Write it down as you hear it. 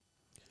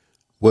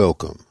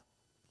Welcome.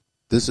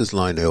 This is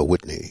Lionel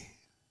Whitney.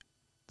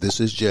 This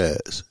is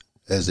Jazz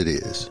as it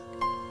is.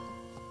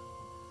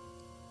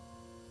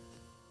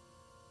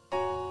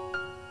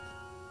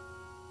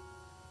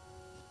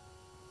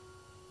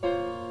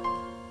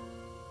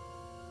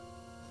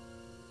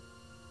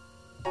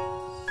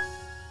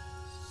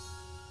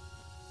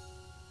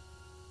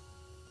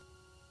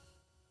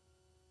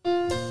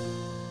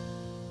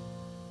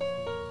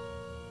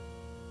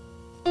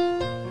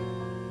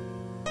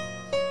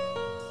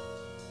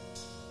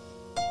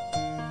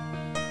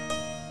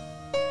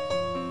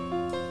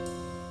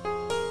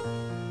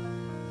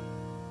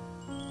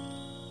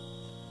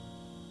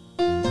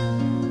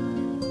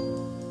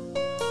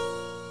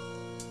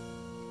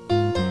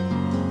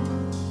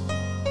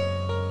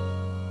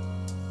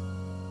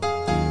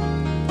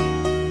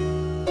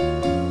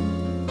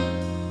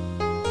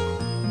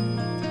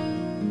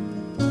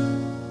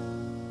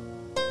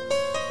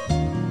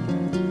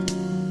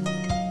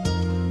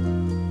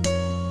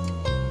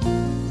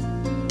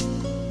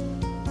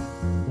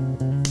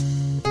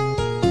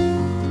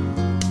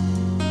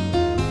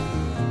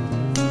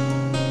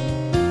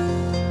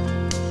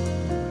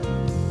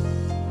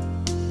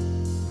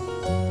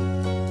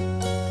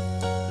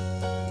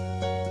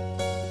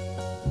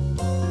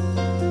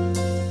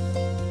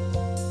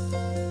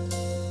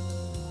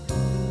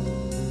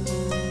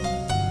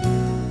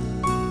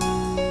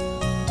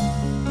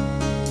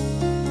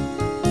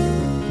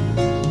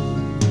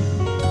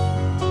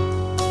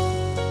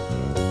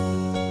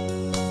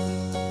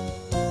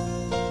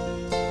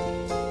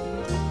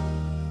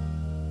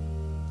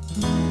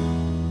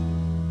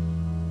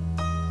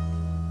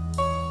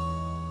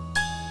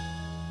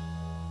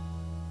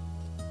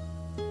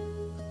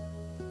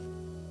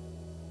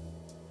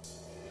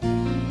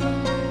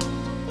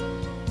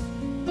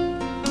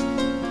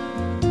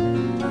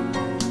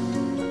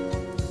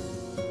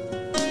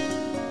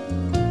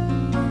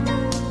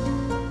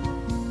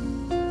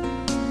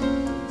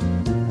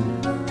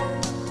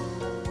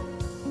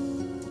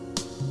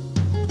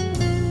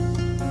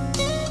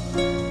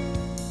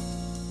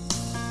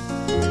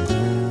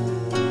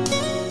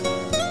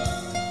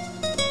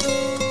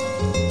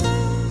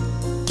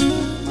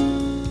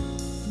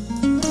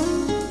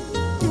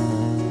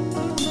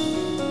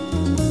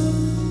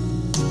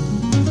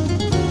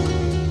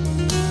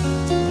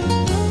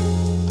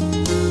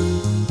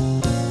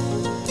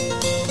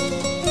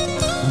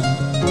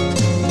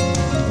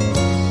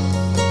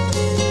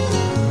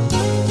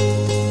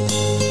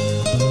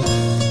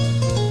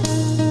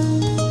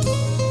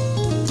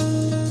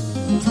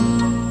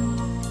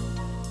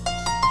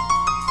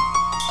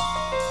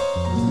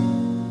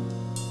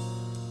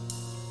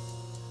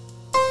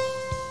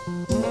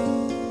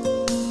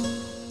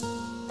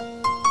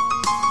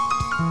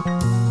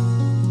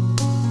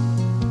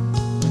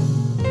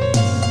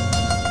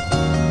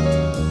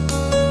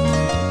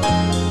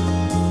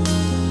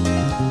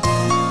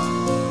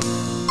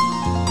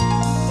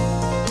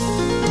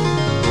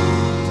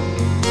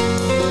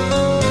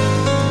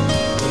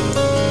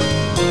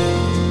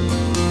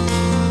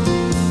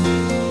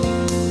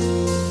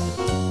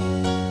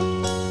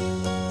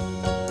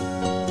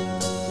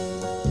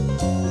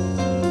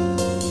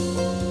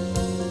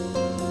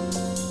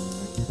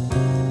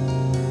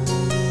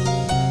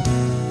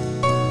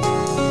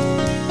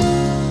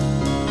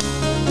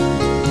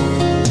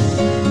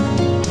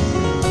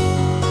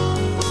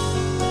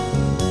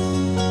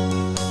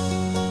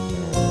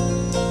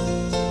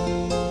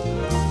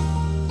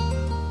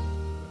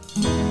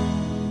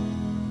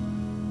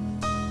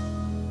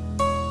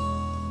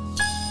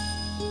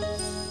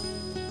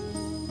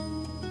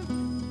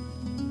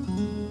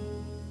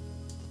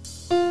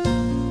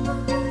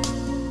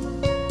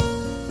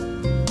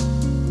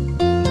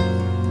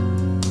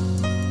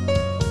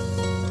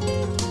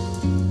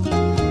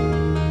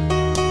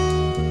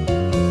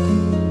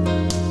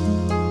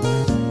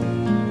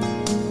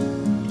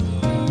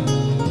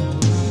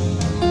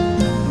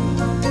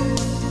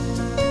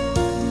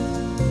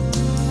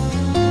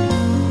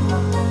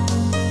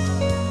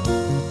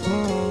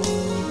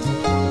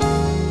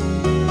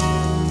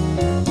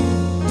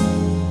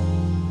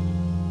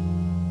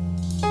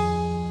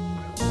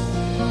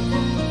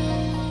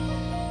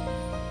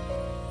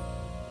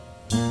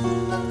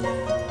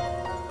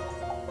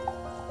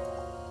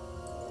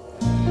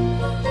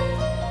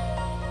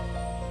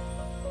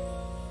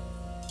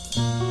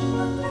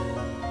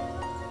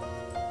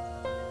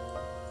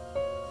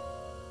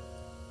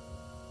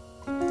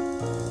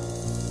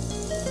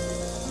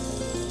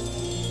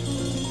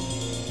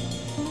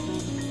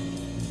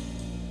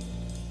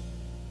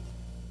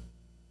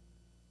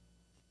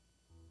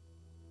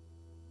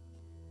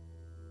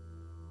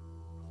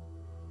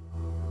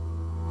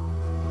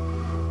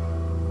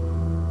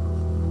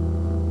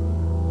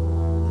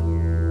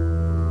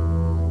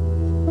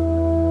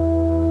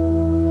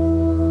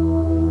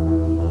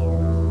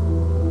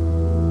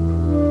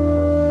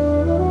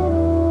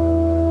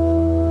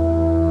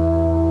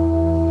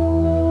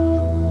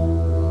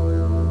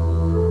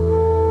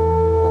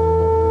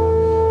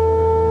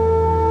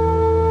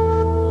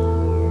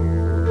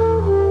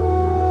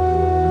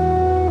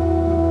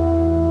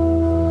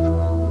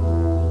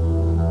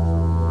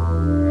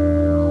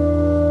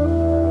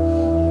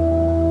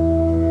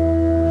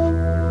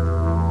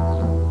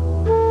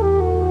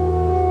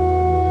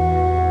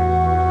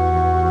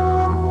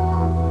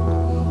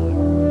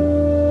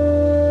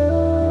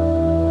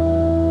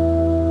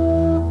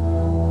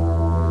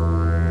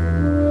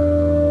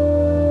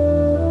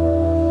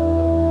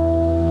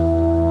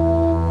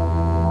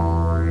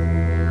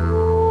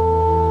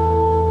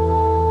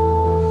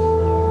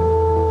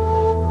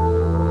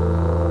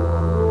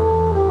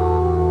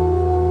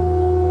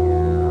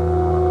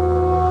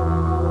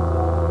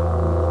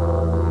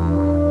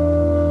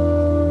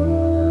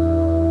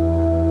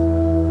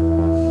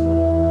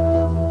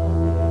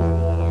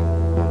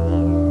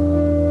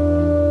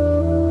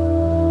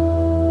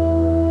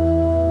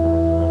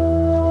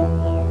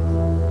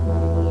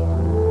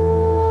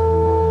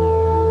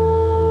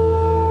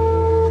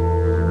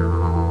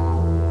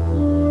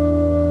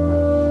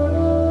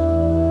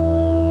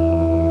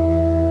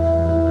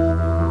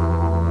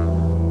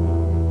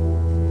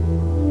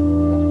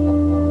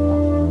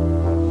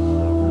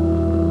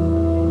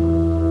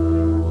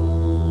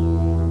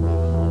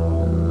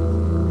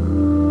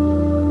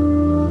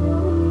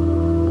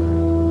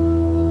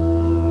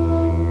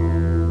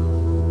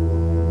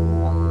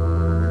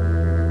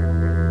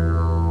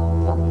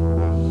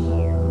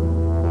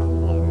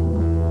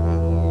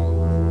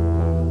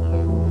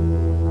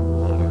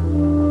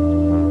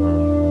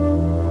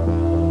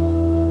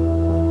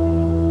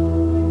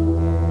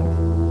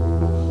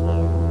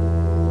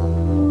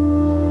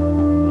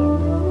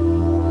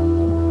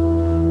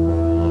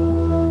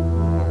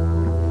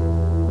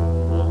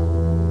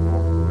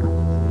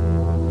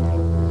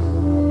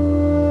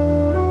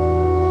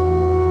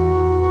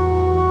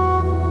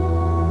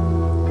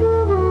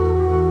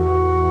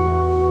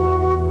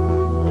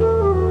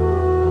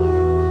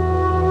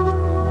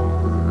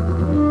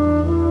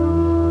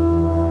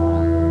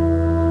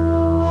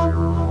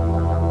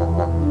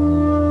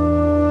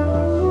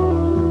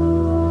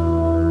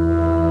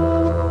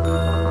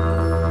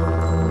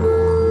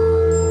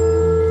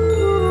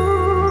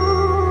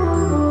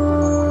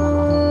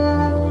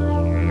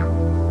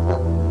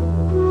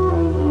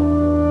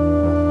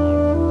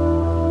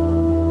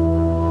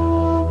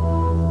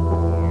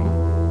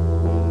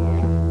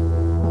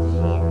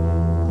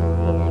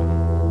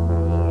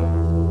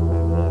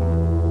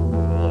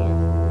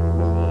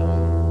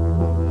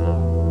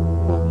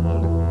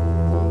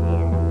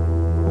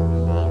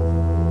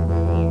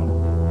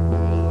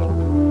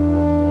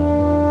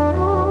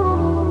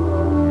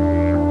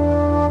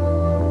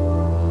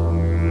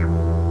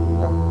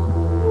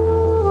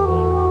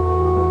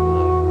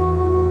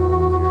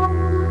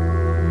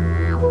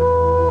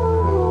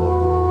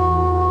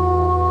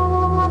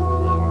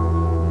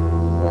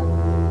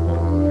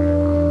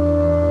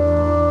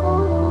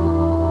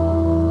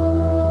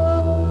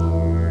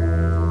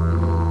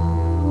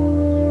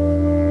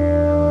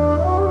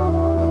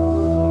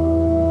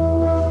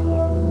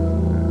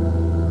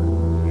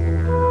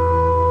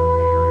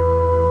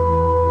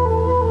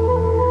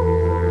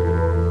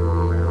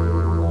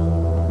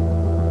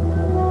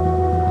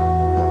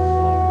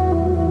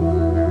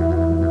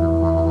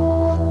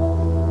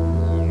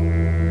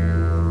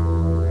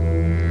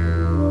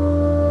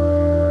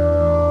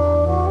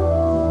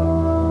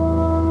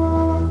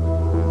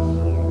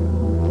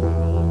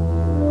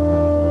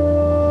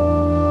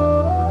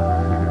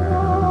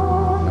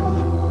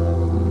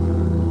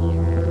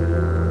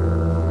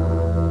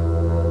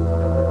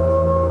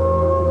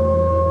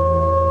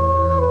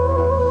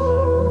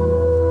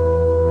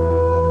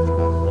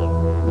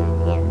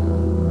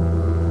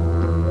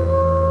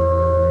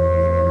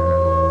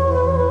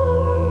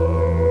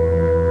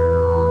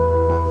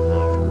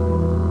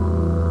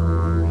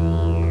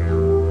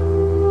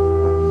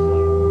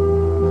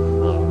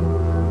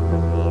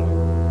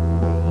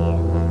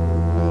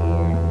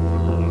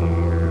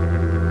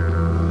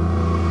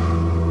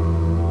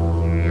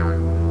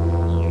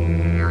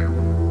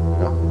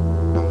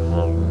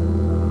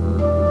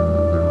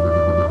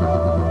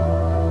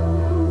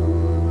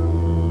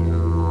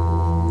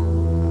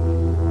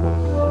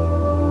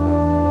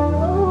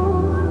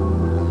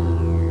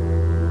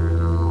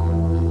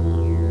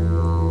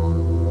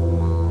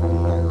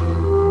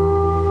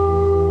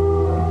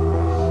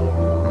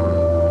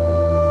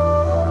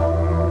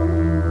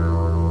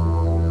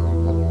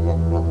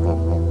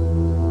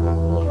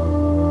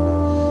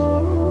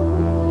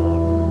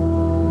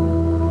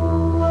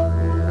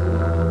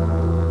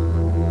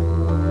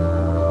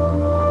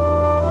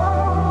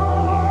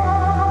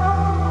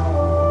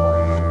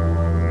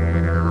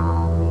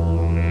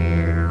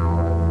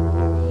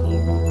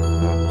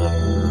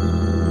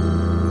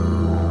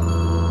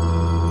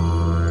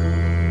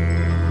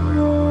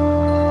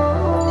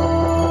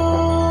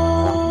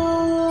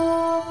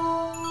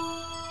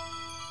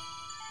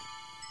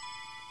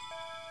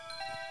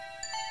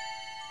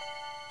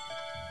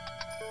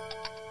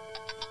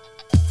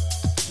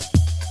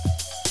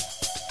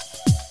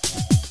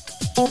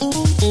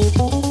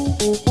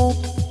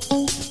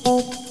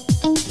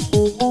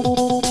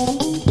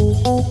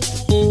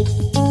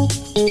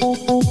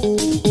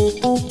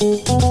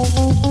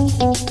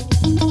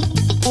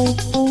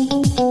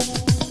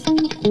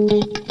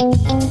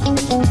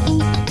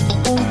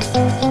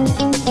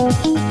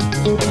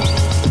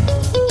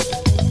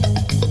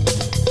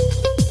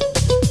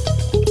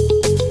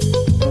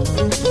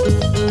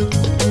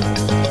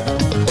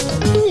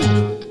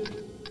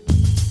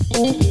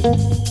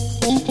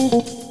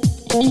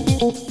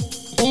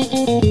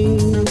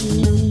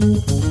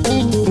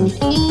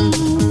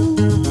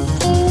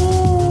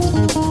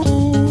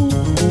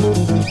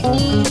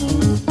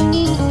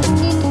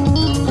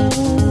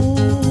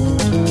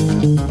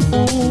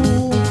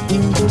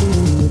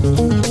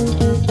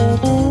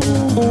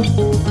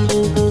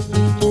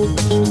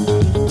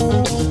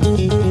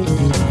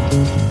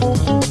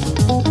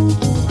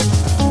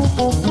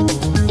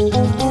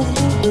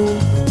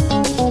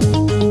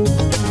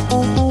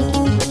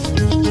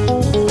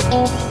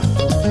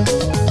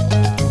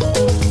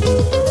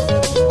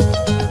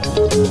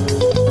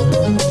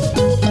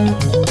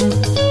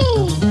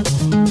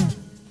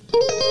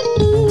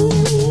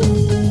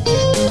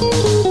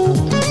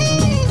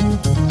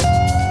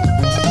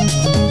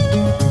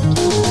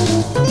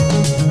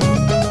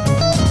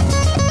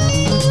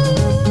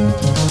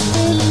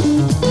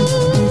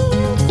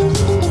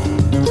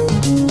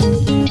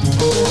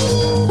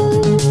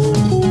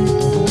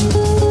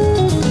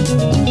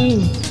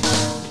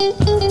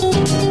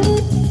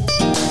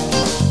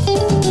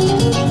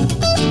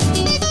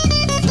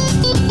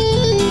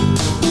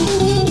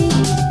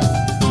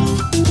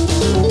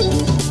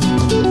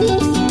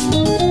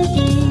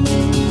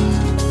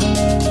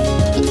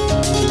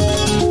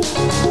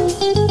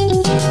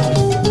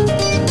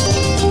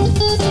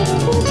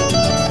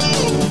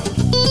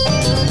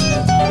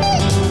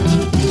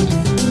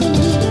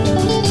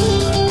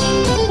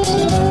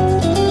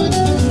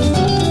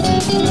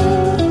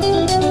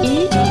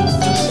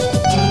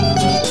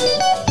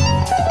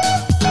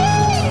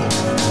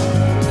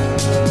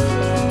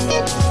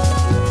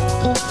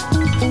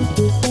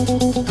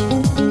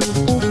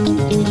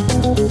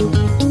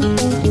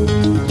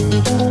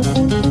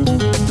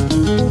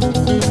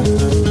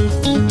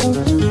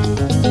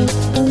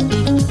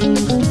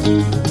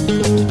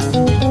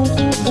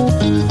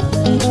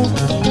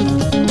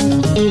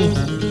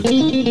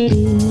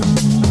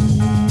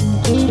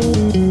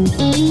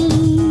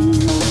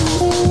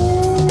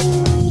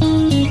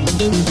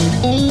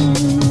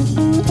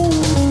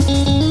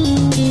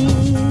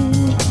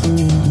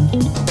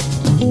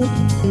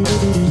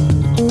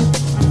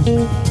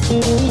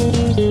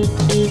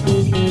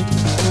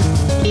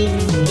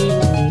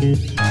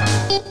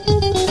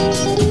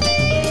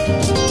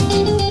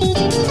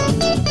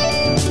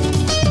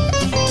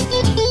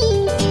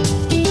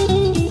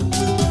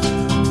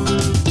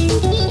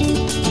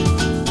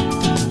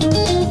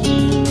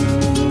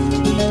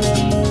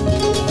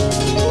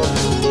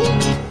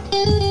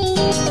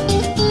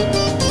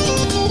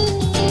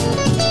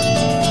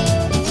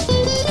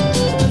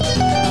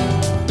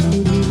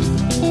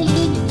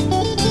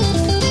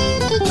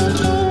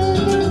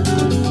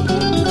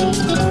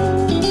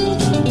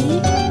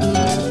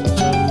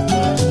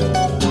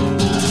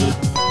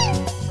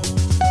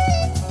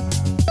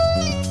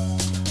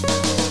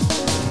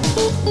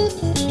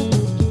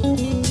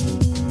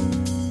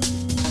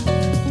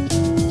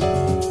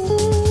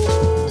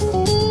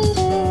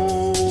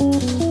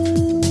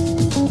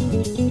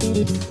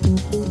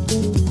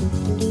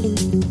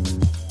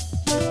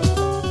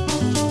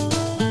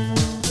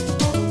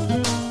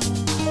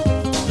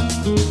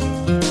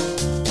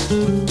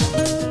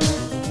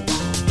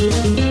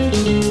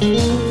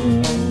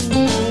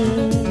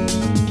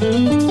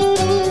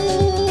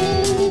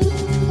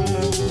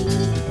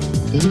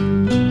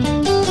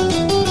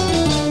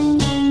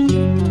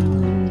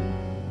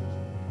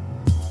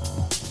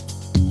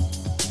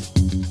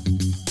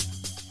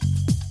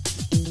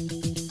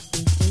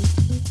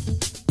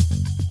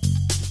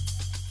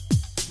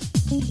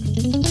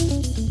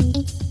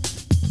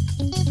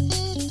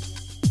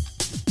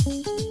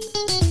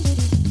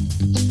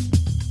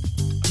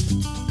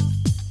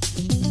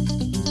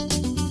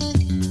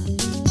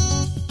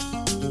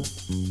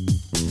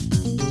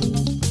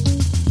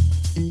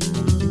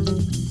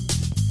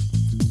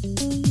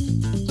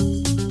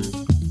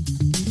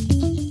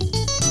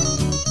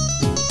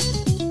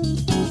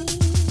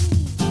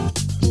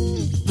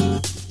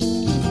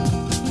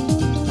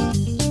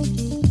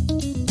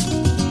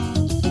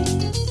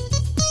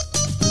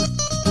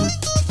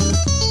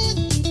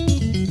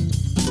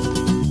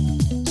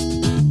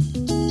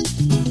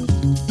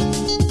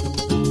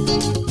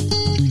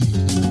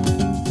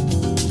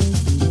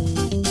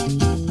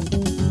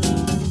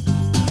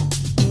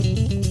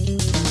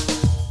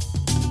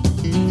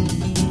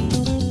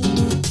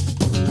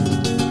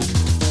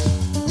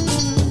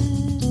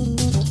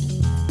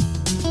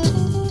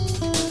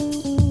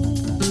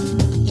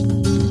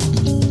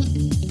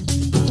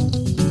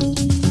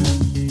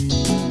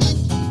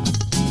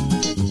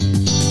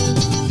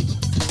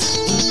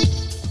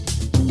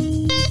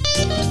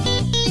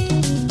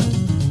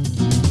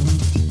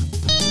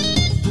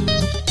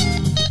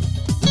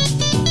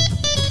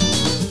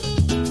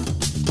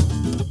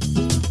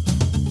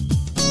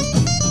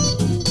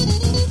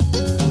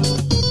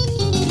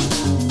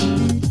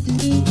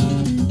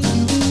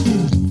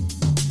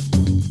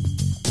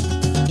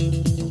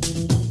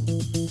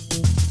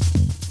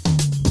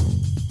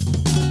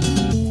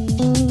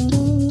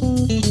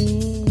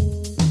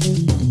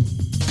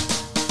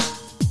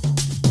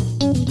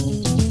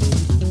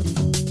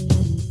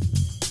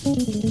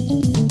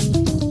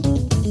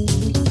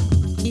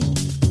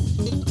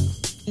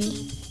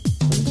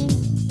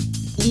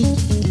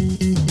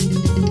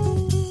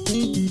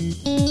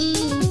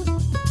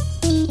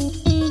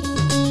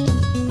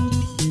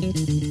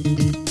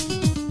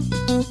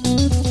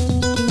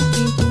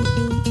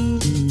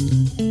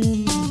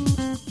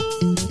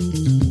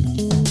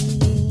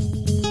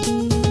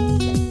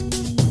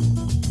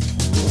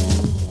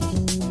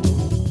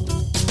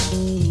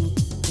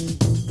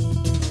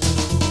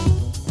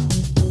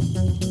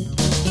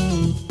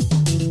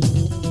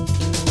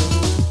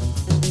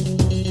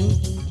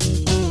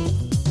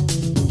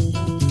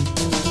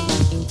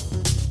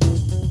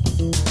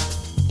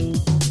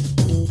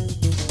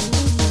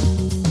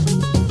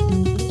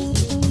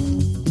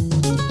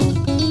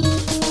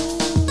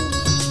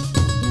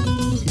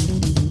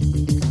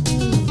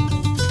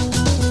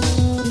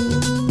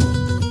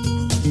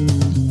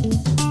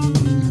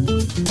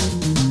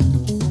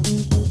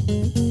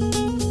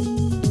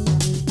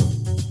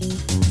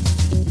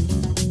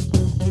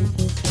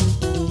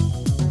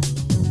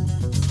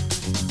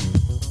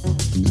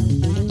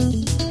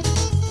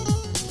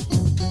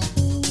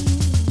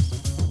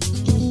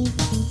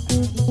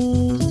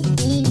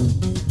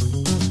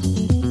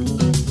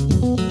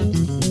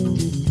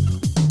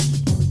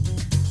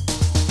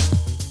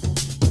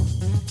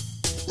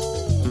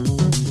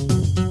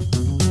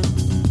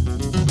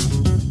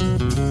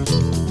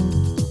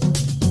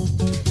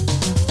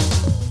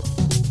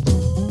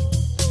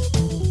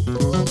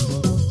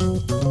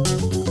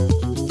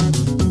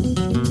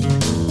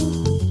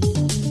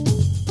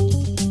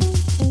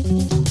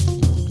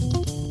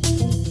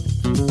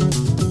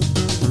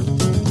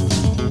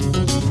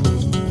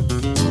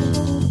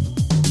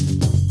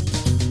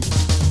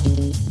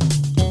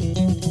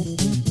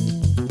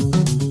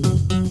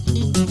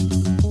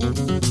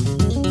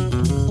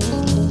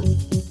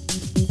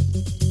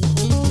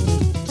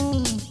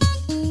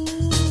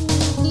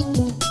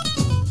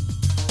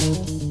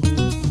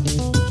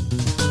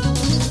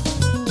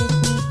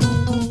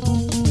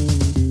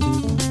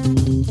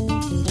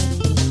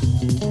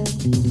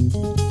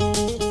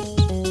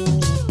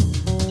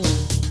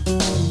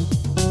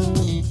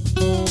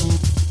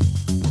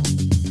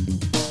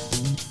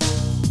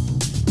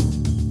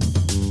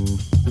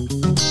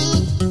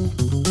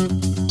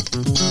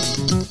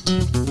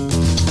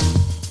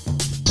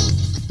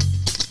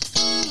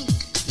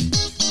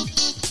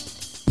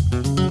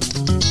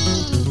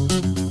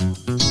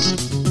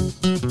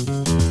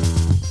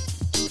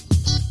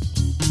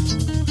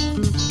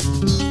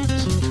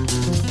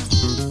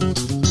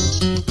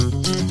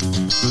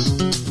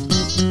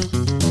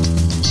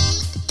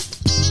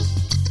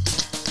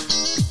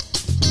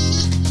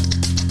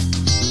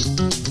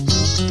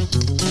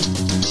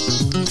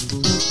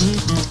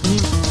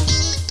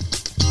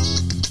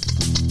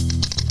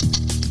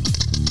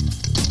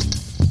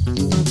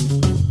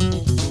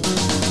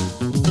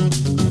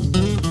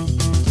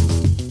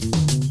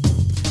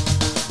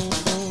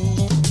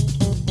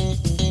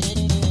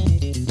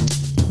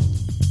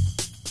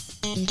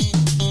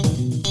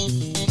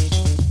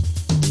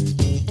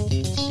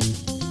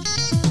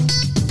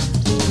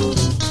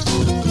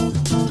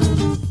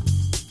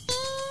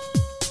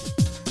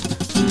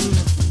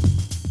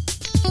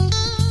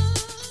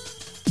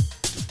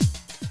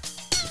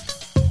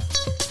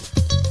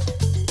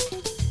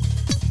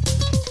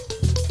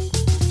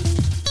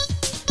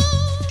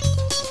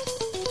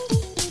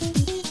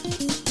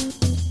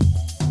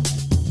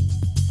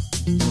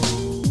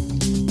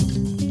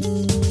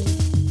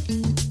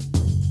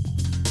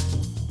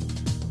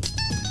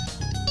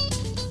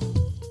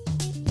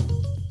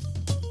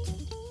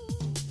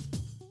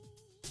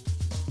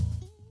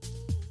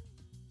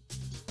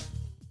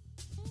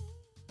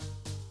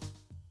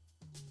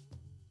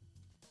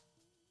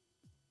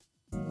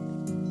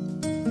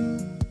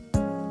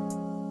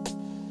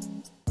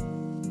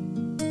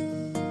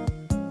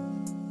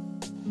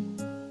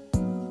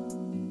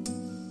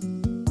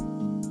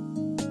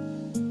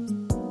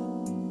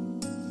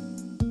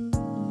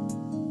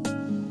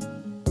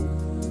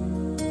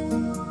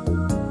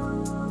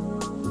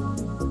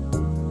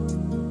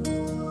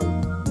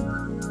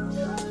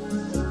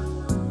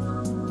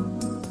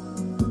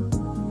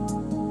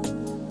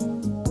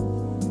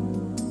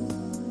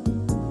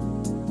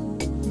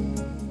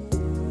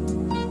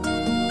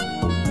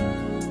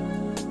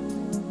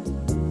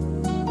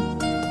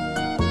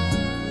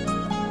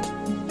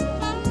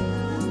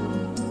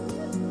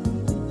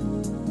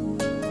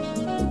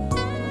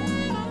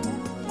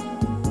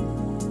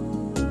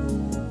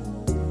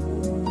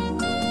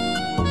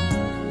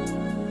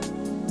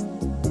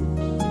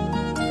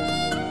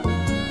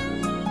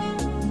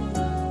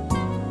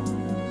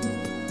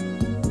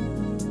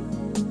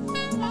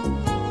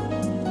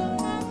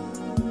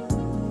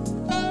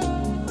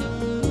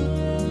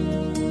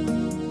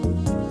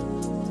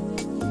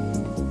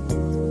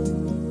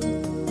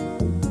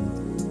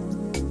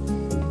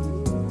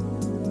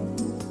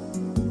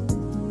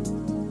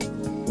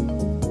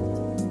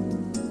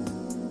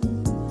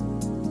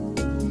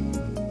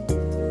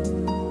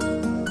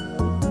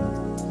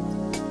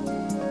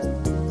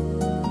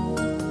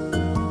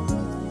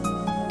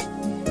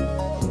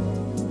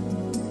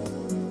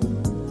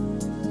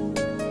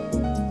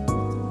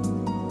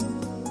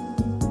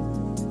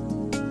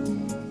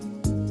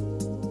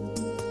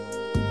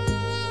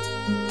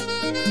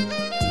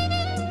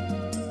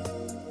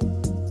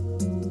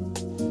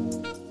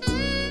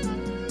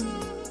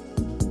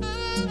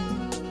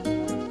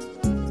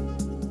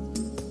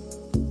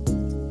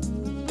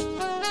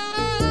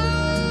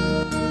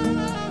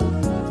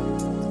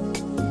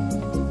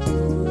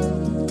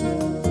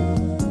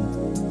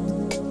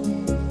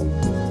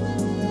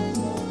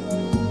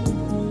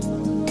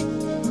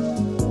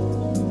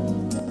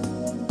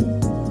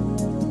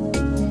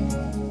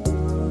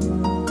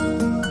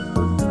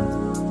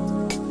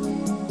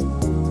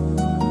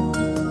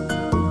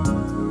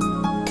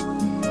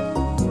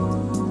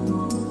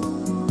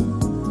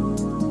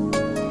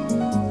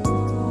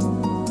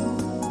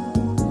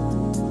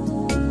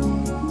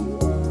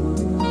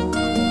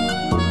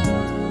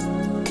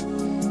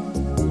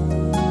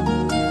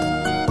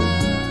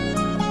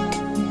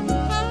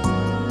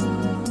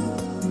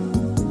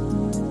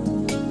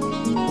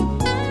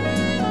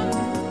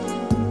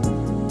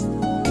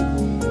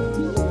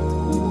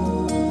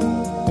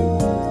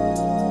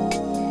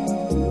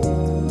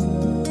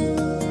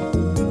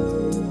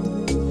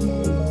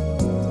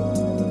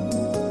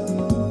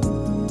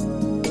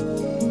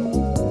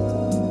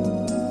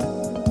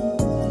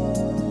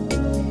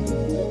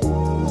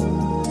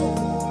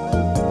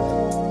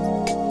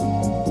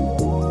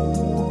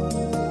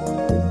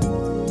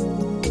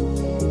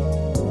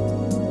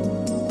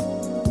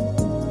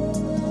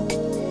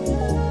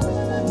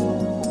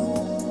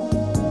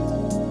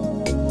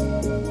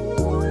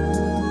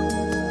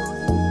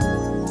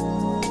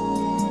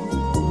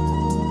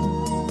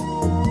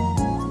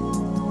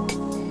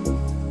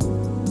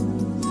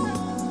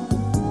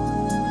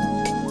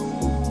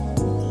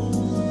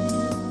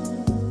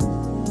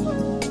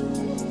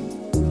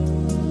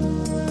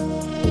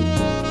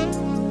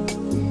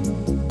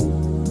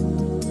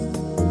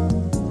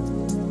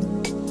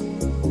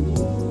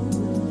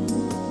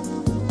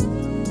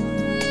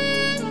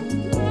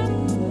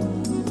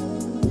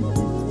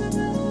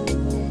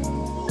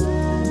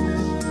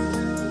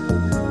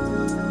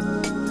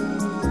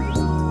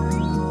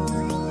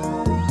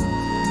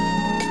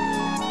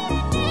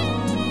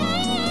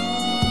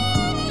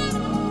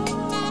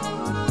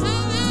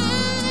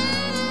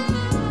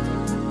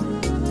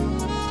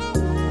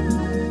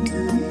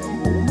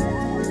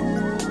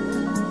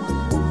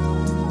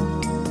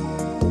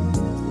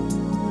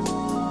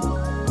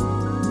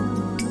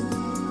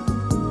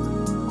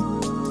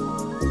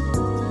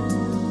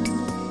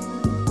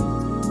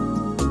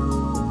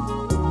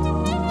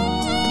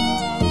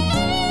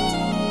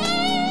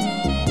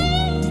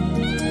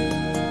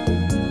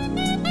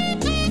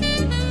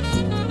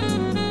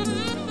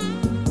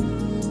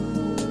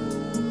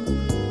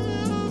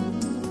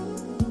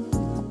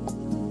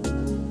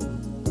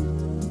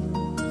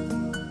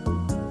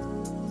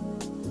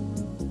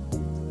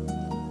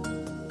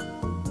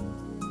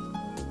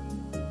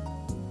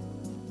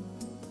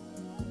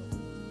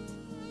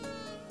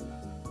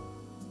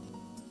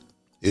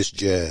 It's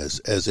jazz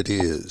as it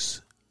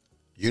is.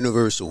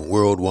 Universal and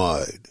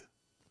worldwide.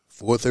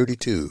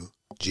 432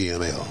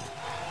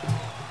 GML.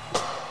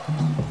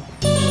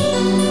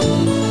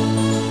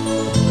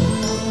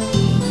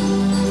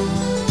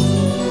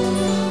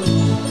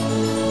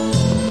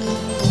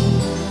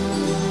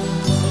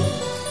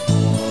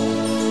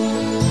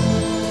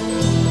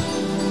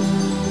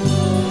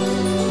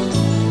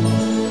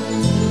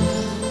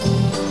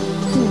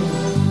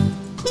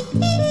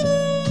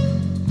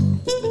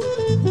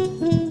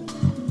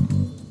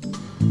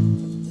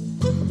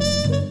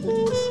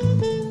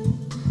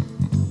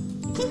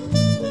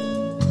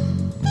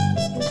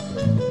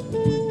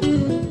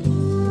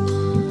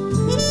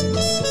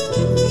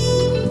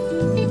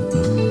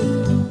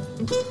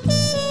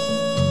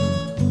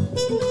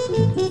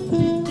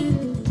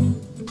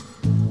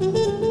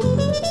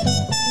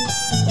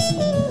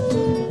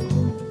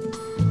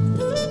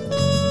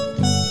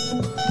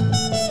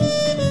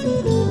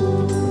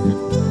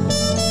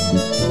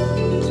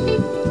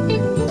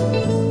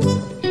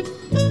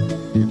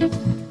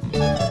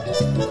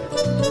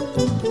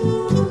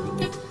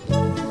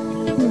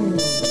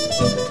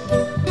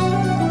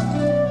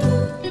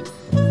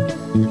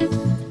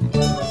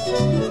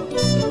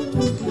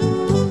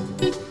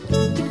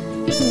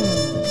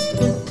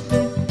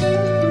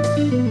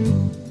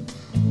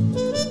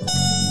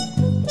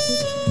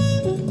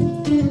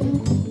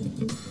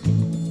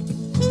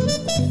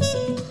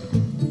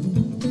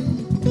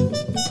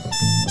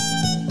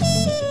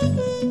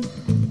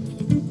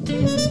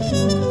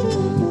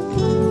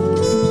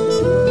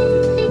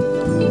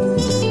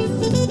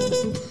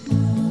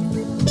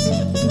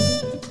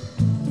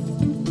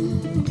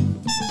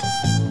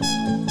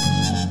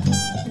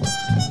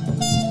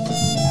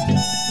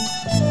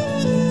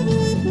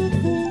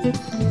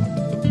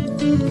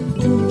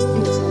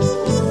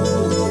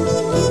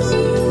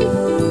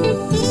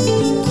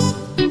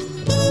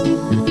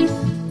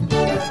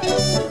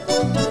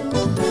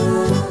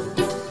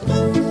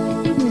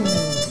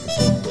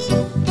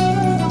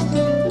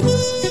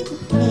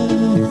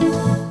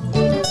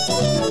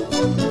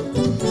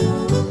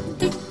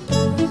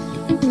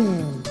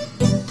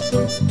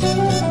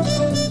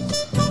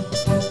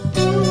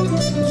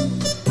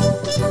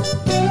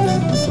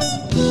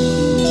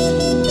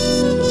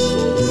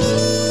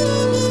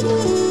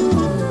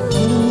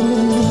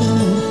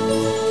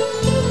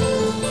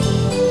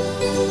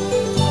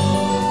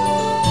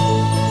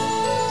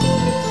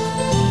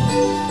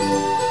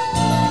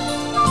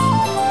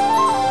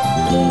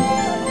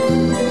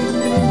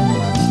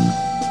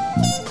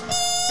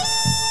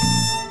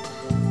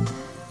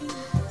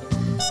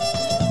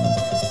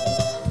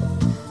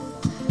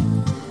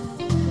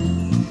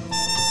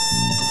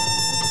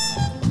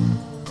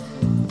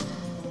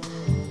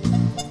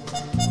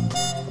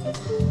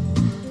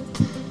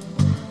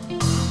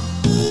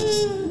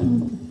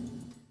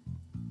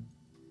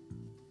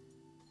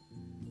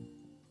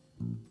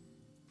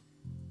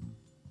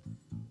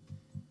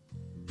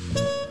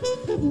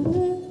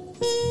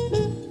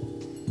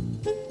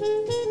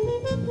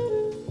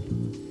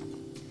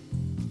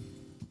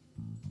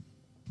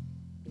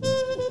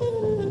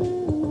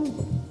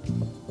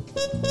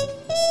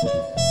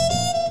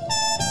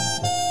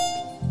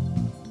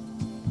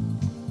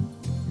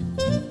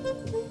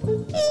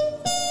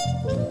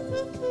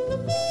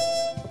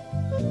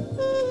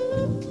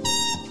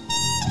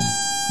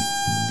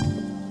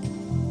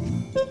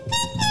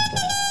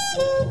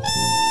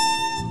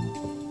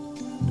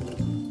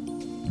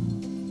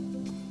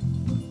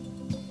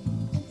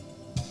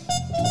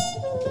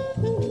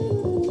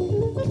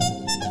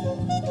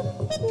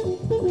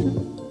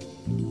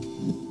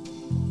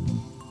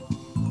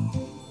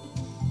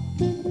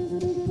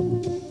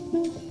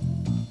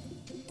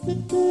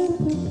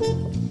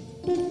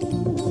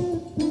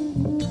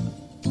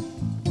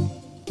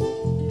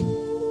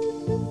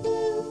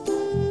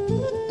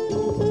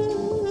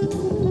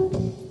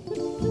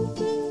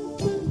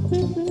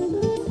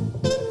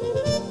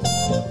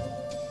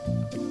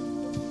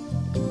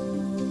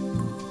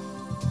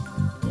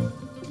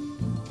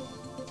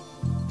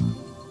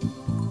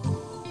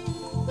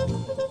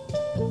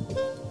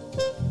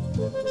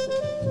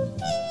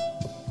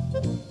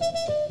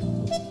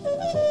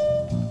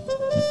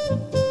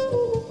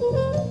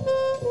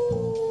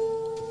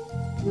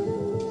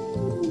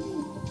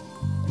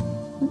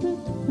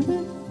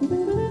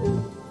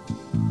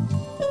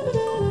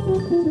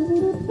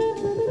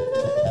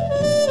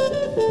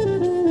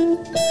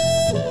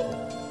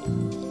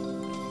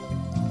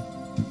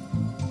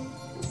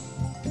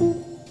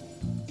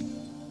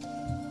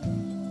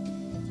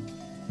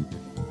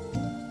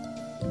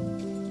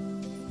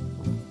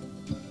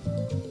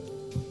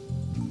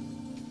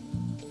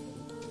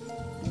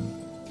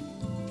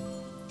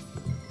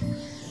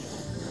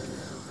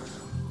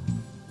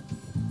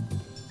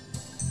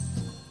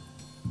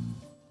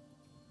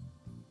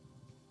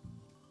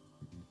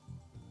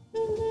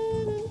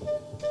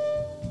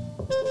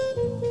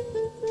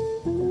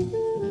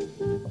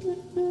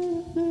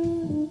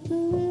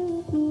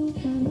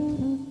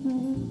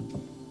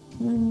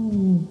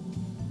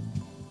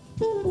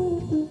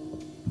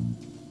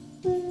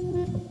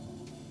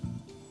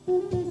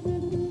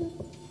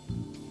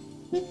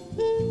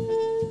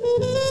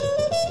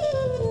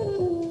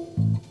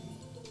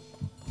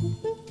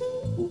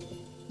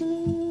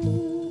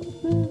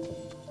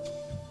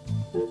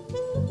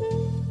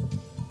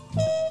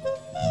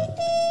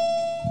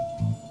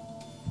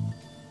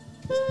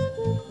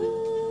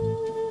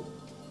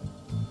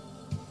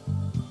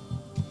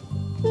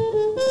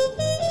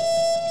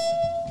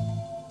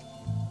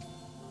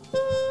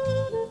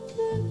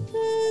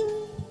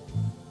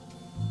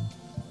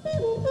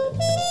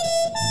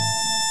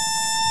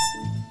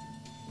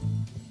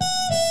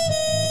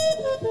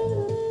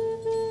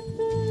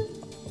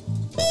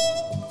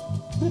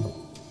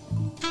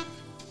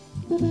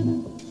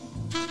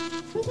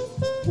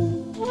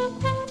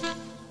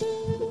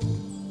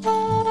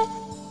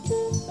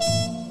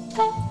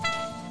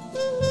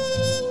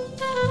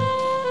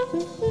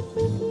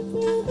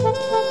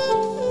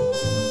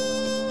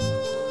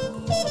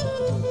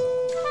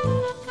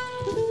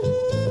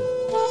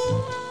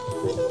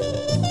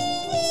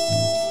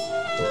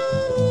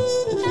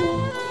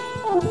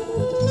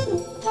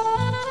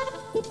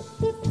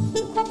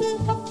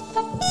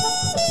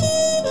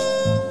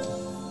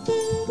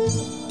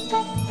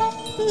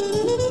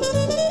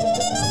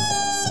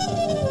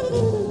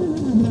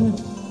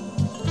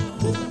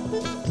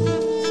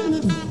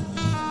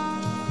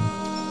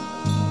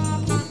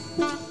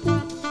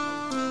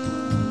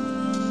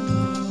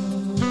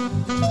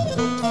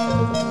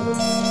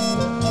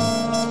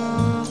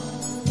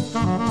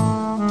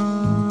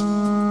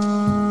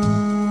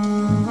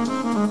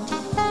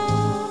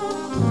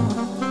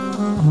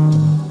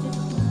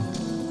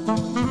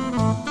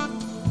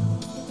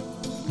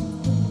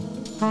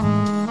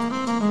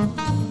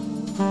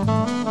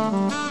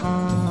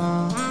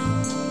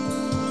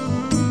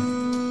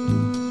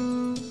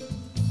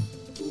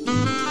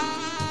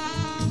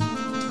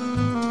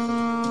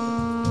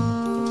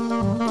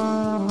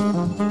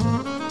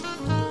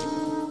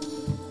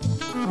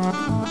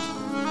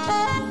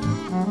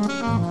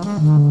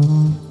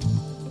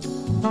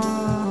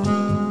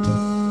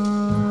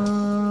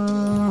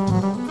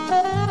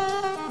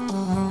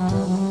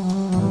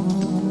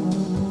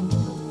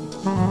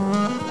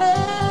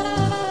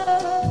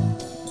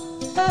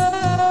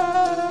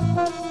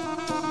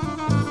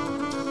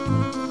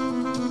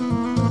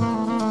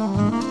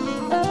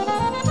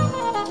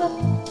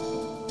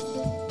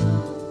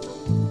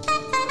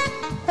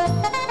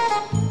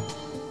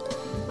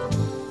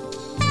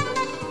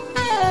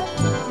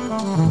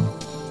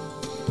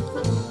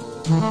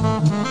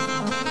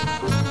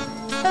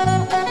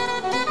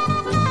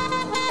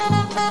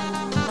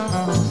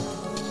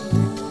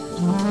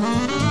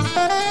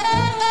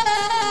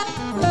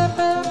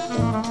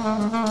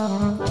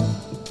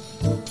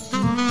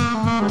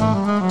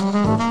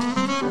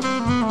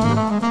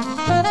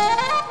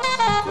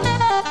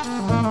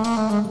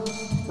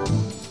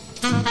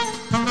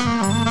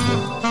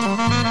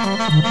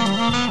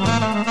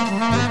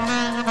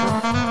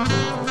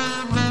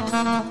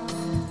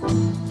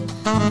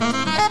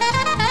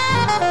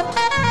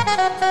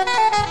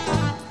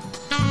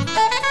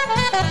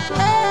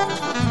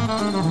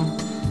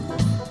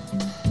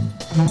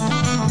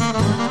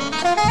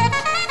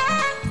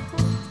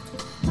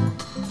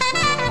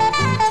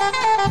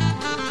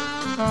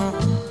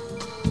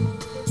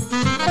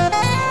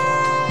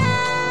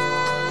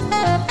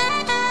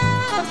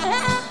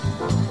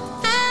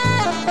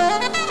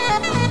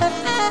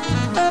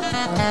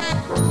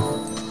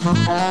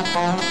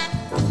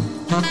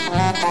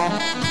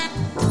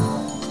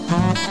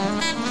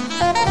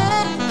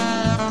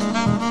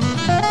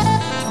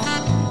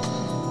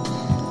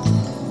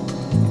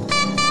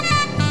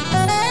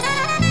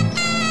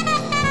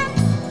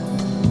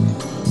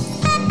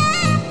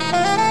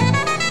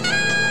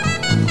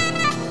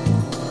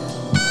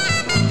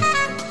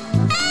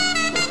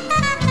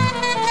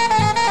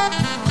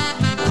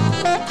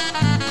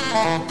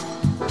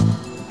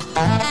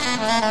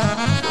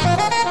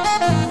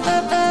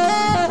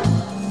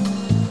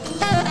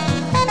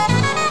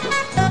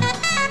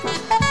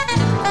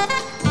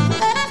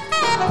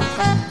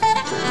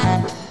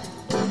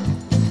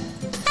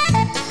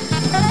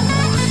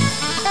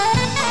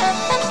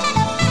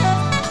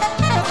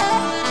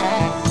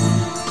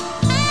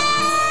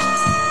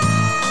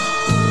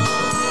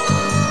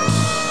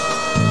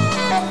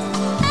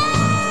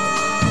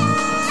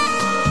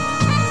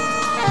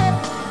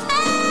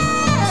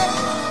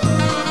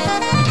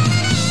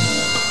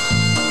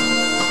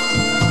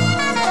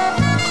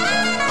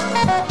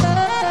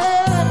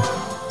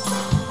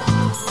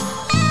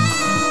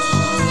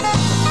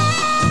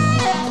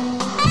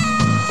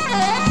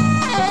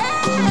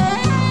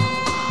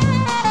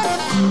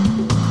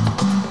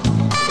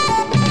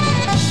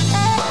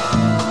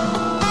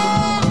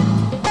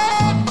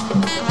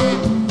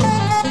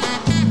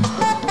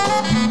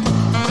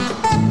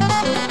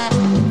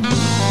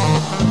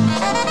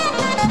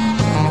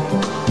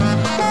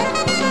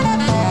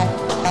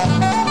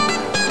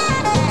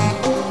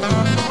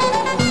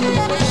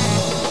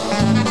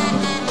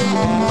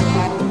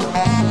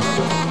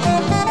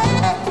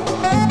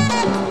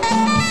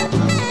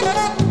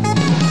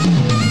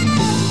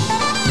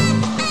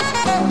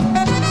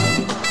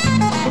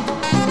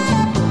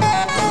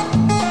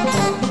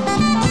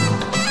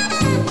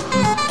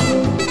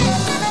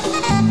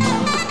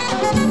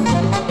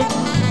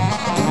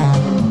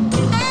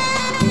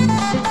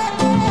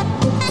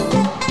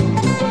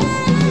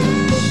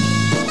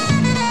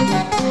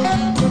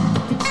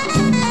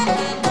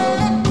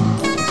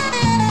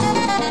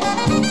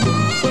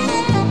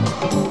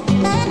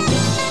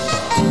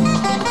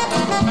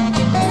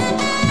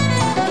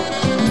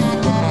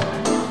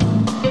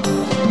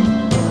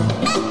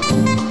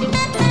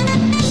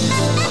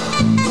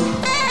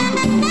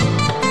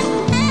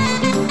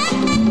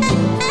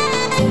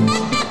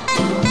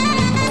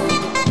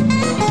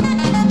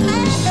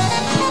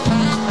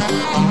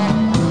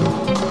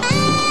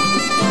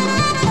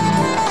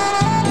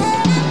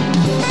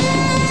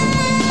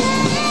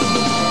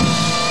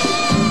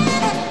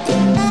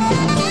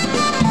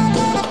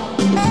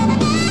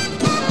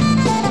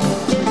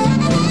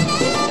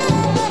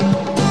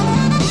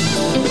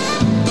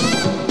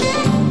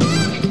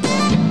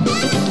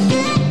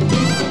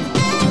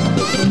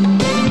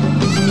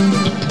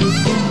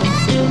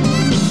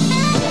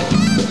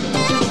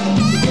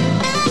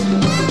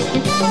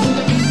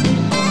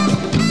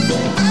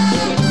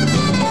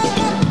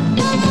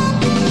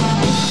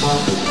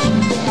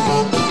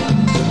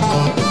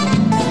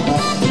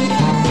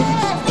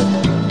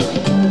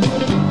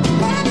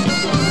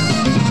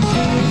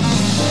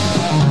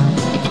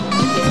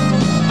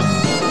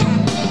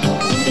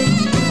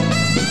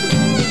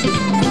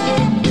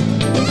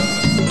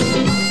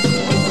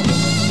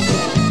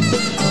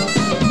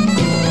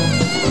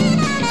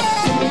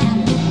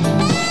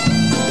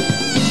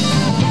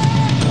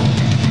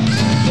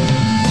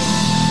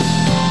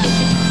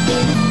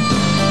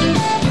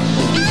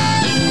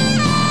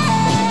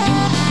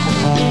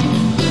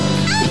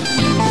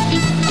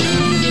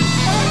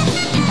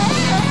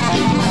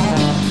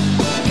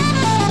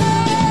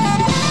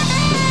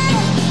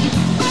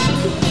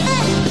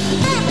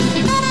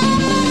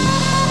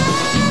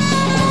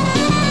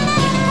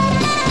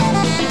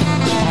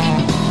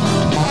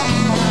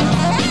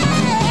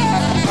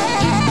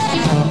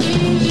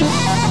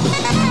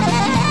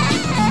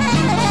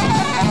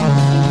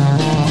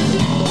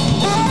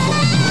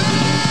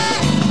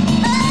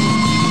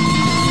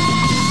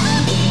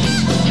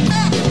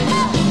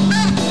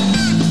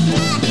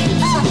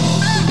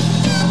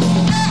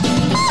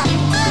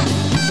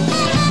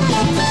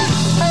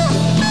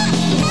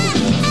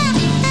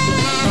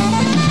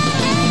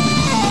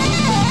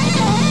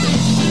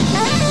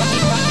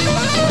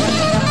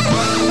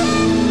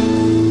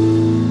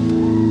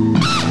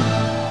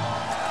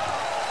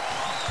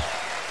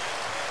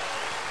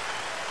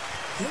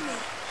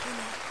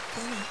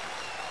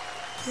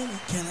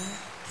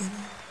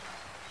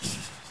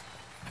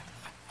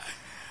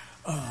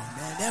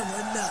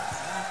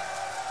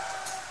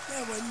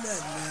 That wasn't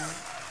nothing, man.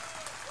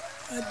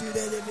 I do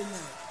that every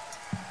night.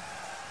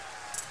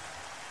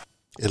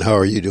 And how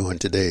are you doing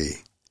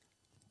today?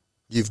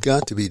 You've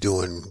got to be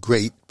doing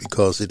great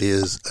because it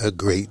is a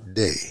great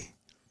day.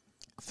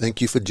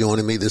 Thank you for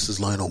joining me. This is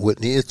Lionel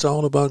Whitney. It's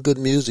all about good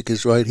music.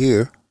 It's right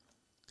here.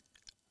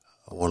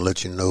 I want to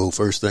let you know,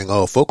 first thing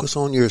off, focus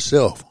on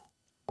yourself.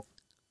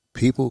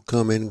 People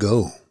come and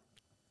go.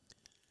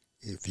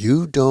 If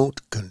you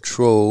don't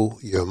control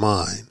your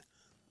mind,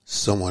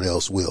 someone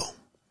else will.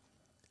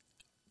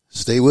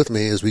 Stay with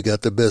me as we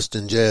got the best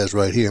in jazz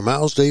right here.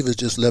 Miles Davis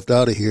just left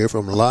out of here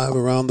from Live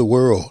Around the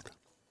World.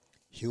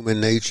 Human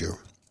Nature.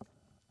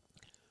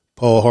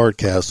 Paul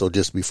Hardcastle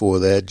just before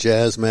that.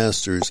 Jazz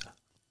Masters.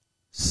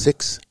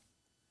 6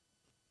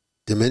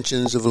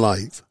 Dimensions of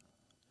Life.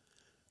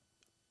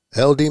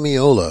 Al Di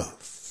Meola.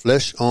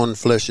 Flesh on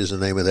Flesh is the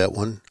name of that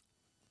one.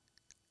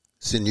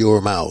 Senor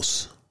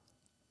Mouse.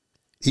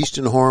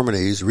 Eastern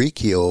Harmonies.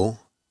 Rikyo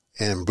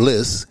and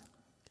Bliss.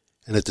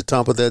 And at the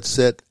top of that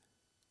set,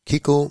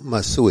 Kiko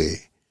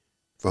Masui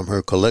from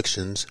her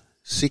collections,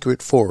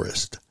 Secret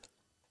Forest.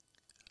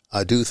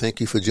 I do thank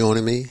you for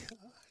joining me.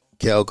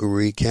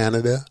 Calgary,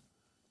 Canada.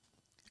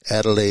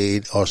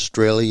 Adelaide,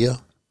 Australia.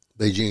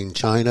 Beijing,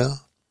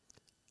 China.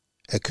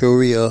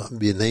 Akuria,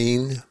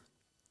 Benin.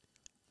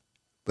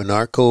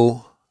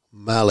 Bamako,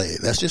 Mali.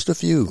 That's just a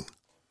few.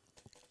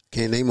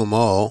 Can't name them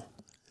all.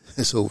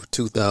 It's over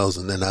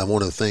 2,000. And I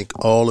want to thank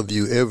all of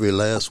you, every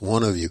last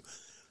one of you,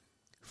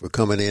 for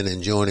coming in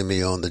and joining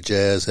me on the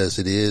Jazz As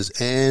It Is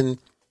and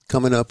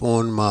coming up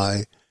on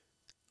my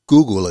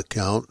Google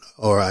account,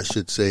 or I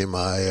should say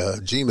my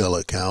Gmail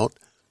account,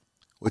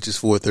 which is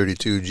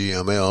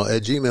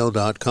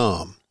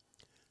 432gml@gmail.com.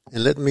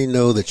 And let me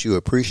know that you're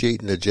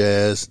appreciating the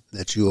jazz,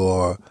 that you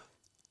are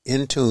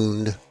in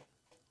tune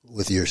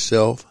with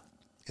yourself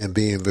and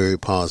being very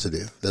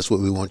positive. That's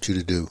what we want you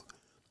to do.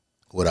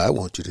 What I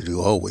want you to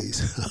do always.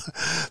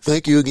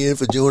 Thank you again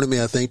for joining me.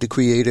 I thank the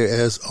Creator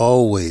as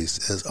always,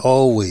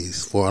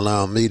 for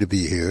allowing me to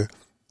be here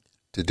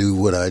to do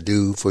what I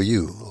do for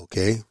you,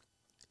 okay?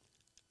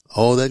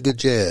 All that good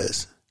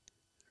jazz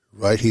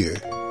right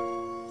here.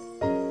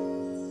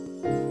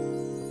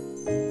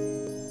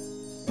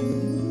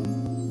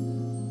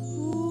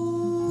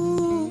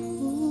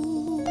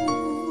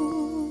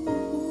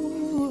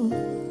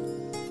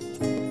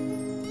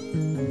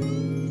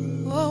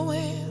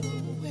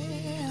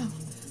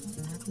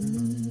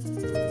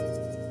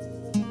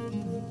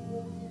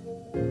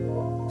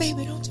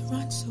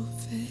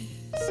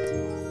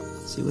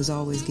 Was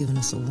always giving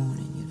us a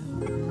warning, you know.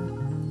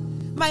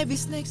 Might be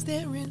snakes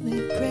there in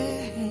the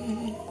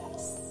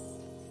grass.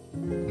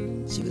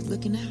 She was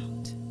looking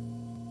out.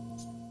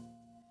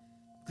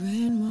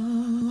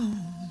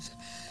 Grandma's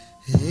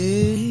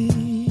head.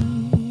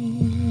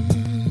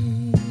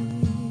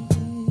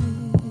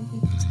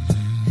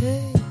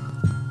 Hey.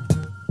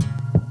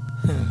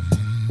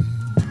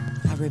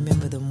 I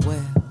remember them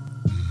well.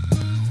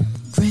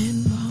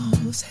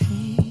 Grandma's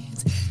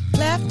hands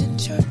clapped in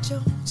church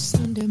on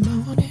Sunday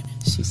morning.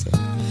 She said,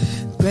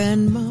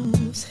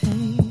 Grandma's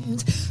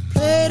hands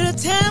played a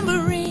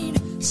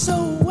tambourine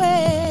so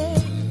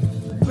well.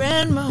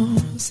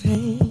 Grandma's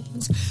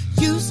hands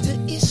used to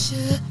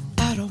issue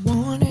out a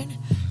warning.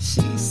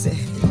 She said,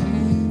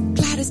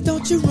 Gladys,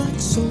 don't you run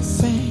so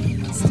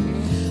fast.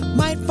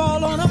 Might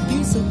fall on a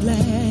piece of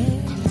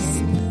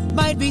glass.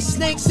 Might be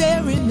snakes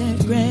there in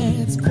that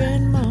grass.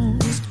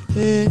 Grandma's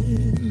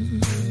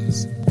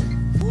hands.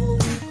 Ooh.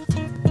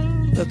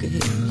 Look at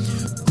here.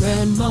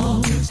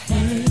 Grandma's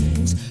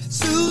hands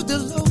soothe the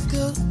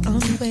local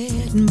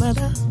unwed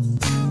mother.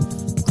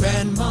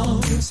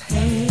 Grandma's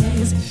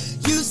hands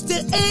used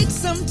to ache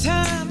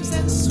sometimes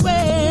and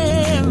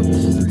swell.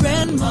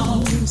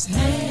 Grandma's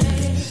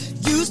hands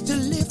used to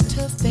lift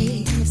her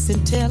face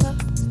and tell her,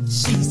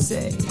 she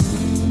said,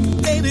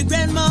 baby,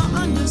 Grandma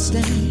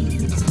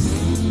understands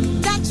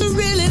that you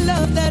really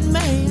love that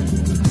man.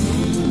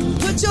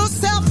 Put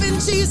yourself in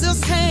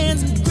Jesus'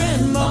 hands.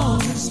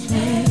 Grandma's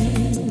hands.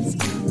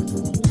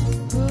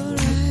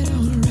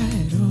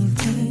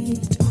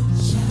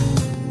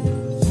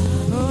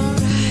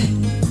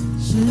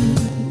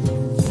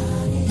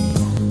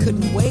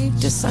 Wait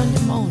till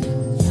Sunday morning.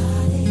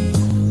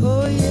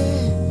 Oh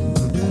yeah.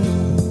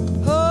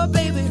 Oh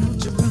baby,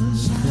 don't you run.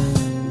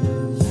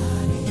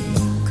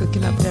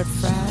 Cooking up that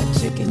fried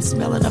chicken,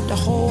 smelling up the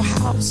whole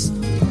house.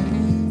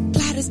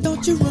 Gladys,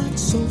 don't you run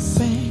so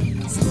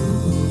fast.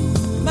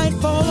 Might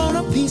fall on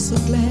a piece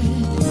of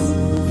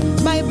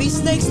glass. Might be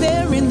snakes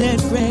there in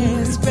that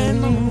grass.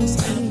 Grandma's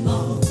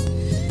hands.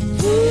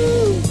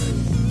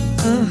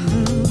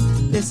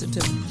 Listen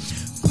to me.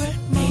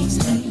 Grandma's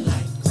hands.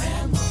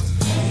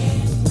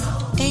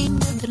 Ain't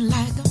nothing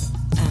like them.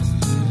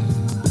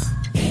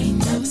 Ain't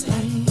nothing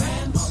like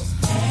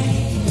Grandma's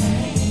hands.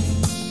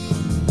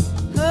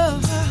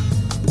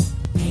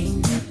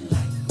 Ain't nothing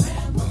like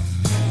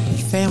Grandma's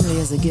hands. Family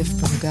is a gift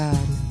from God.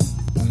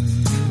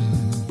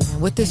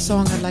 And with this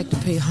song, I'd like to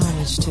pay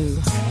homage to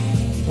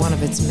one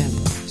of its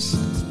members.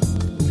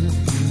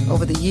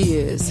 Over the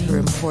years, her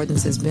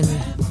importance has been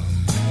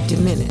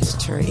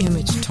diminished, her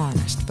image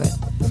tarnished, but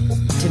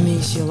to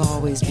me she'll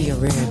always be a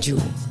rare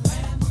jewel.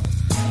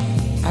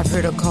 I've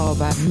heard her called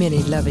by many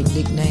loving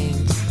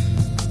nicknames.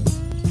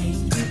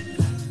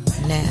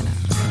 Nana,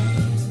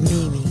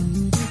 Mimi,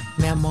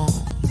 Maman,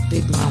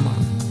 Big Mama,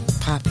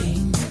 Poppy.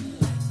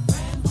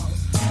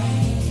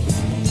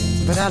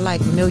 But I,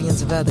 like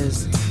millions of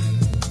others,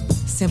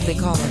 simply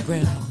call her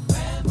Grandma.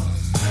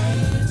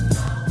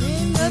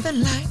 Ain't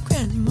nothing like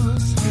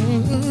Grandma's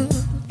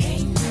hands.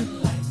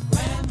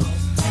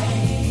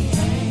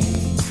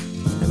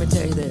 Let me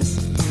tell you this.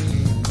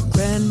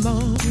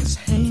 Grandma's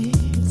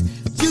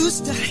hands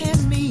used to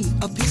hand me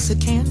a piece of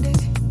candy.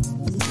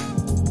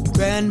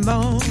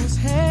 Grandma's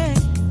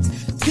hands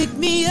picked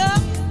me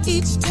up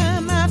each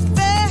time I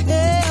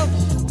fell.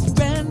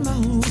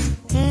 Grandma's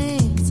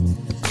hands,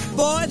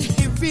 boy,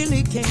 they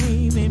really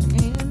came in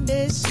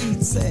handy.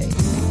 She'd say,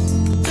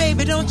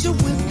 baby, don't you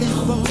whip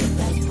that boy.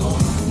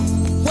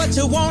 What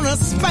you wanna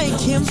spank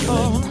him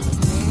for?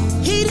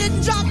 He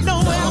didn't drop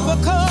no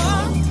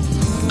alcohol.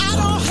 I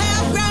don't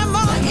have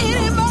grandma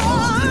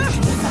anymore.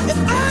 If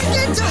I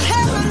get to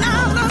heaven,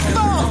 I'll look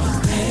for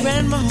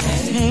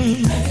grandma's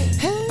hand.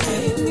 Hey,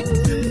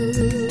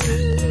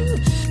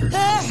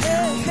 hey,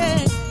 hey,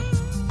 hey.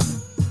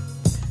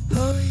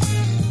 Oh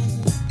yeah,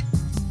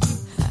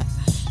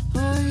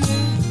 oh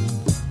yeah.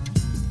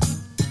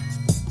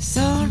 It's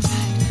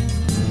alright.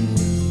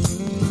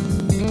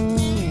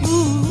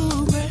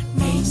 Ooh,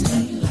 grandma's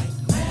hand.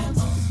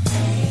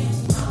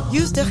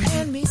 Used to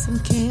hand me some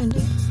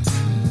candy.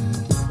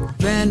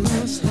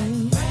 Grandma's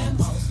hand.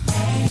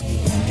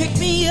 Pick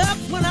me up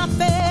when I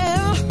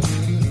fell.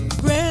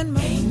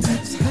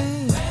 Grandma's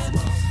hands,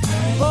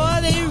 boy,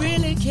 they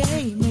really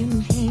came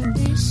in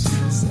handy.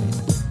 She said,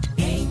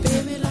 hey,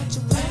 baby, don't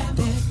you whip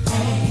that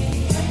boy.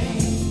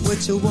 What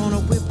you wanna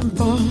whip him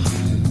for?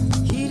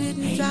 He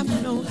didn't drop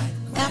no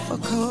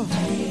alcohol.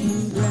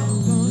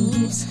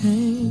 Grandma's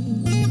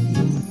hands.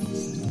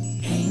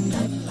 Ain't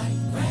nothing like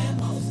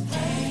grandma's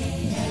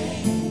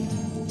hands.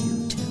 You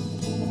too.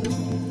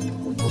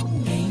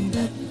 Ain't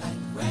nothing like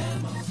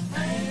grandma's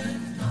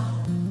hands.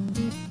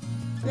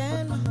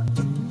 Grandma.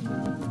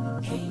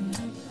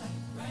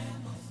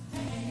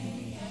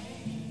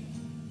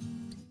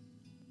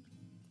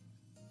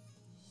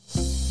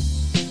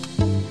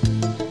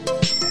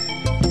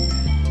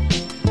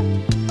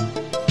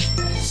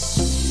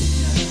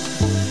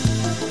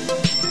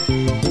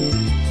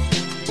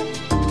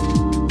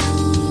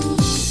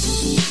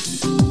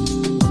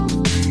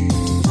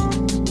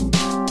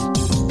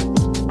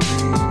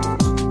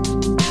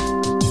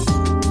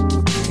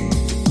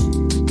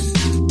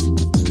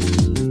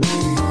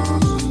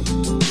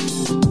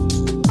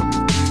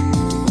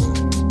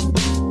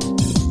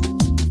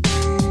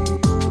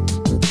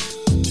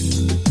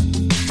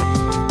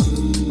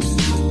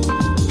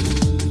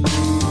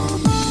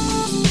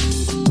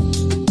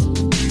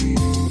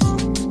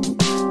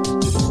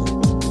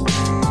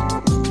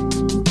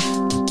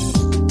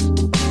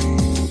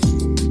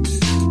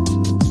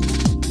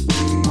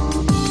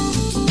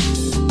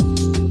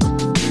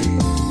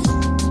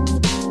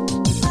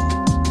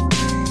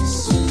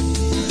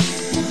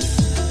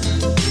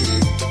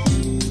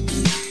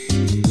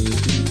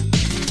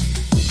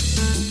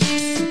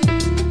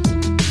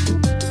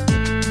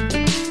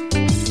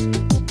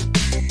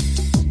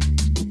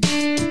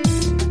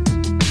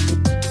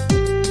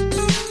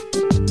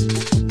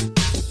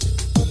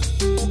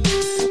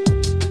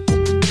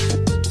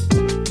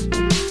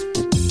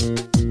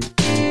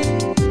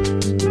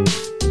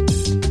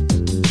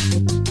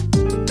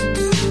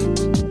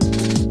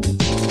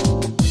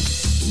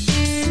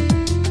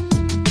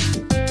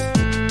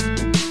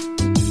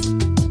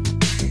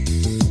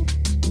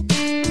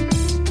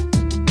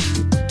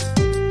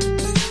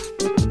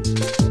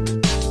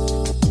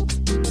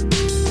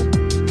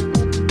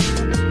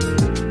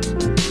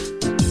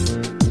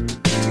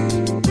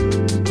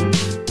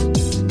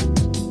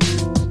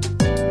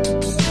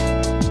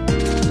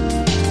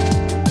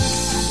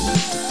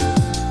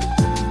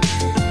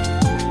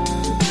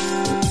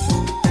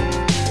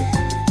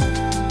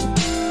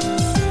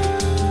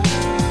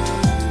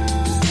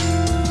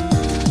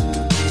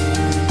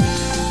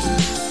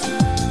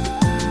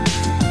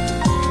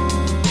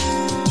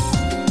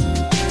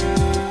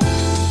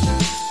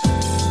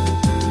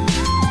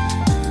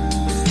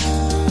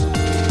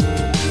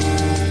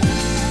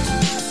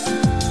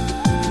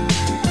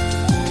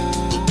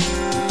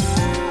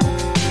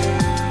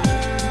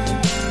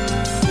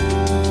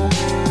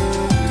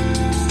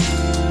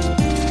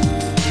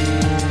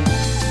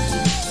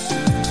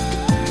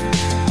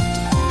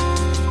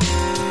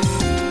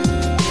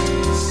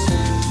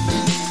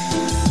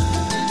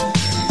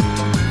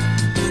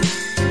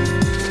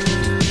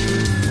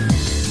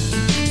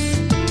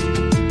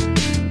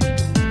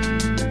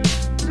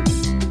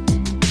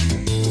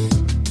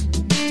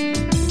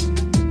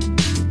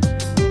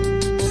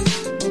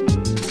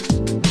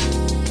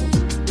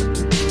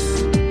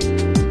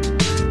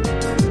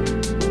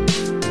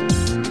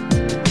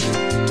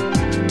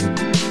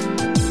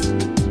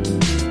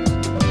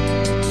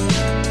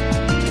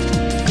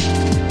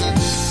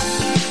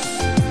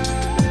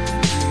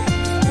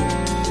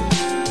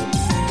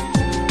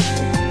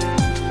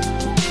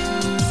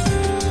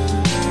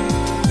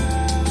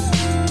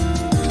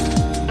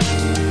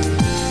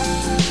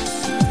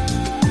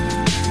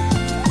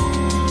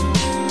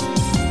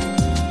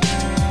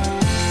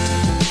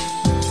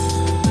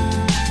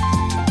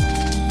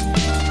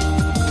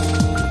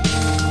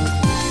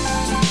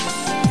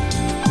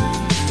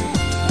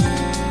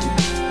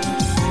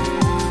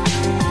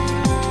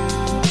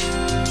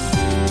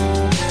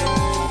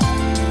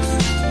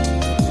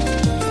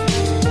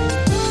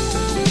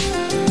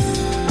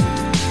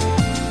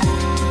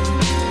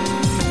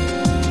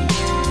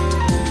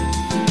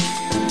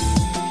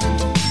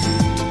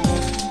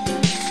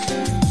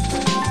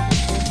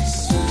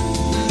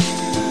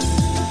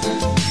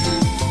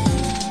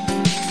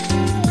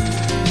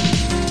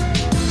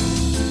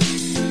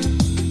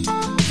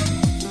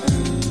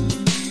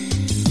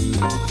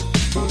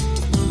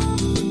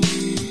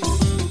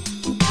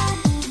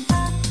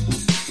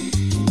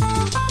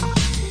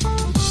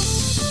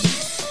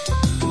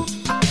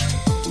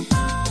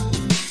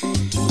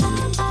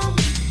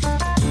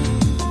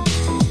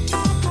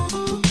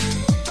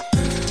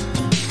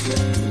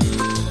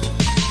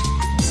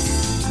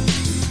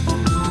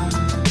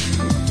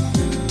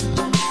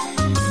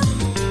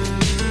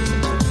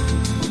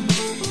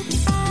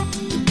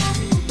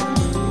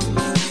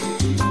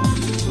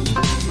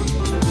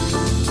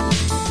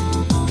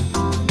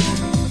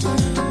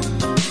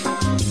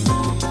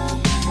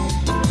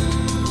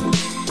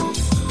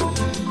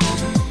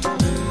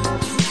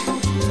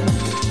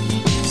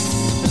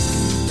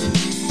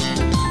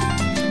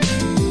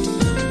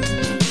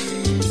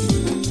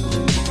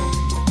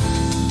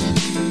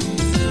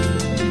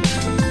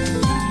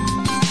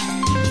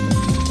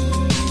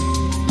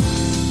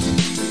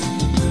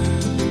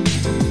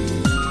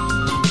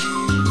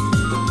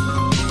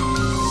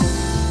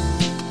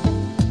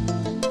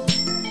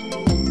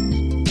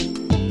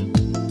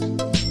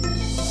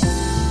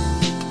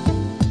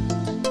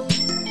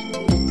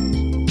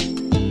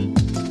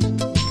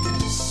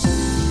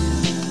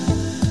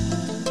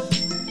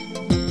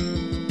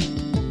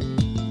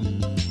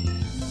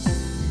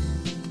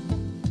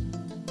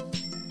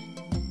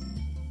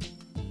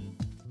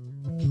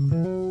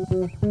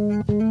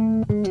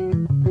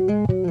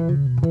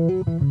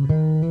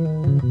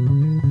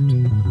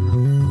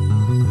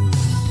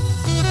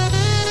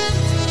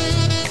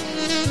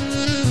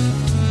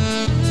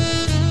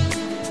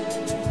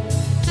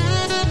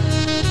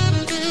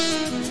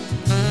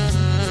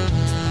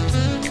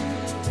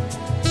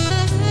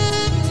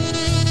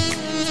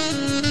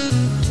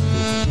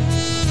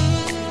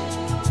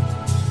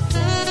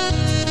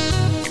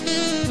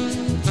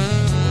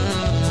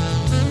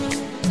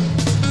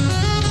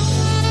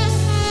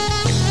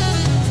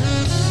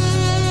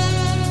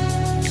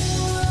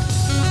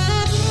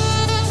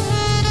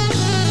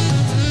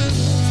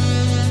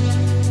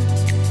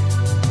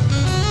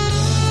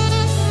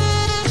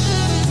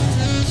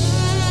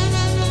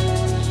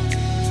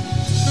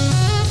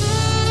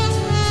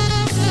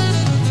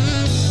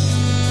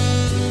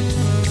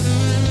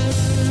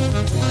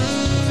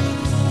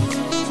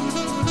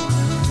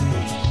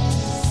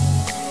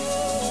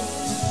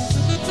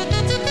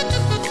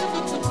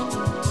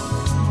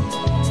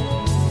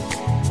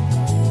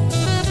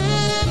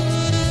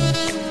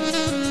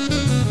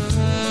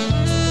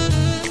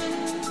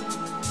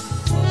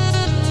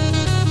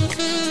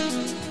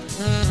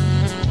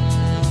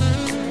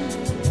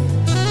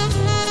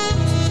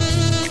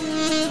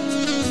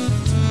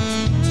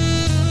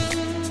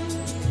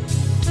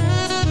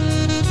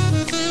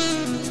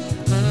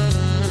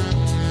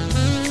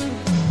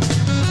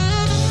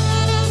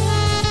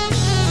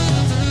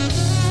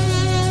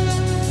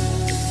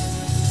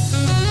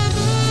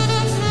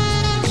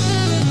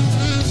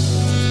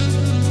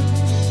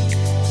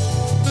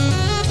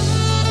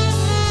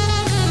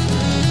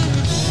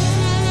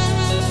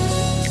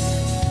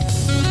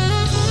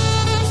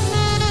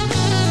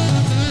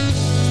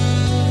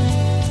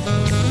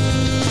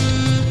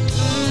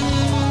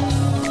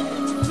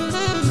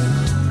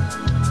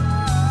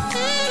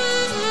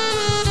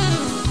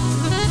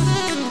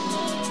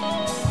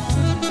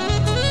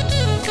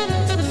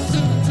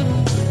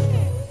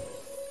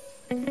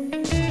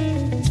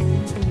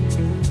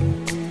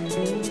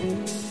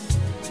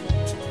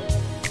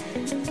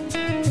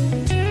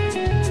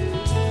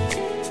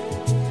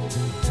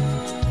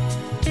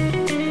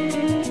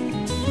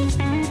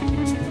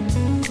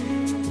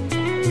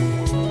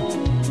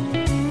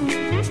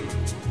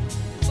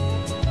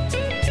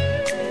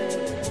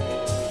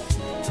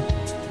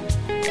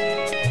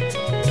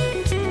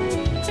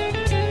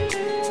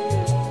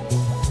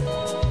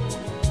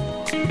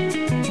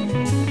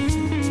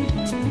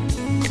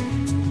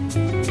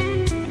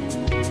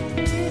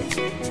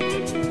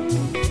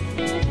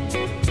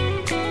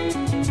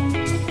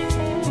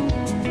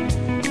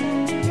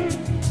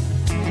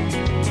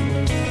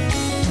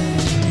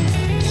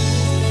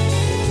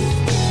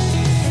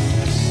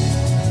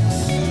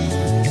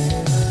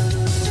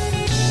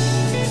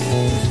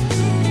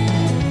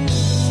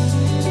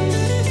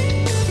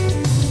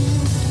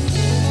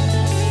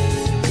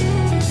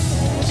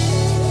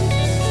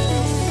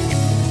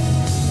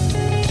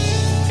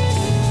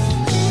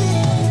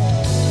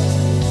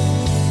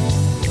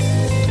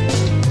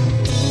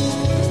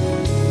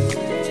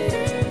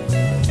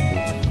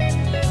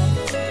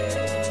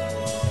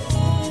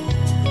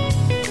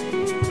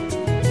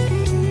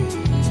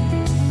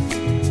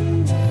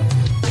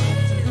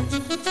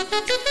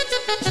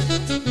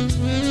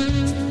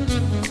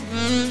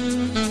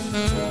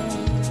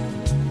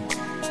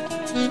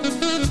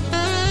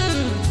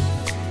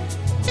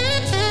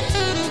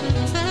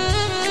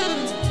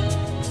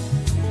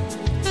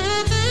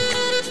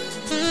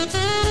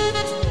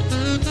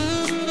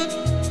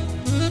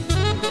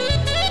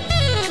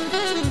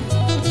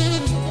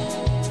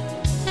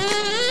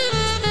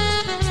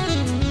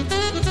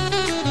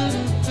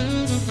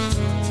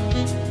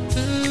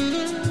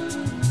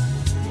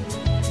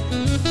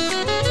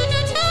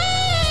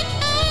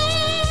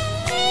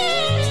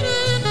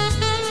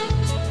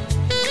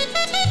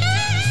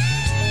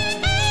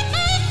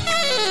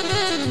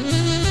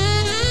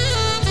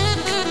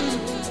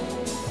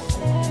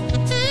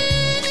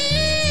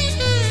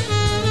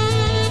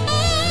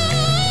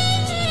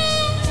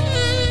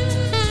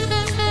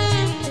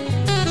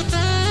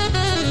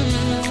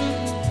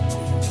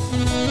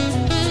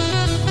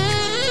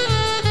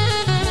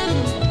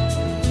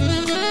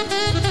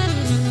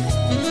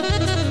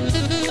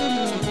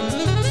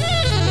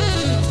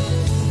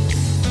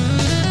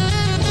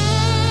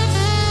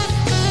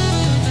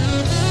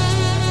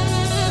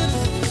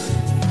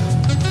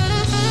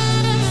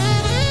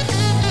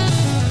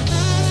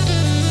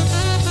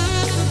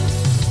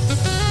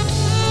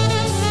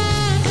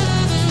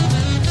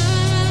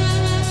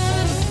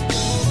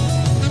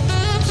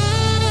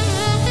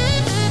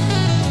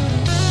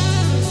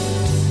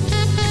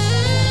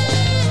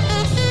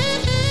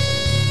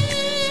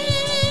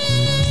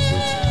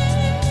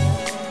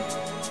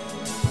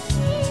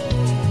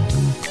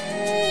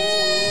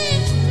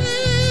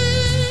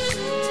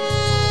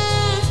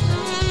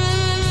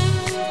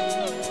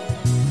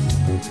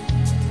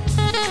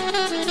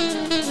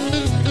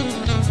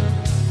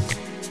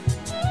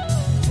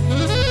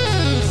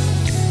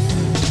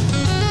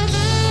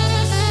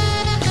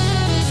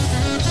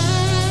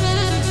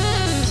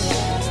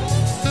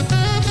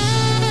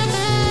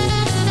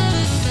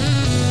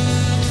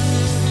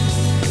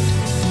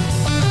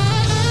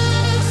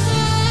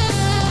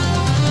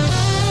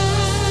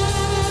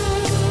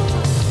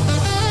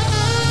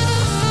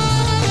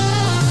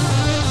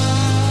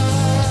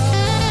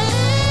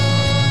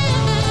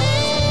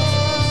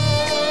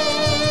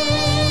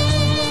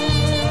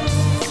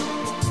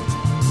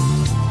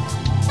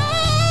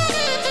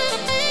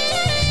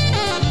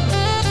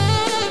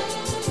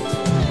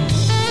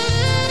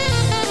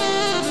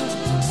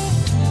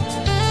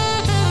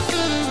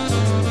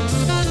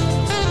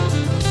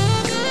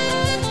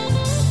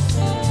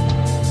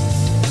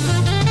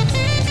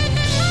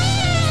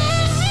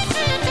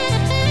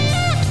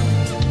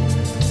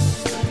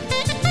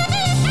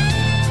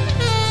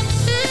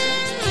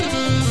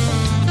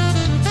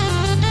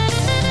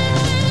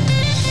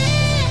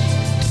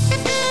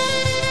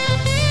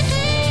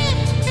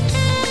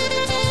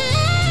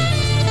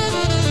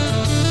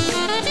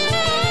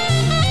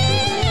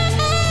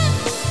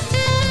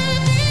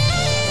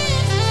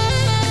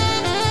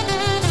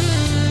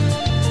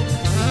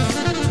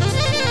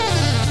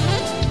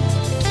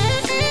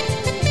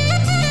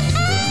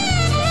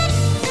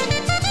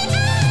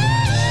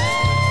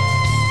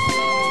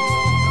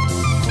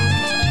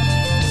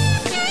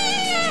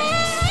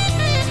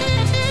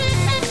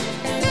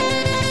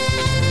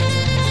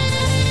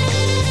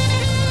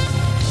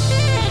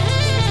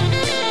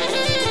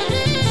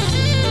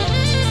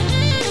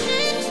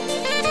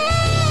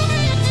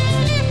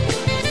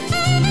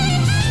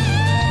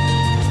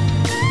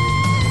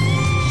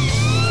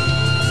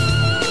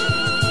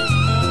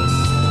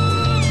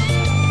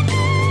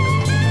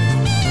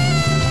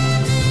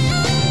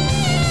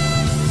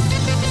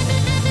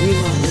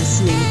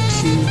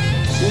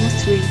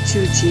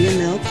 to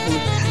GML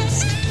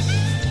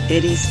Podcast.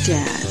 It is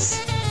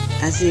jazz,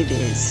 as it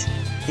is.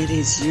 It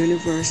is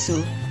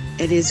universal.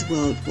 It is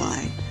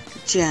worldwide.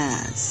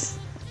 Jazz.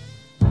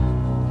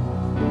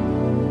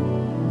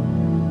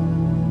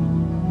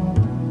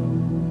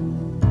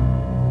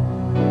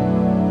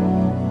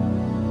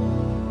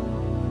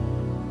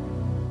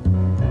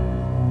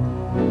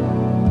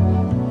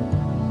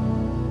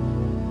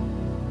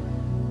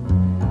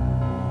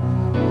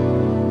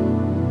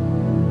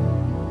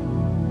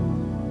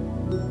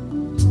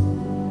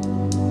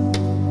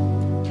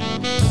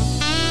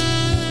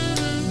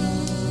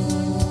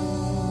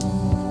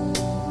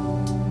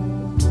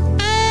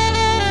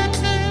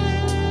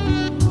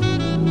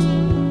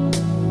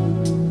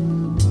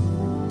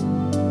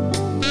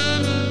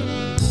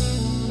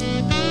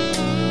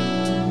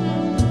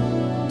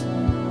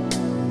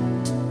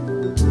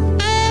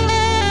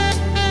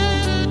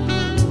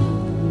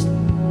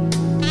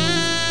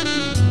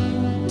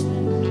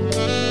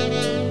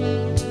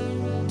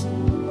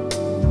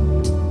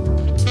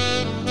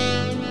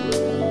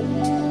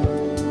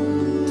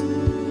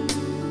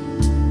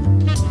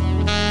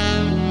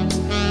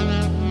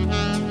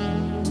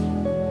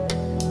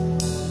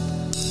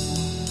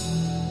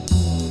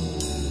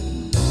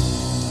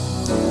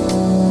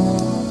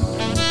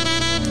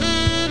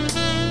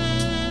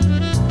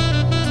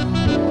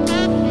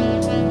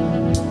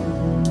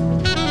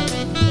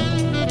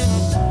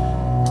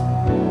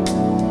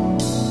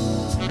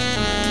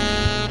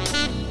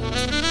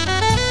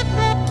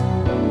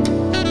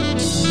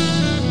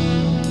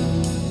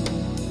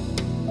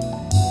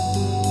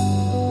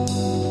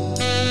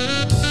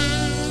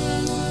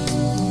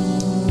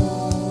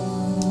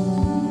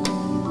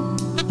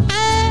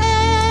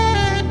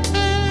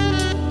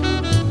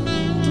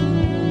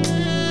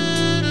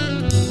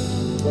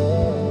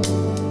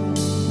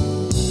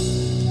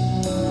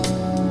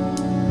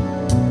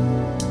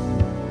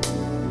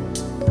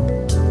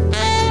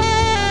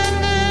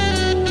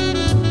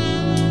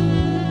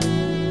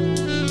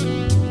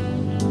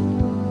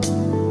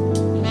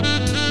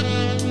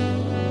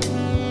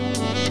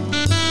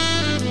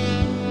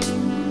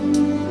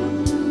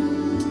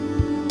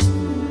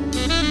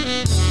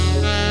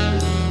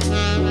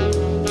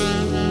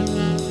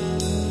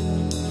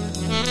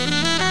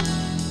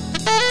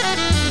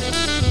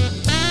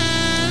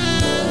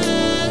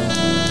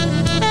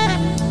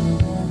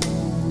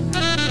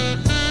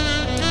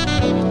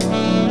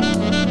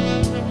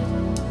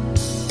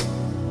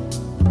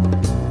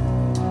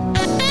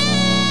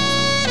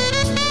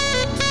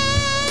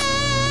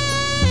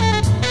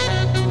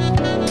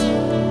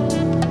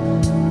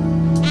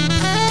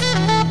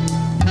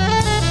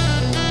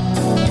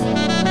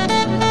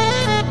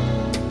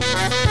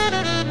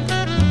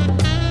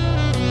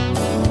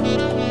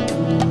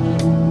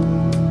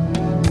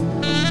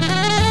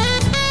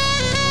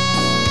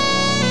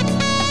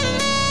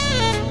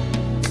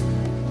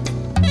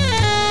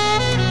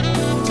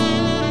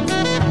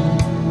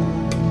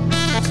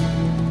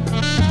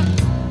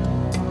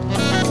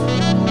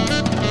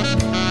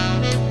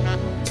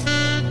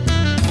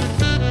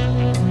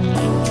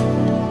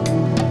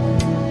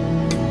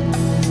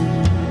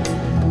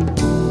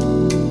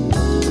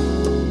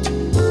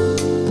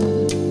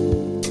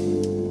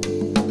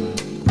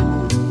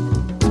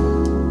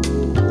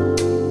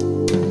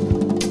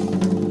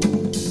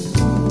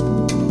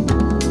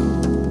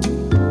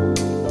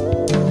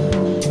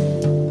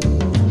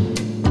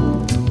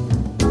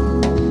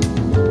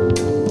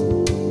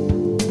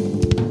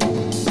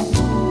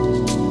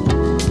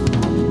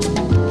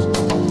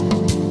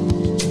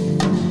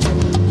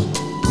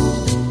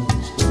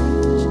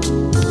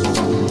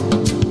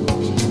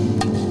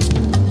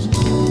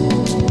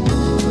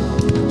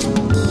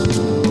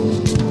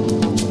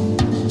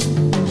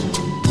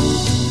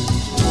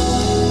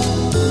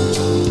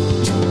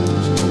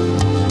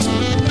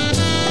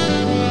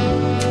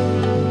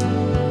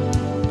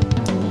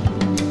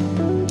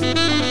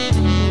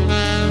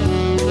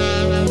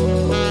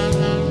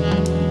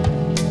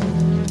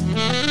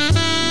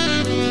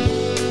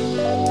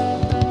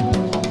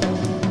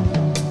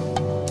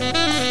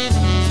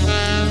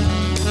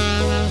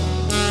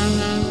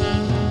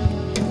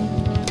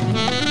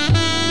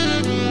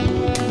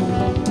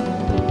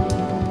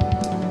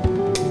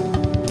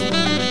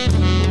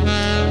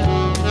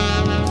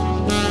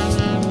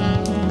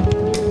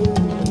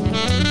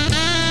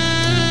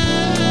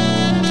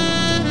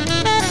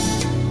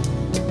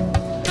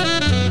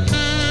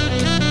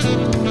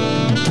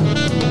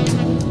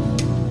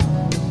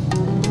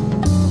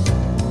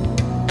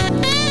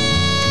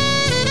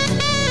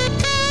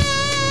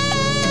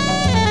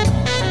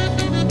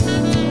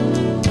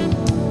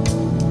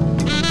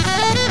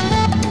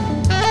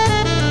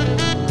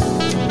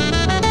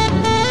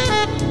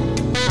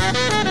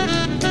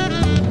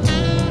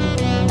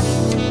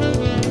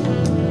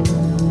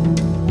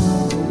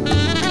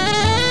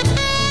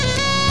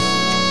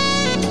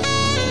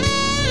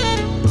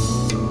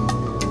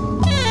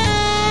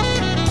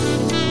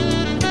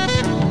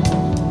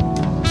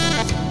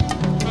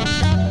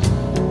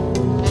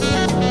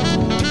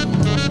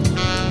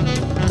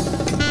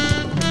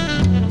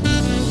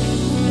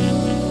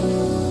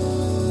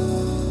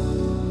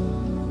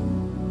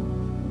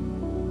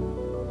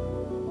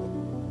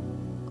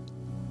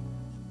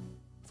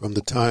 from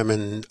the Time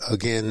and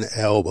Again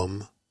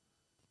album.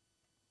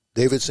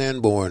 David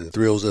Sanborn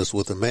thrills us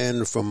with A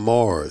Man from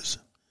Mars.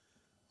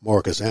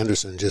 Marcus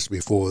Anderson just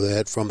before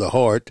that, From the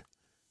Heart,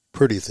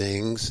 Pretty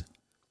Things.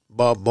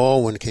 Bob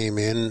Baldwin came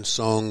in,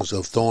 Songs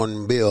of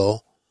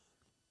Thornbill,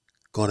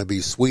 Gonna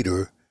Be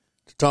Sweeter.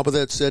 The top of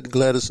that set,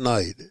 Gladys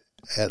Knight,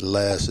 At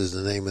Last is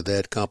the name of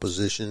that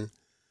composition.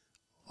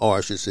 Or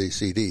I should say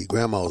CD.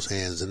 Grandma's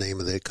Hands, the name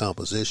of that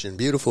composition.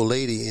 Beautiful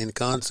lady in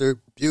concert.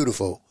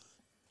 Beautiful.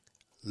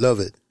 Love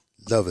it.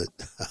 Love it.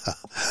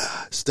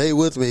 Stay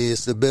with me.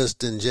 It's the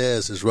best in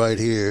jazz is right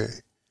here.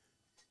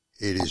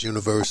 It is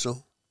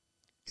universal.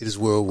 It is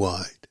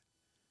worldwide.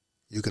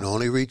 You can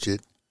only reach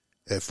it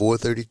at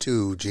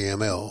 432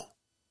 GML.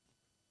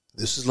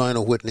 This is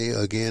Lionel Whitney.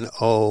 Again,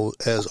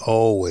 as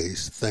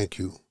always, thank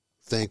you.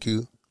 Thank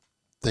you.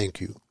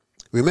 Thank you.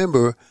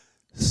 Remember,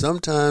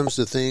 sometimes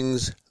the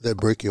things that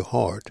break your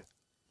heart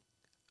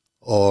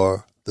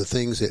are the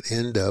things that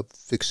end up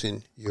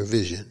fixing your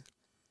vision.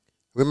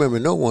 Remember,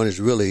 no one is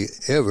really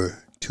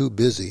ever too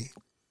busy.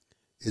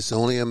 It's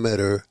only a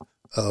matter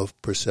of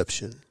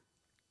perception.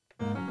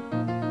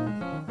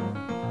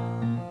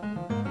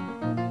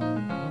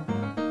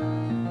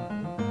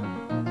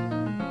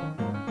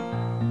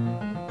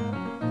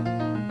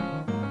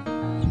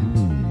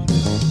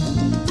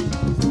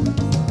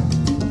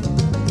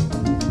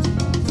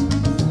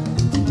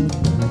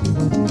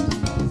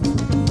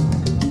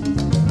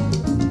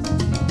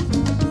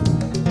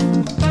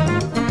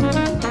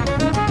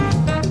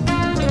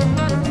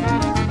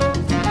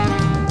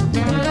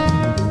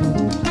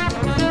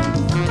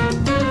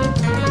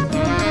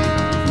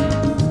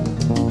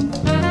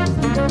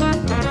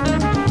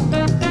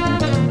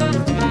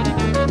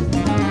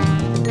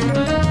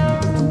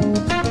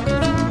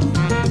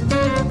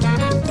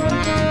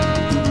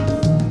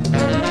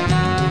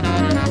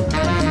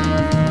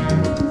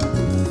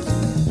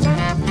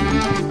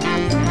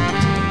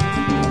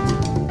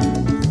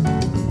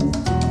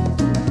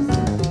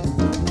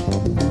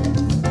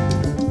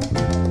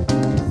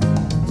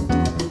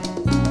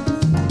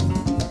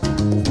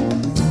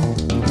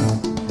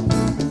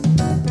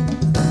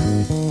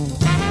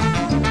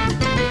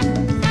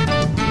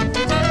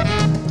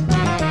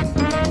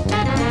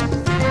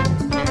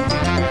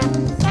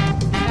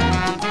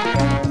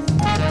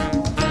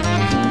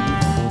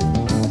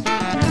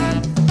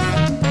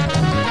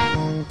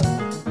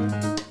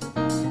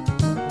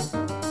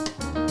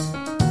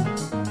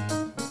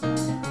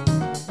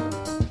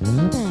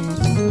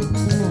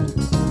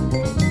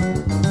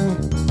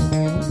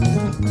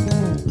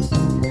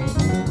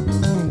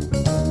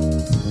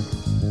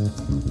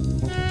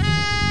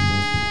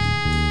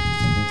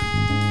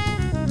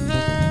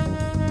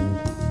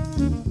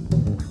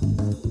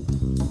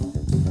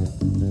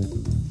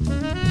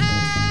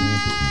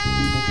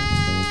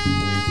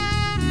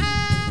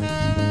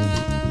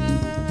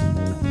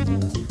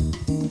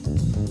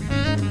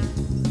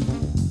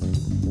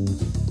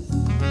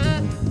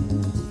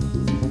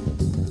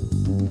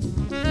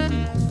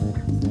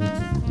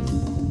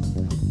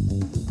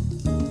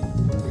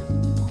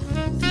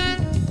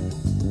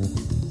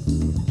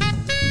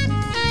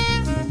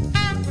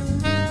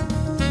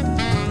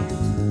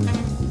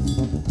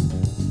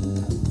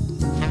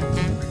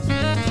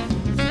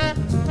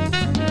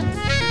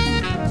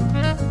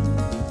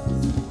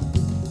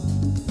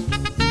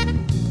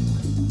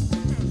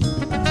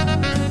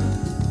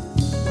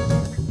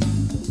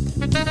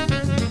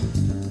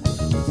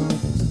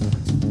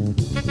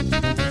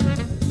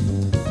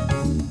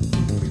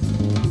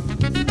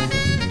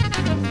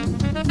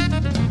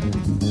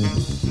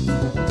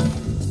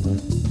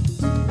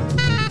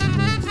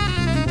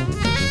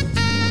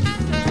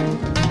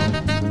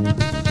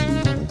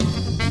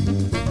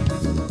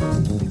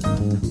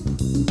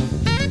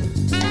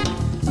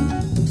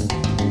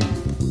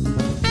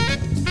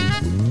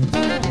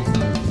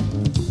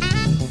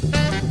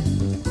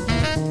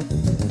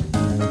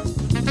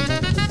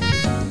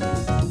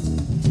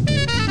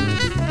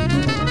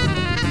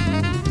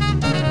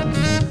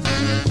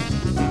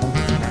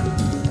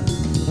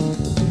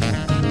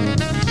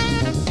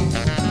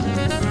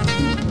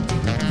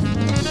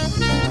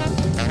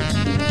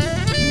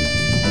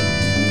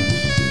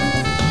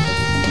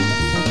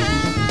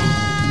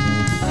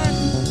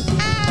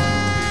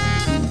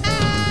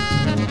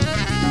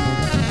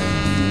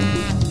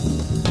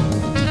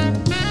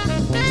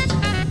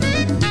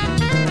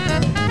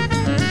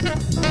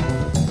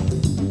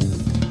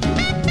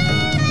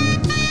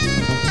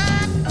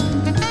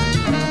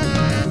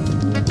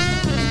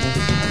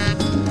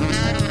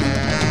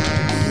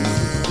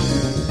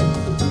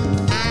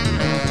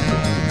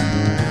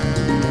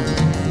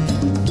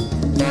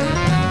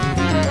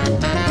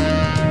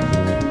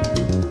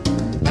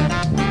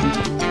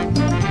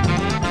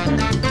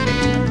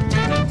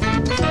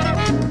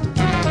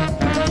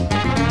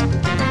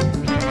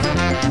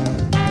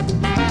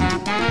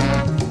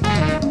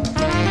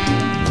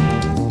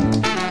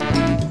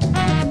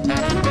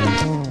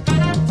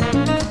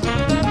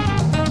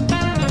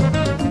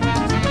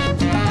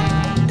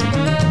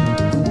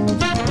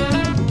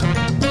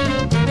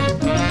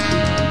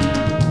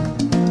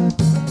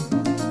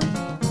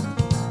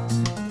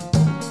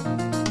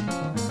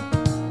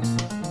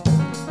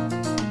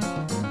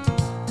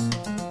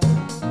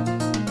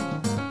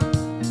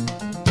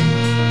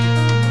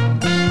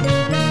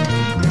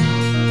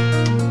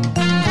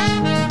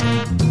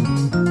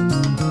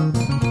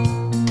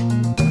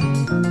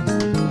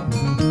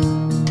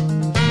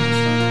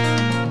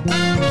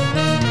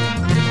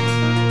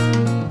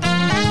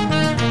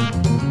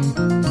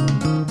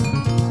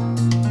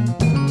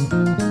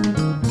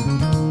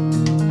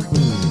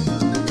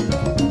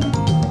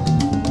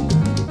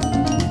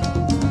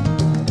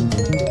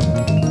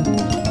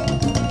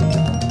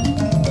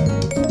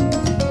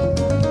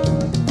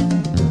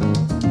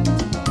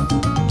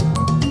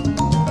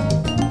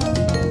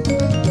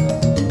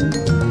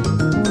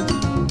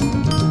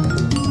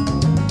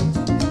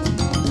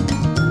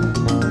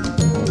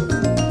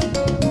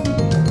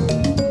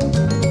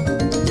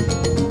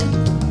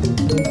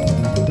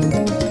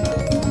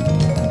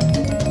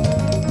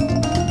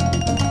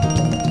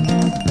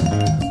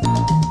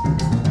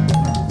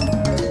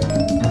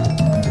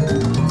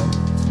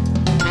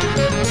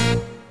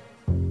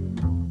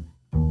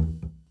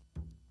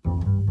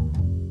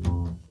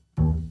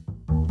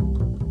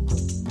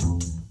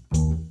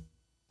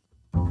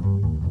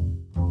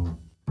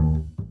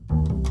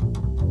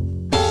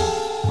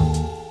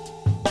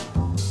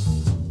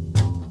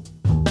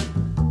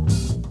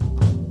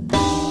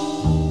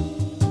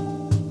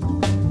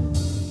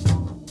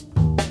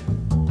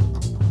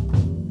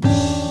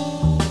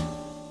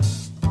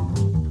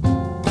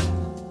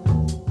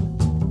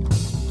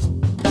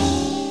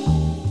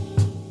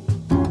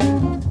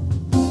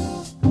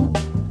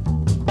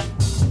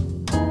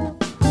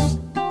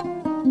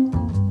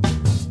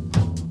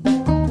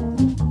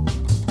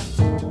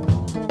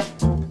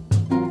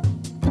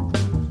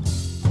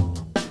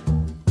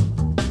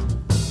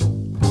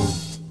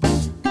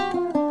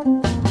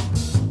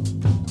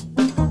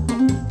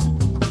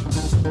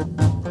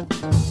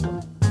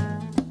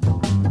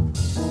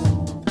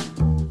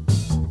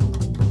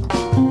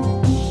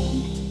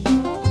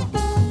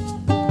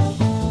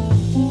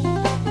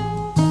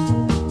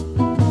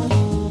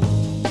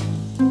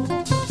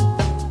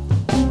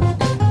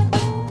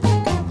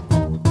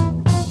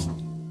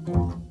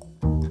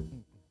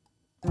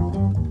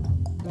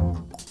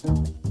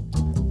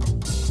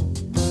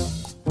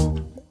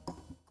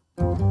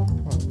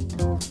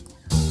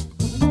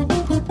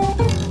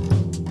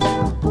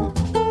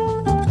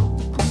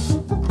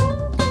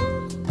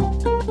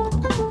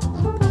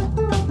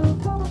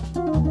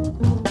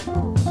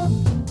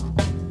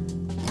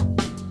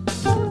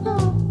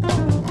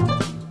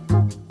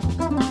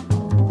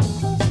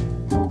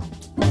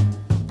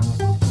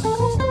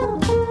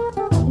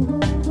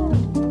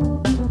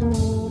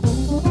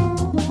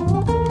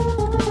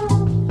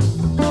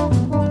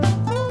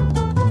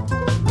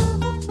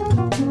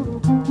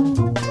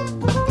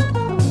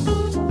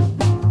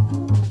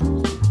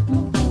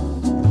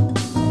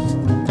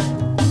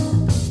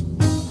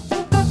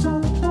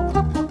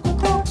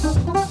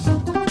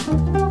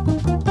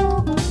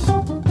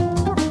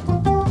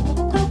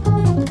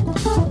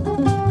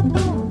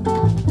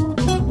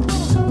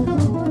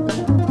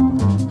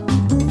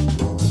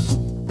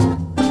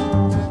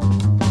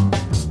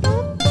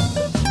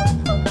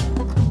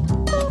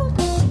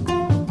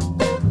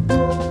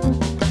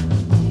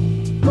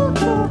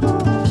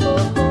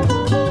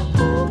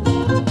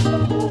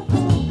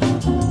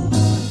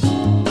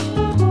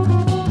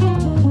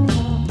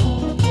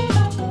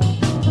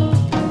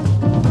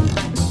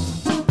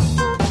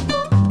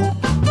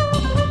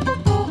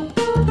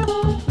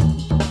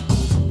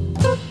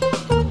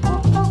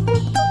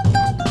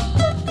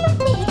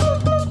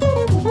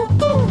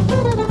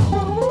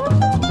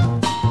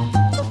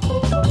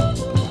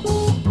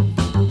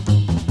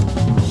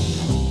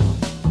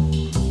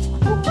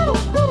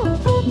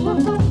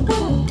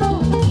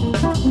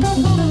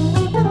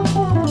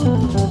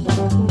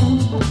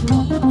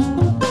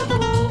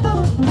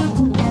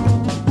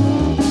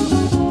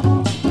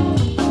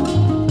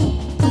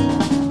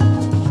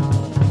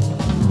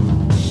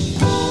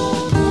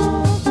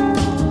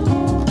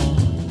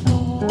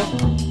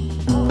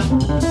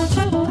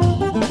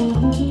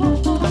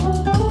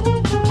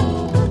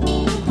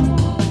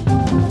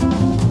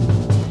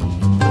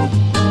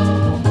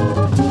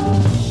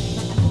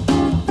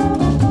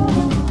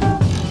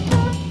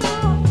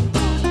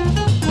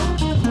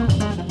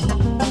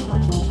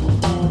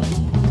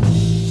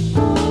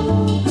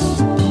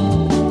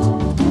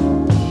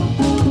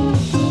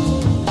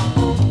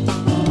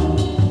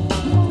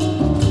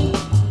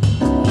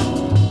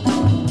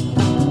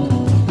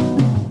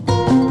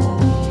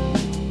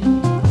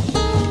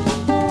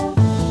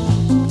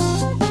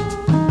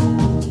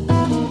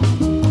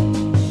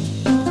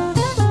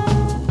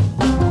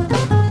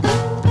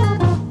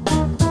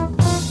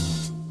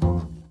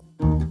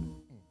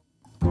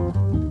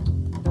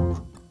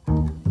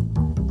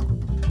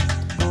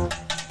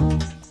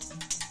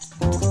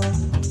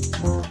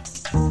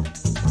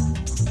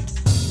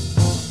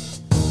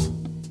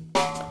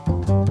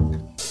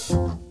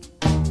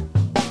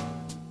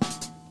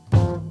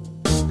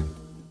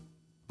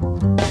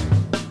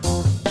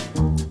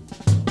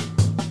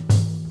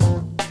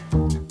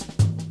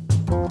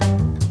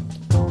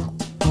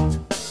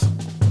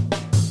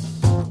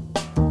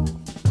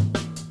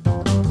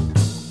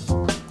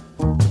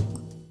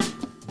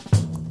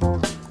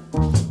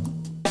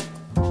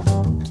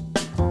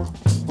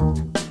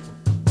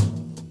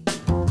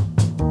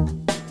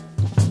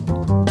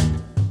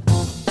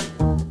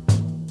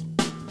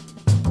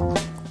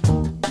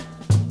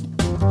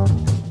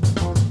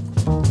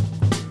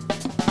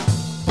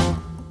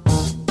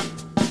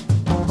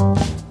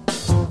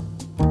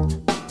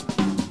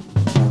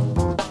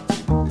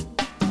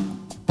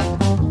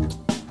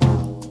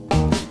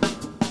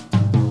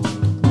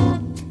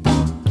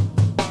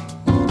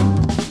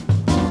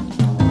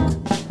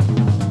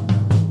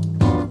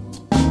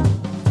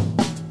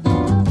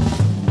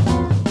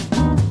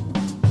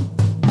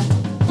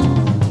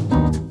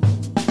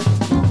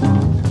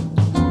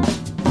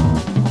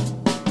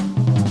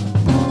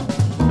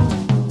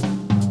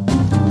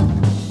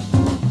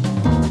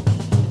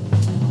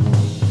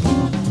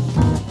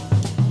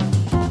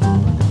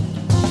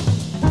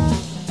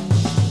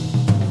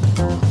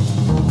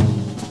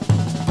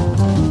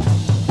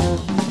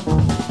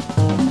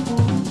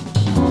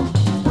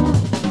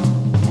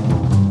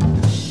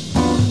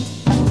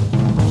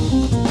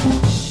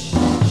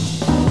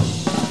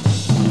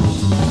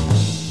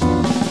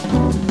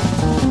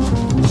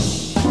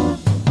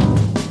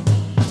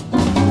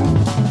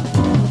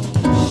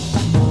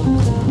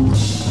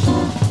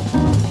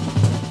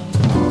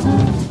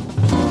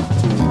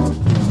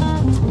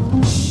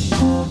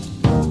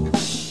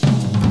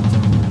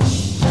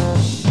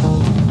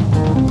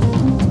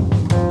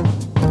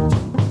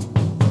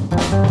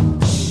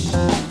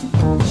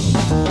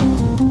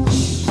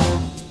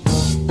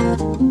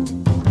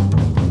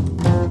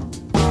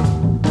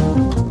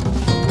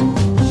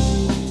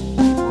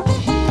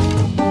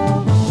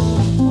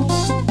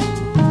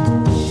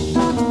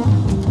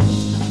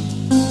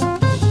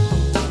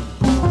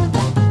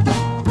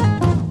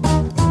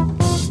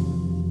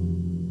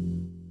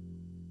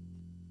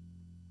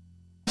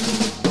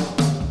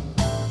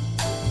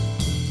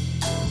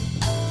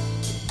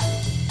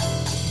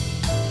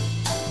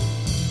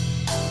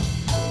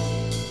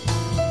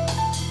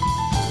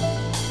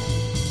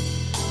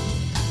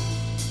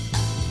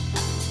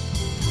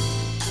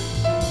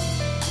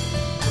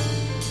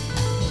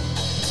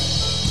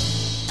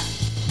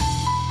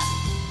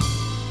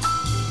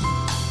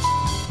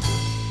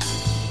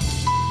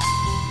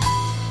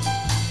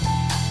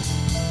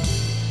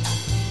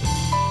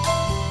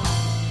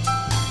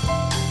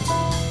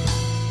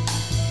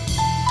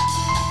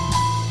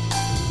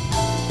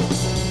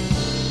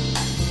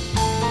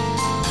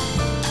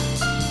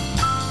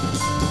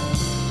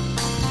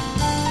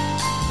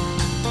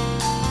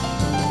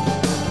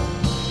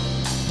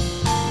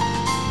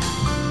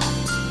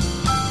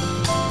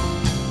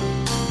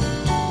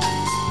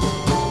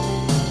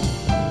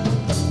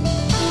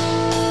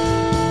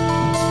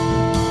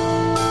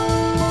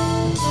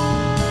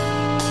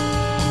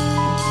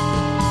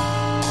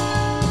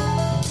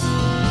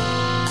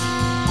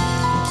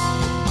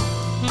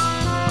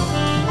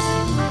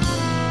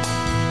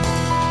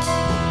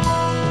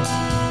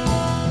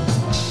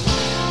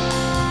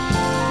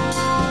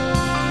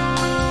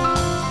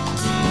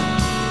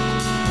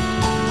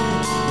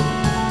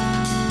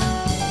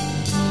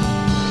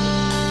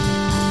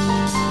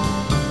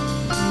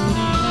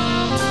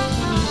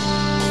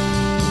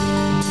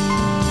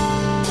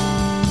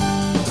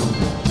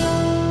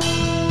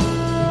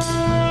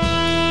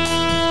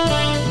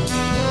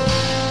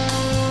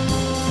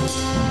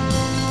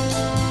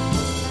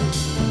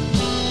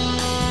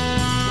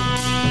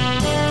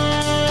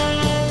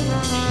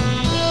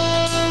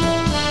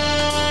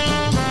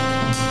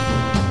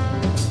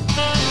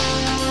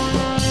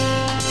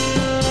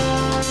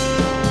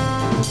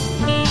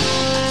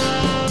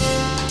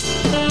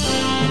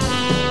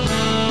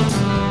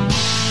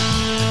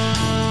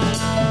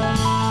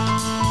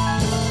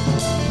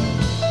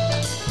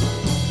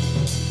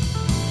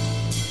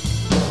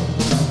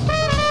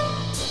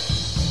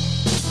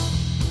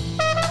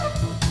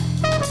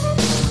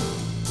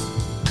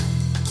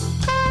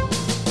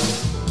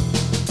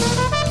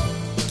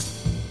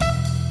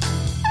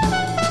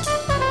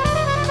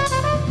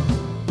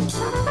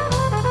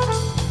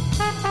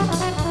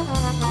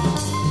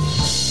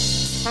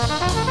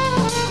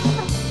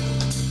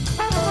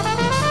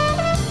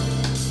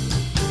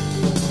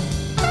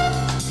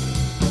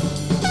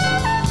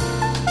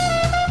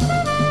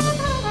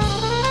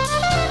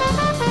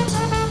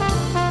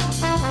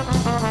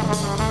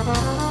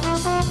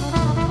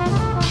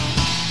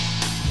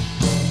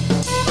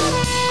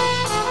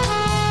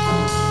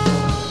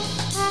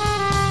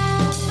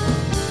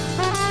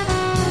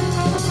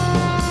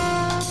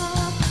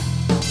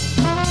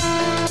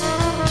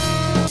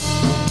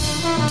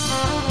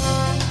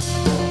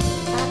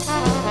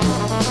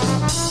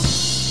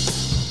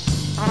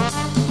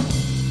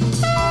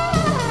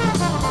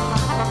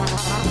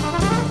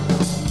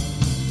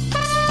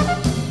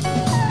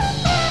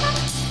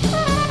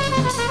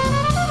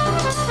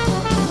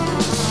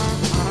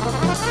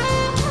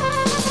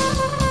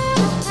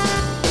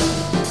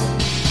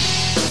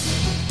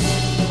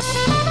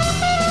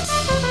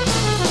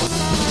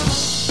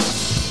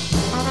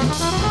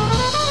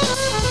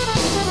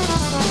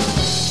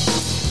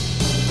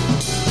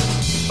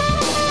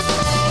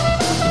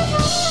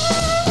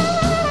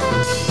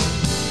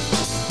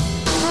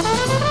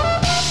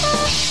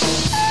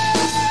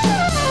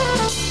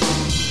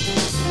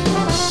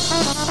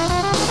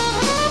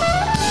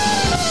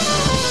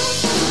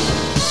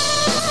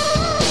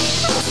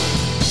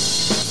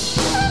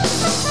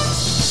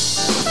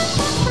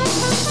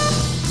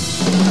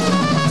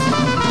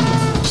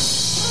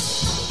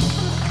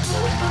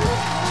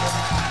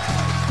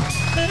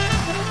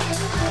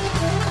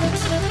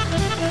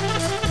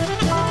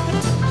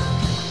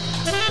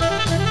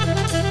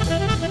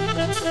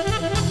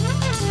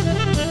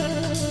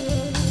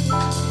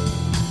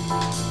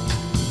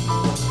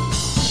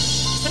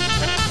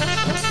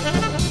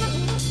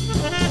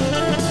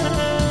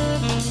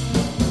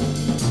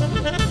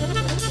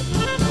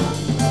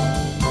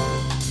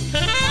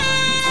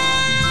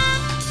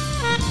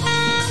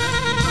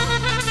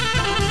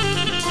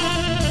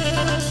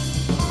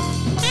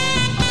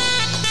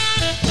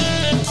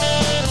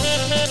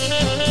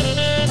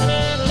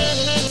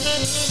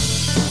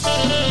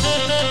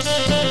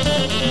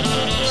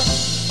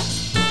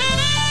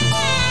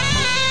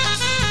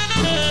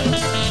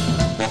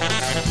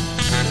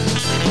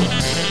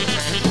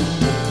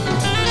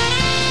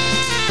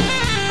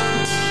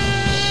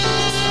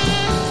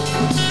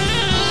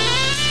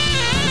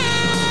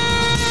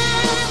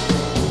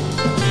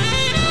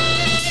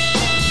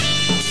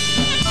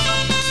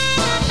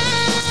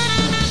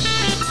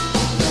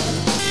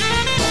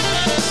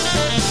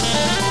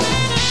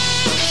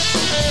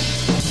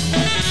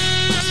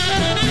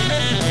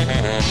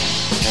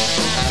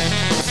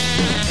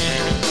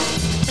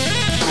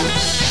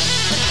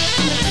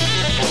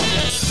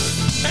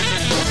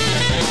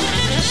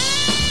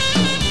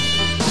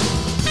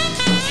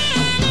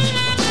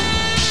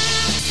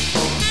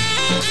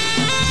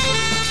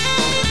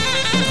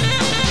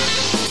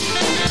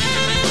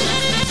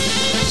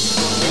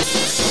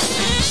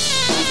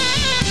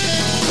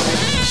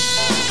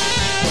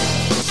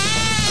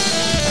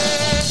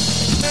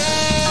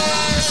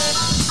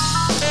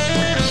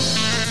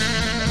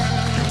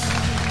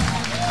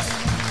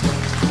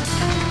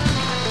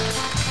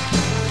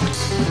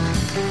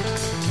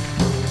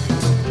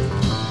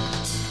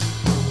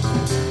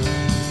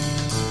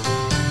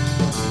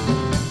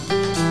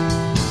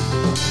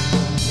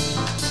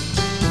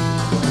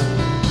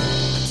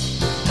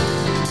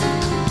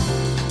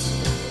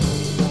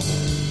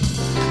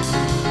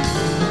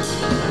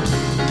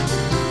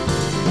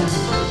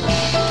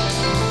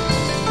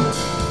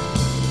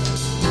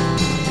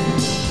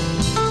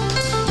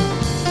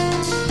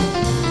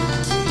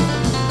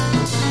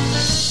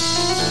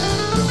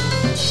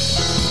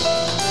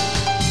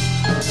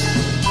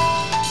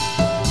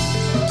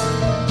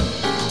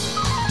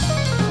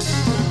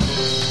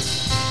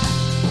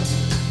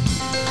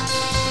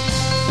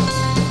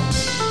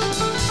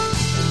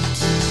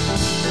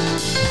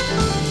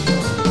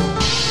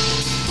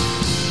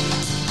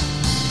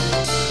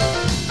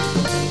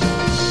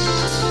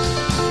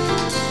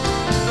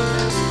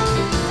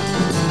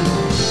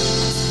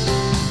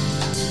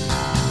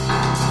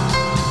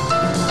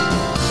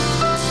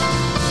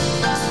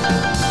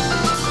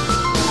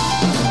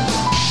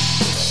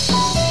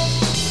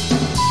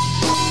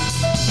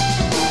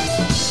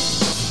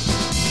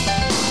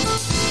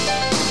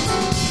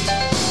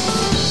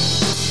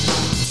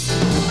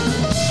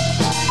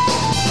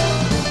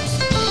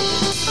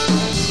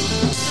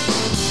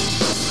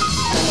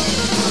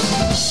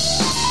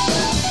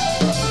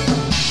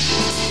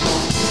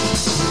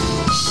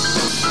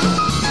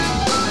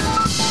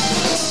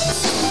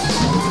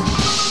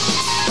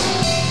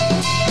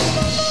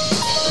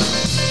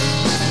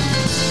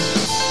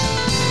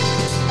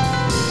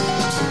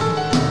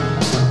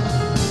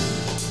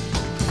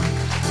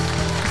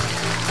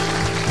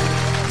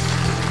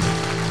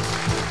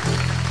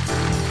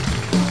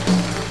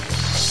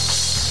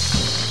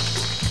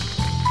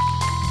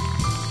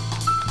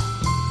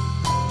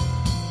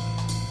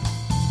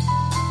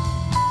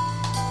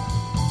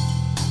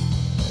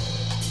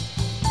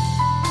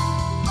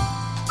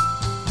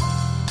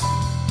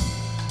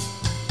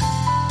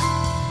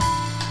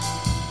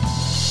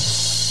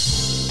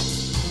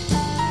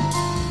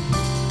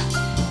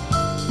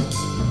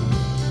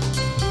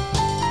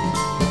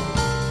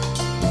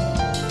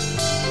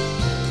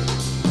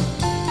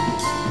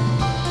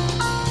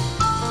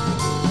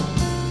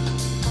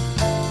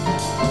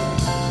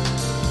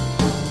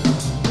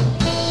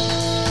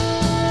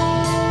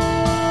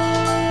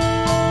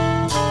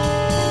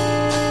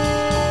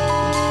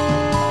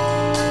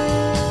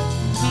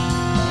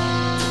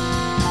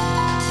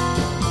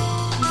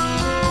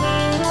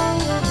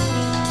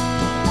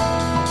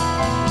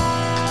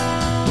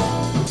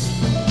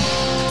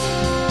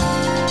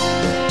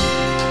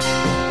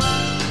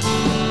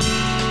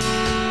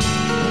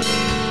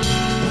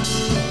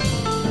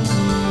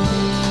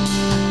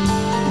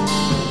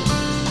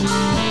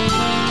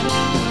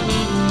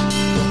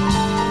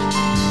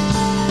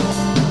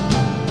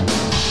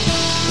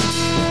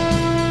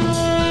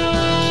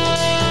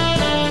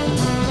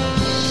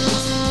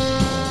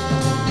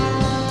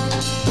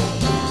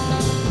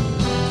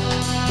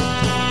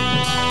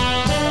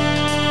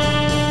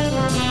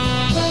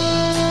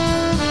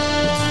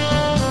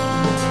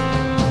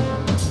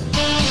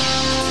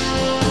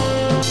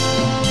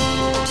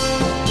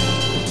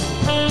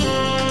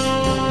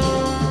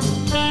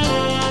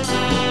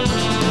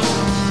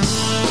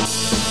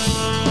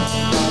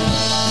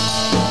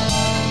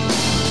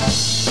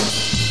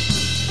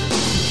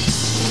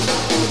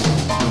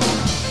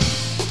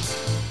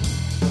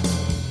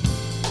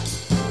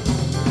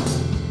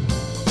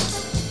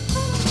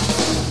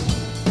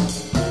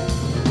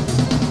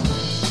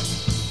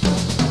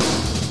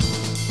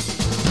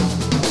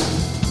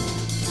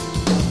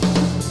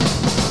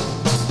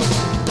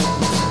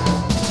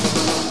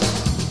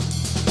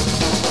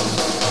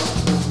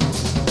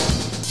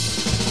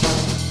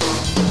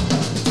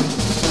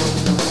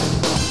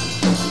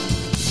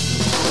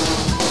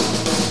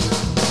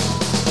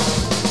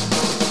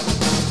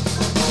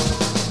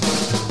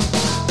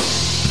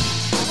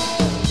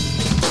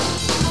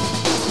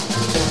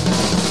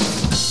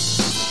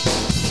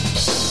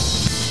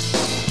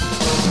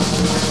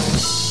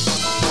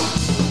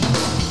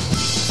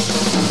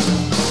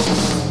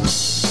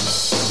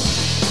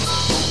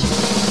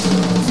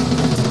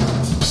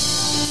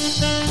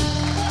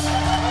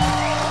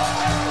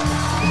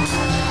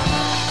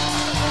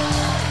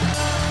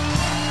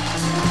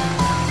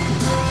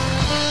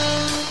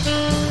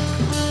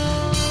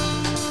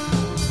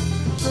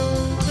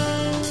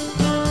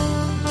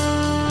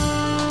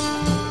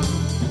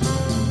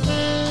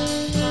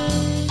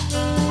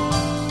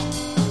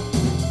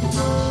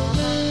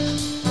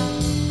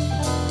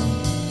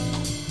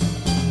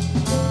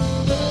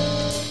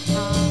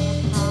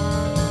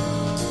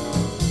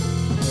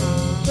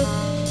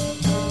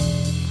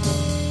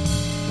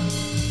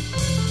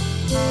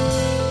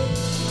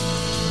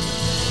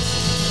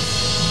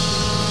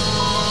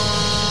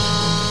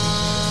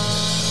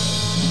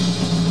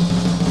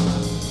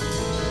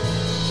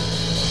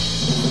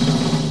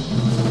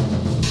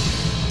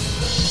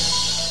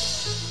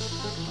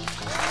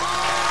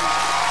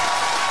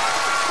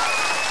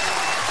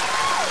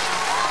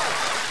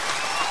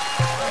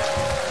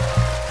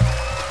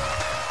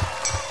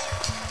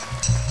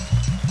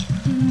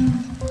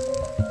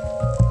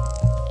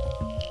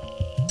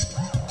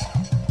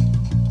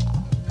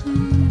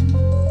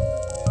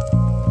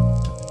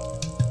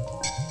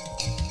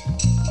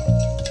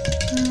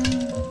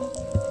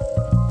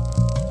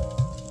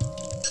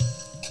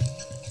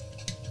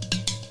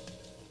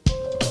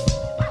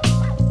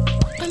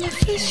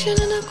 fish in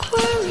an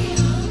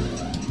aquarium,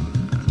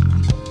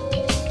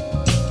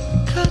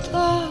 cut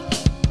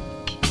off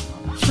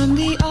from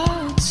the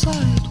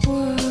outside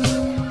world.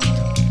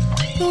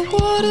 The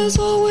water's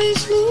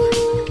always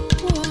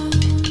lukewarm,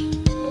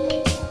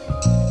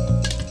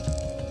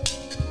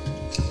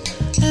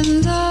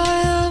 and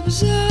I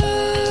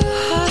observe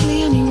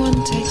hardly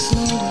anyone takes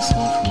notice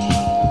of me.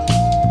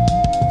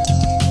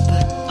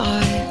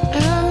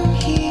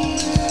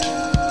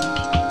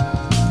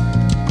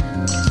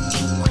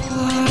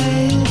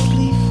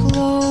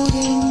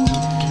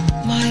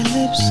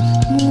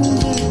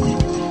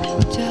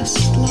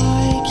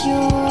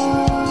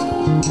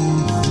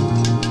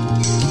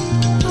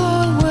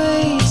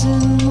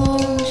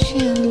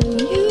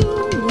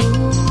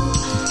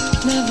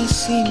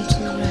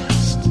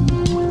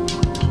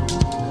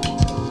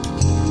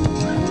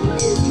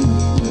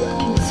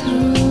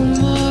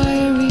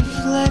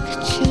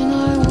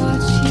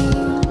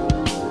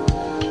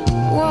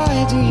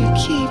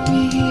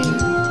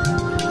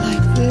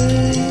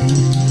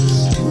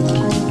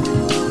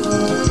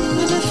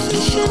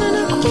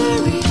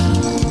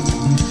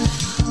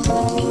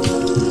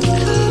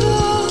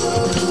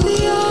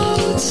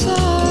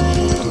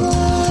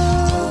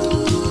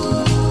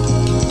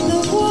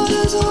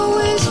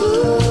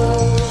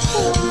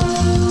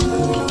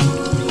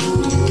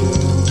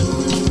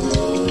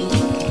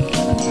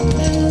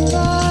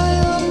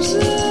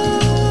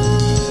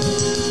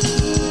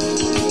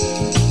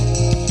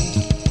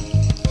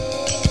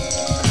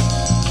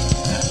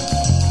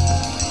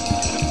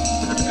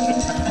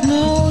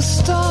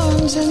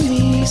 In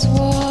these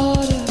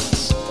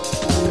waters,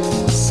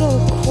 so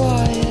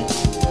quiet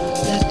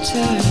that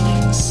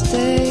turning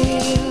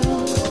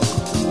stale.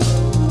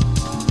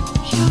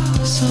 Yeah,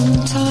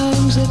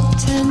 sometimes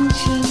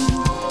attention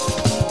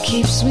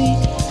keeps me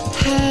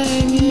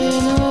hanging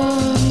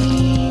on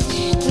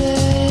each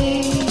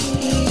day.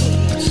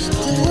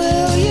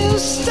 Will you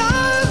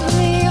starve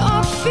me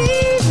or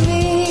feed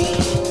me?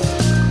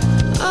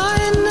 I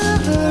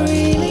never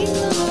really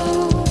know.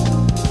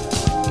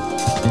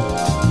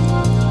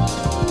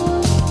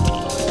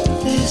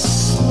 This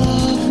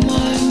love,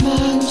 my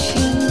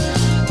mansion,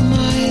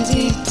 my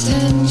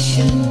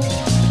detention,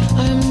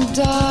 I'm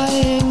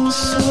dying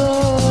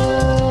slow.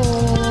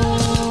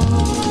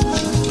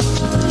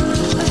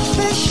 A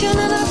fish in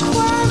an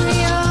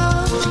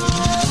aquarium,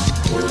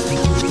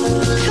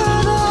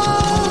 cut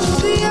off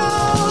the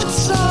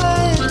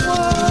outside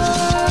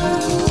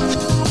world.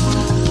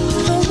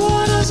 The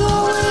water's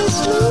always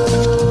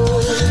lukewarm,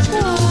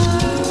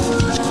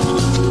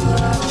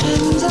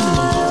 and I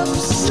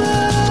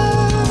observe.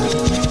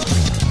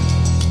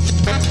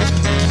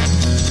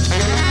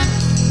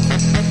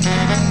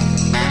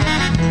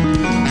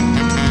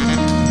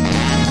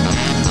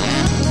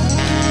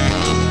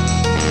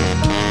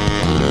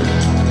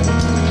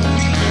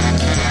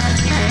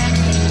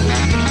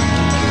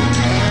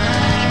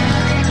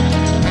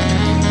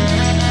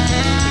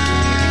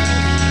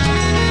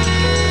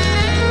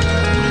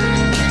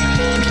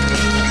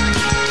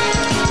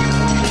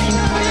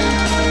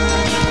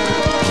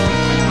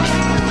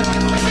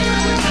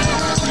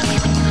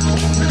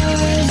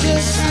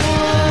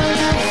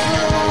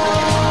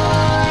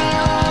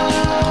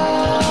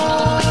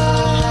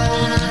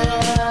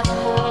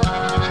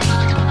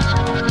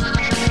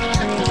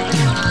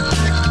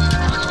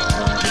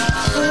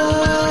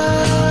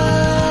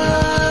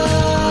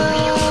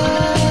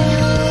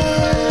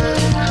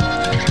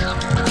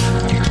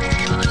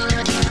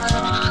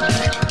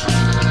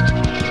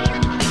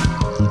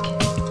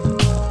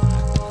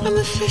 I'm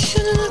a fish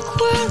in an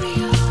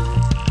aquarium,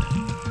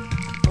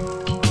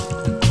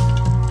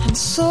 and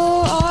so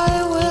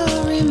I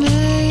will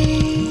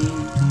remain,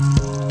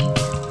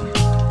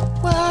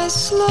 where I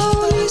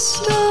slowly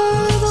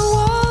stir the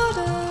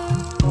water,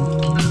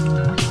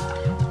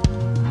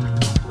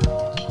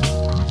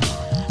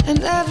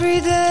 and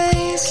every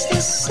day's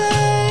the same.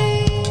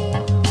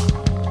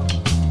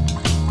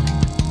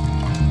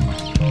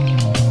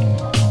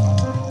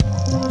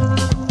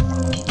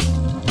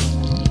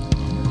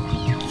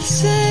 The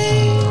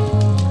same,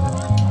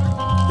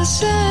 the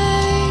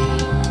same,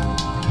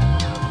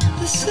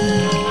 the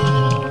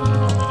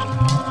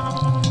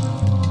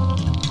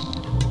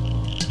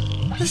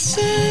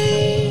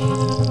same,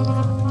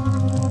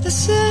 the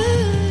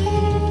same,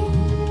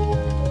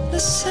 the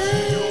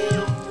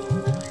same.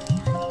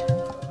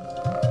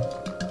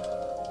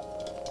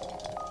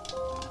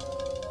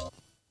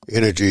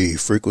 Energy,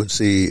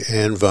 frequency,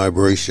 and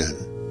vibration.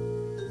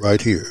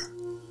 Right here,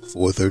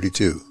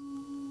 432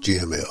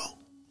 GML.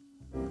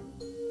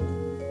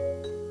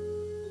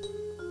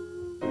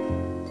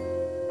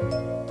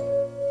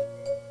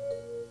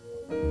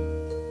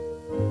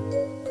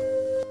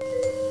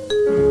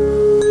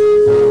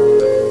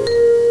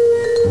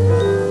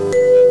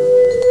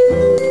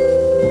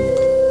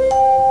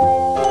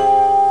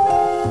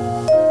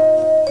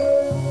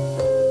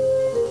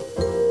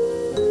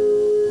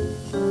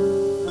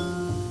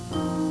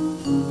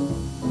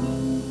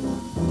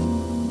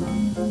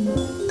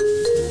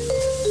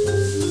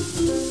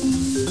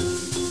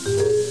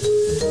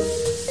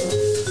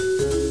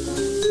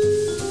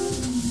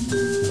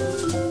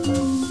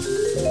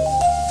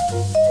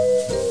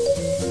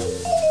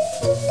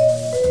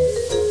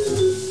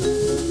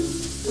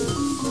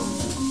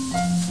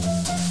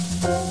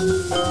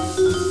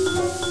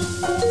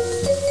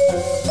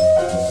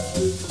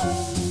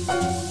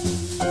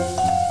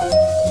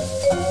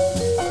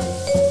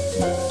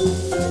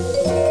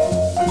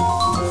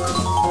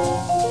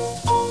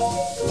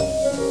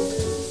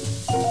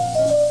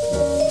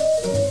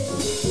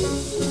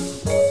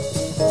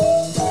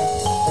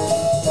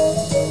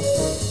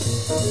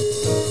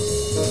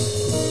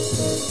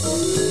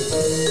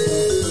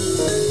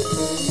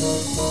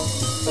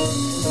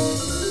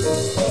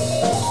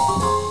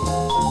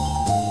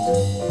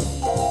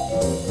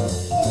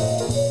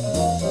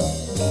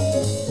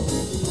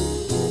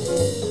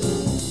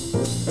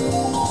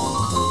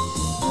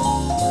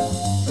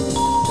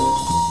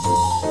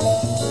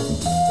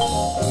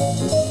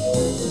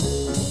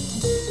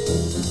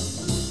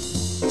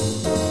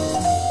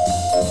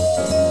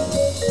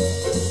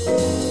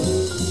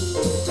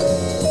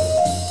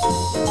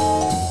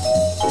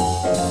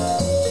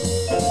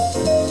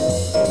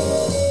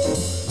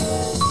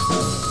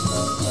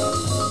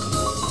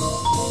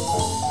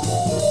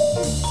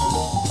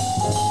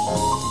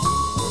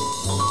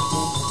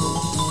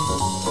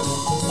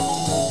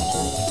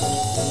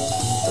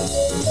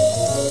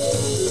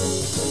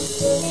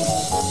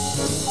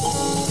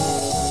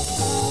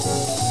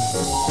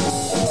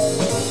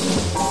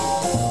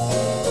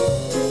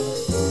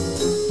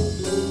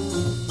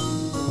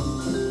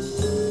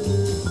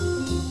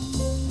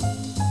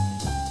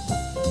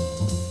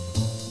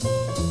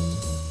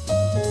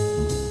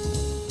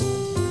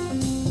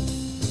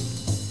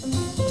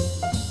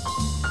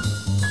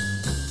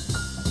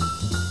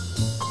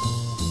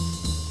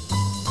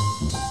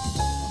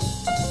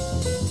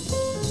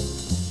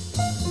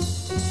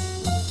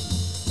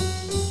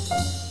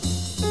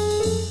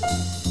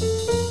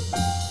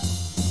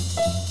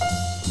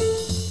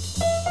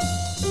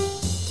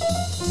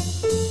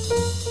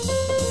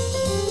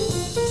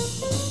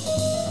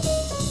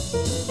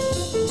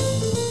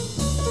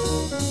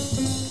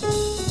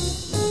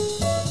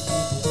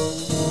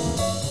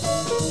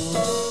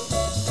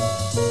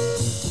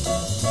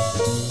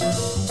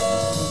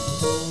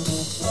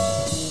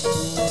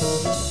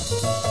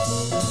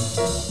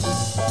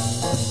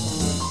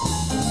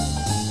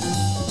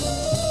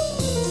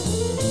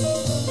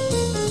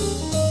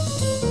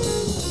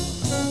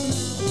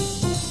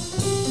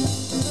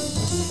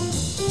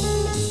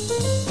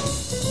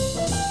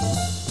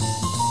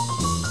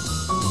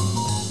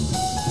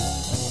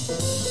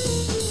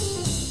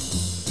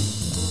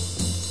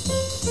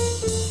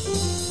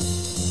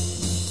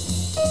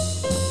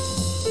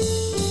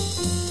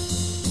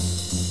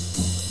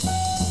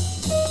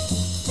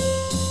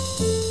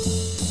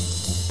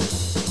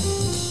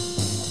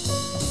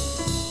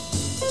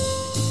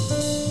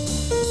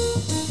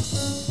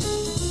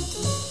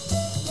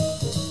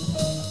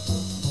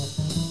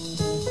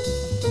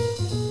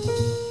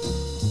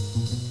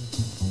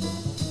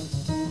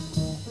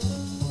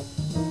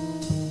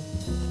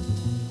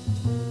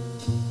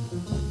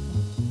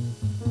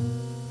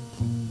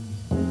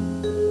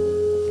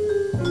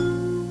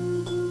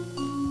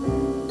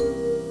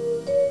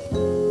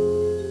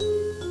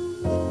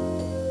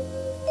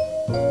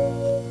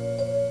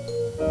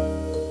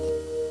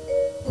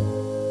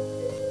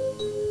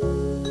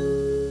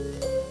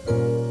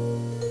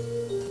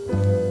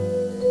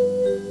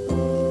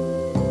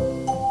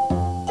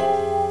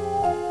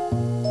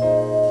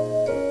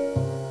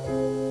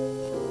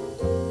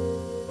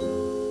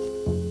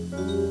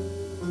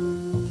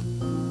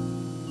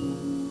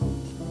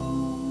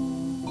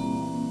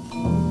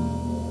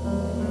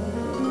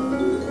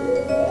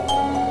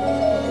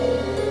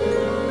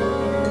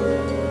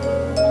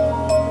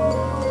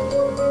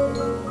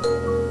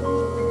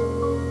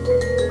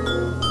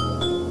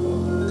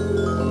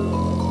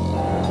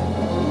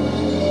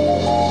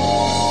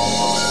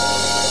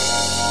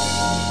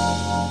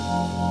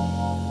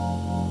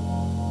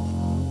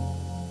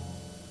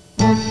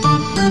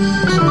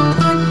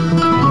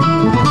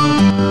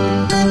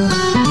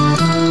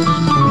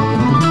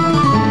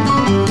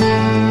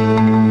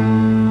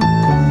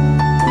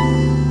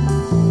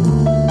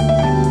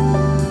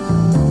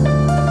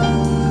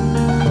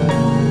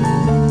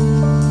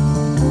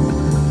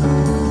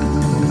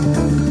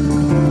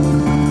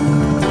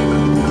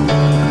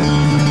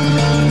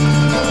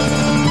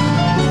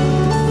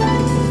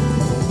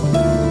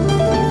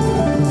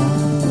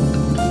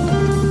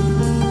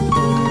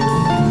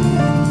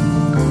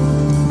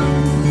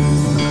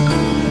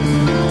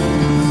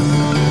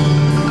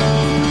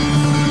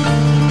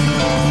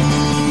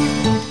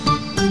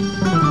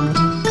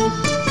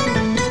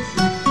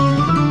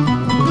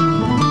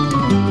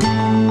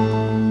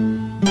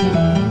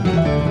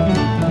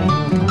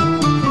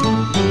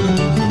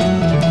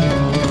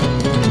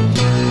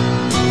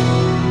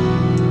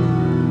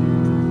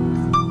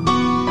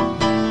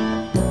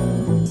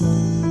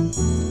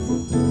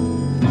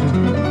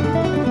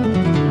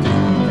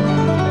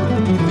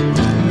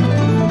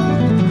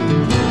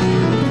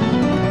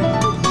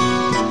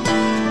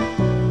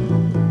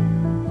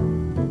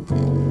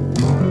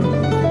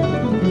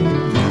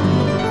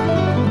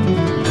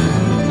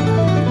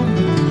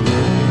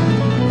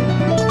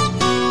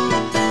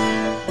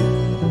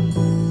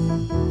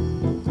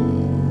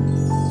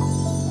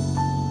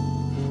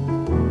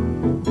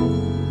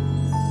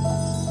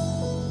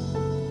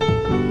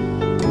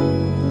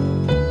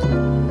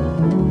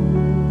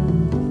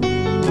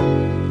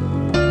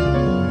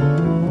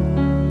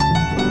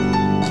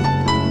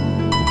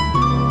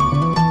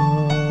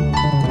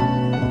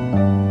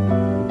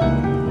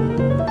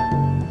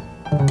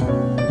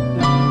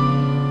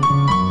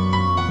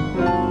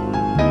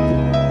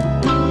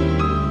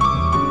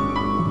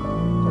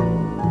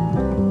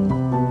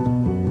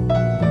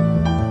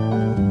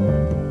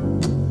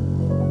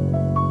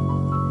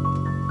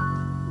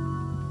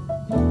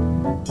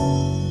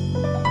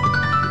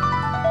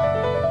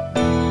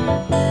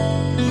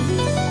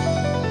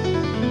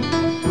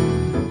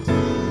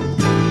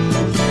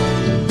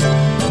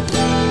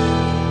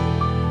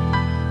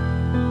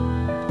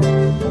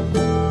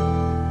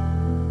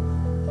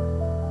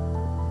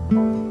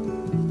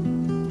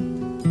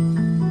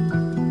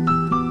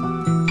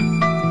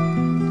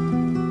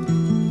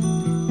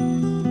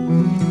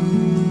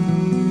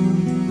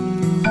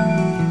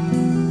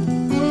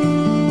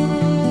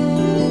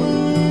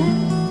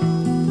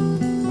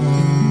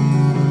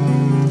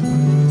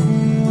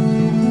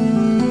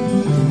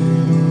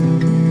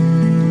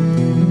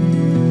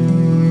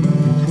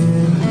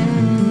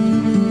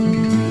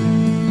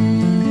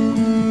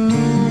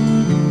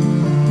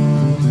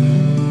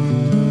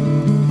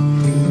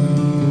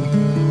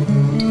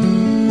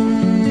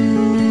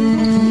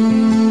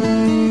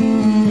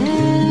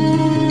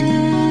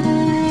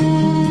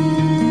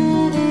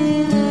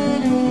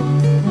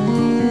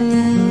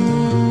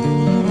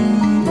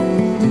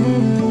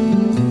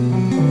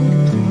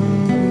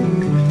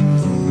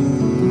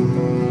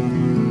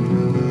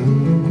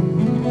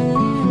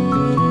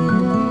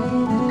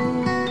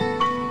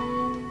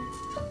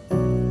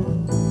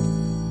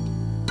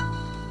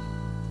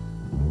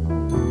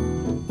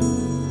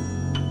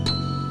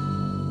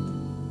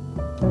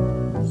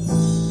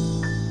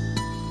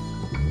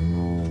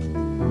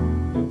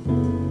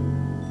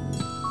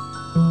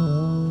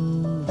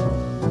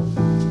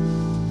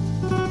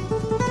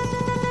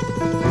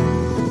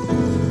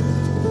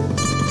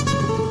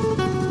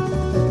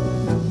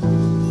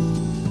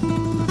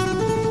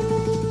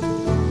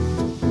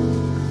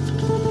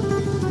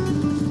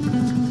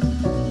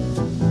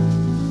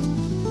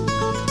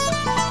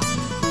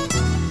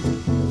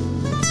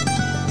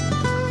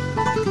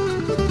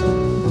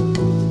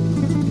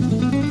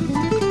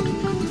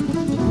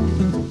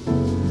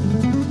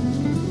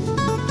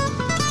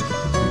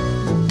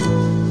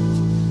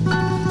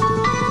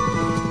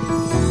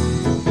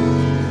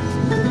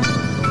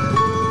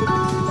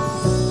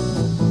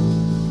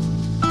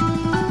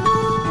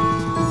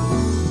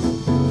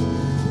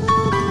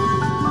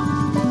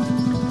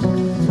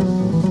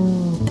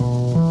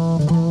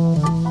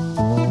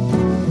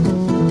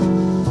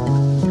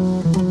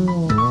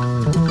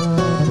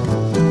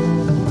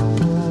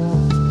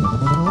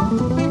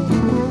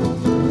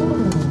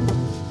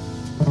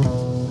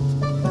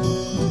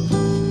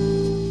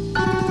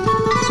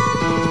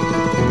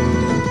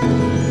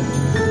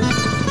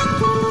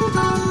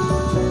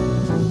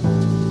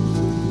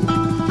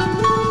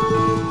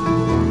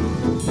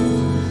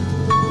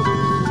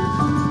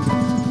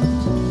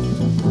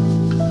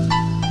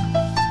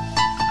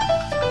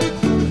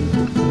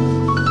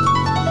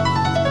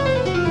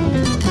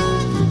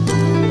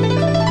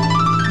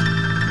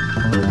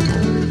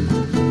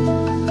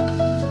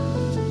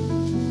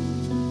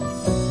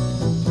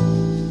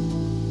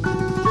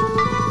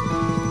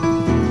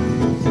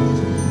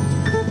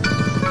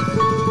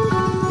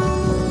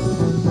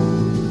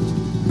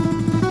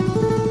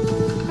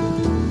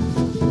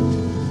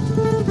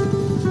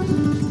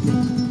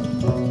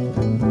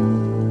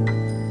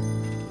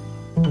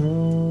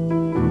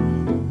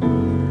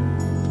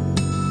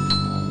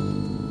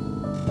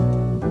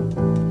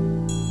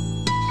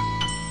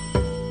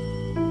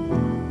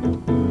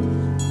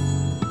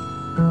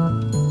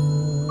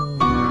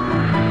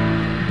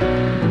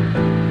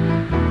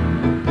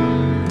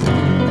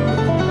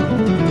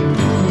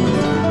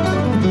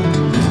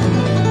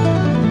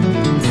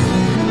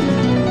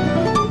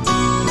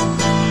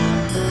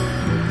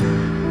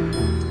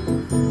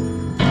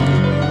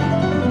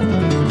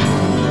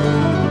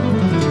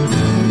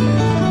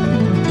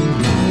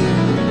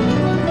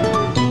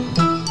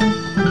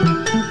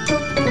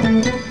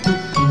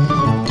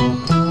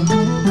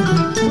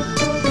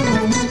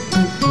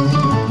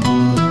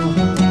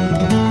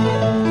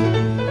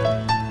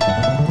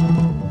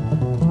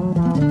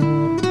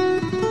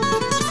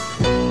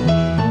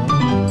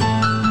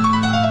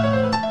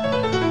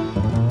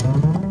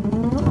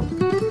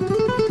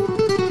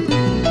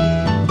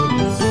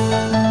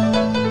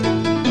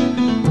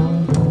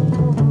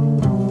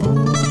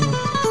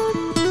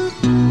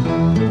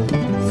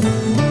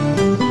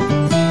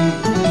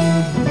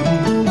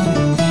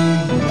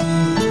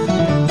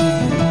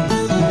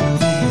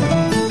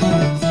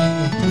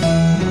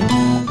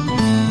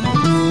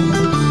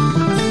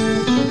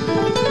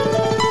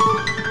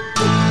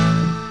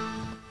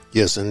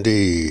 Yes,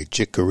 indeed.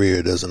 Chick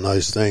Corea does a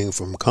nice thing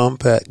from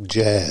Compact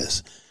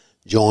Jazz,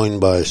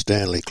 joined by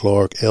Stanley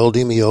Clarke, El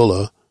Di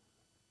Meola,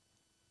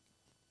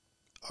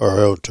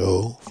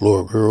 Arauto,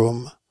 Flora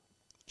Purim,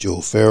 Joe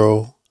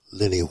Farrell,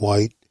 Lenny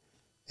White,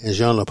 and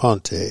Jean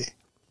Laponte.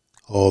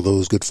 All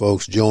those good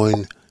folks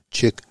join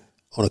Chick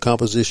on a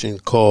composition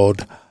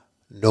called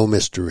No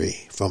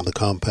Mystery from the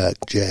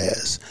Compact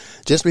Jazz.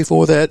 Just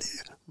before that,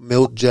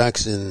 Milt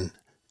Jackson,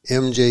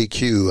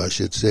 MJQ, I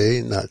should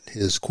say, not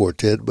his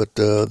quartet, but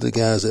the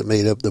guys that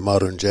made up the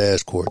Modern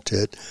Jazz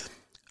Quartet,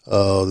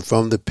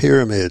 from the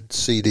Pyramid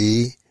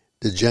CD,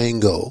 the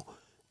Django.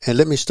 And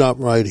let me stop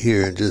right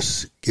here and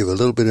just give a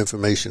little bit of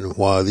information on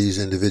why these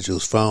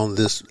individuals found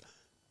this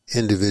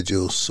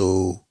individual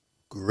so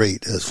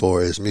great as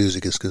far as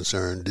music is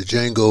concerned. The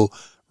Django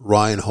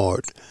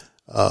Reinhardt.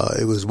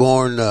 It was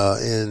born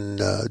in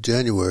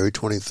January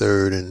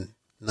 23rd in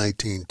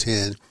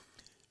 1910.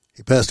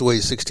 He passed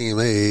away 16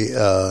 May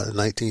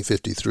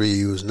 1953.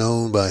 He was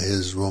known by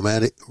his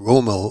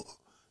Romo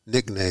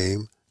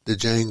nickname, the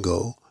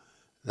Django.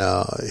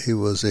 Now, he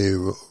was a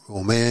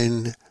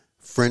Romanian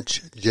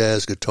French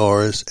jazz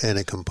guitarist and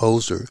a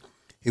composer.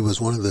 He was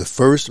one of the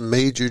first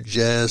major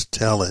jazz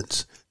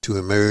talents to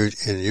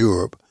emerge in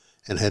Europe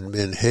and had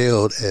been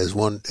hailed as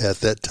one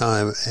at that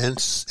time and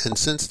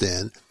since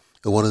then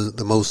one of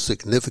the most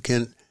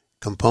significant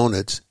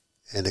components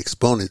and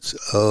exponents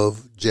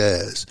of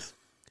jazz.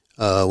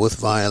 With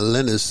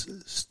violinist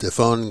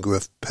Stéphane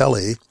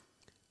Grappelli,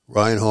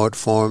 Reinhardt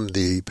formed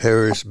the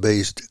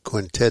Paris-based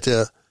Quintet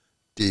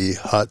de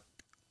Haut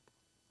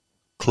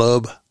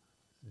Club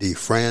de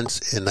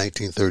France in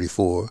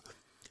 1934.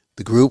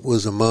 The group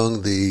was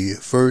among the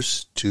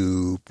first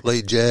to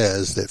play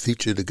jazz that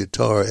featured the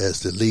guitar as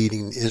the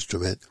leading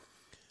instrument.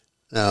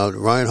 Now,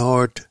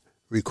 Reinhardt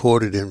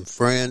recorded in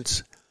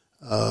France.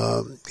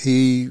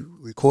 He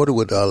recorded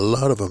with a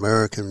lot of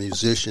American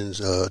musicians,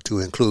 to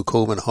include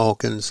Coleman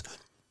Hawkins,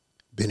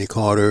 Benny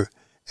Carter,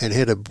 and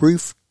had a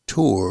brief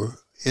tour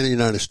in the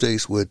United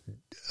States with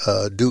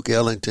Duke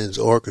Ellington's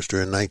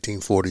orchestra in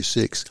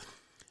 1946.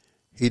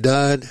 He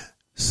died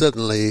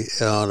suddenly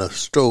of a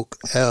stroke,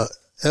 in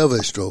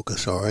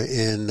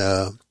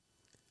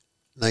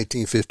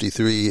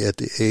 1953 at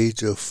the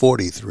age of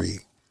 43.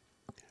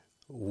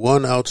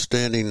 One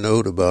outstanding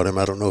note about him,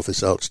 I don't know if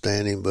it's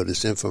outstanding, but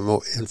it's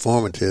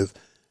informative.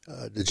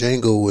 The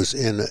Django was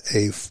in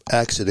a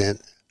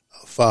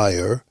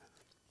fire,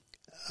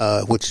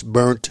 which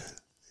burnt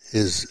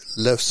his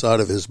left side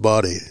of his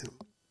body.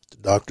 The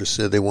doctor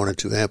said they wanted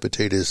to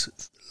amputate his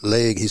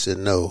leg. He said,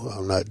 no,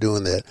 I'm not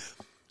doing that.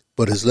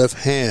 But his left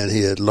hand,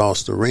 he had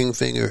lost the ring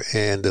finger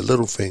and the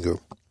little finger.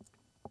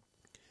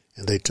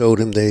 And they told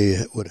him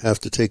they would have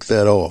to take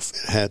that off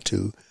and had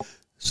to.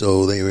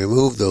 So they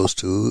removed those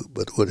two.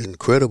 But what's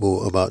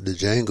incredible about the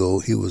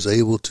Django, he was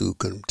able to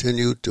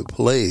continue to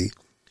play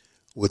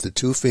with the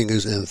two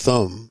fingers and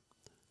thumb.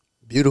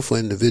 Beautiful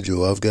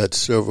individual. I've got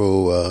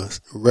several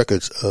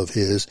records of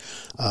his.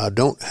 I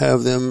don't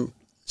have them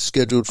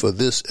scheduled for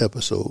this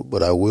episode,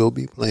 but I will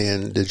be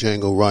playing the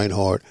Django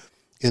Reinhardt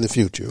in the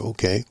future,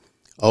 okay?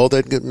 All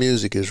that good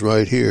music is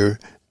right here.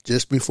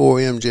 Just before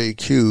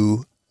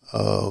MJQ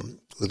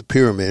with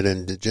Pyramid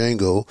and the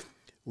Django,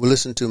 we'll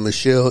listen to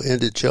Michelle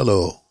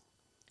Indicello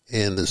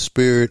in The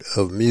Spirit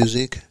of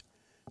Music.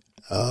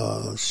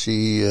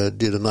 She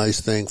did a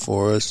nice thing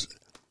for us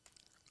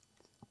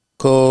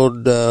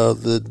called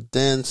the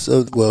Dance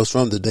of, well, it's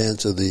from the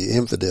Dance of the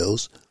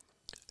Infidels,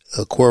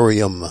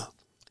 Aquarium.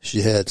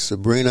 She had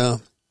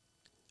Sabrina,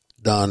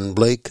 Don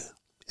Blake,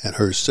 and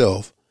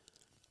herself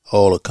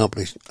all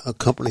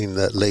accompanying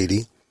that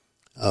lady.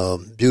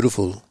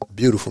 Beautiful,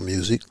 beautiful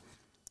music.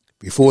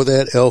 Before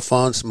that,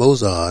 Alphonse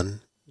Mozart,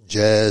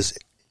 Jazz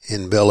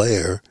in Bel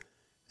Air,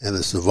 and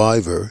The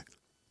Survivor,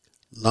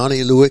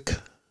 Lonnie Lewick,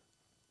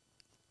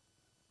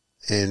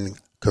 and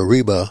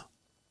Kariba,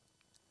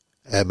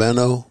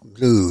 Habano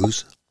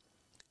Blues.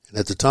 And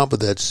at the top of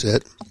that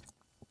set,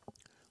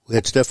 we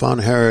had Stefan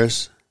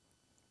Harris,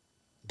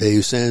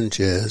 Dave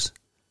Sanchez,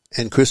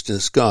 and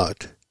Kristen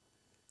Scott,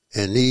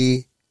 and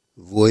Nee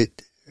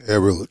Voit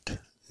Root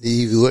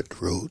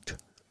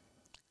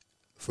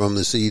from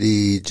the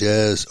CD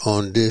Jazz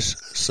on This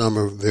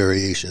Summer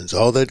Variations.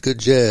 All that good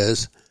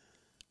jazz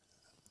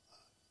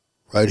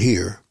right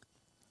here.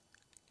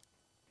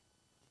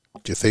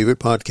 It's your favorite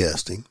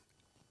podcasting,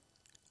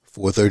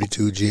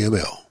 432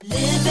 GML.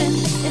 Living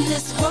in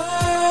this world,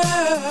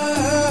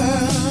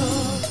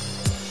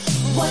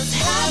 what's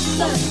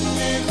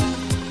happening?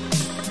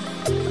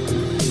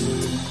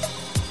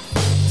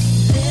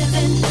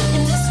 Living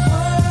in this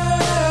world,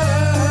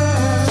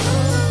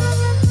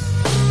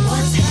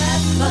 what's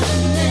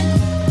happening?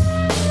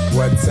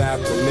 What's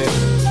happening?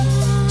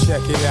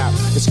 Check it out.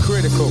 It's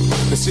critical.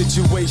 The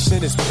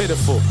situation is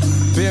pitiful.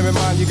 Bear in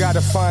mind you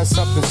gotta find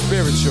something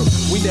spiritual.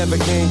 We never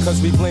gain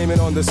cause we blame it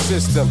on the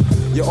system.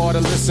 You ought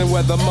to listen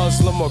whether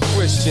Muslim or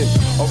Christian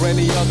or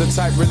any other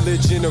type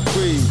religion or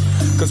creed.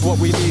 Cause what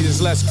we need is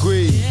less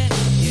greed.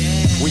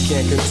 We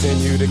can't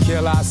continue to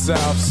kill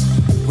ourselves.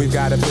 We've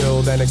gotta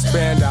build and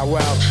expand our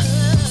wealth.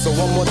 So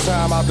one more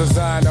time I'll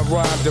design a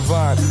rhyme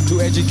divine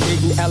to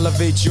educate and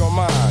elevate your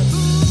mind.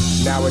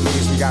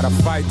 Nowadays we gotta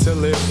fight to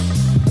live.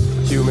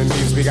 Human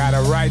beings, we got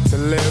a right to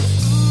live.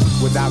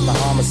 Without the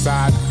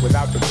homicide,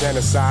 without the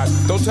genocide.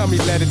 Don't tell me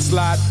let it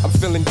slide, I'm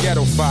feeling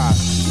ghetto-fied.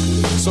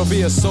 So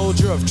be a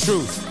soldier of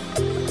truth.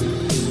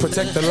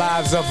 Protect the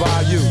lives of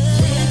our youth.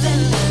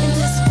 Living in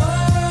this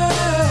world,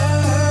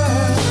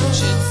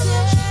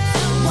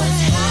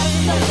 what's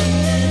happening?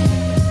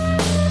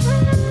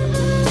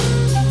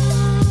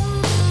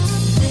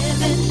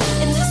 Living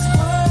in this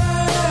world,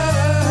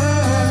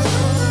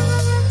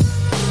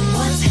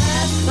 what's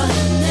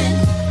happening?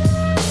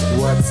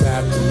 What's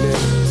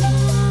happening?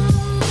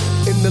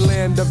 In the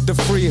land of the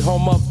free,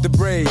 home of the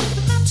brave.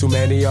 Too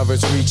many of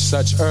us reach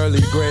such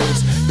early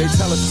graves. They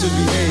tell us to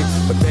behave,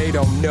 but they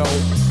don't know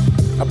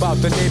about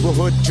the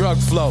neighborhood drug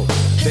flow.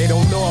 They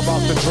don't know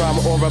about the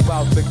drama or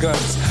about the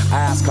guns. I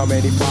ask how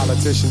many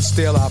politicians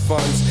steal our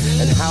funds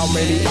and how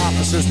many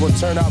officers will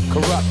turn out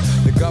corrupt.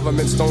 The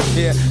governments don't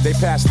care, they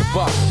pass the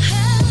buck.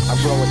 I'm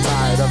growing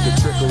tired of the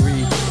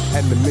trickery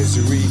and the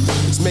misery.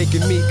 It's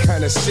making me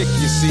kinda sick,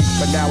 you see.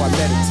 But now I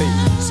meditate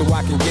so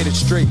I can get it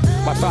straight.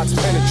 My thoughts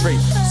penetrate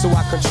so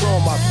I control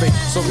my fate.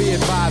 So be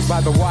advised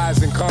by the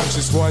wise and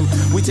conscious one.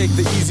 We take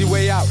the easy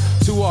way out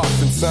too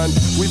often, son.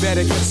 We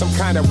better get some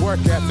kind of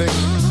work ethic.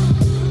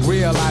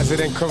 Realize it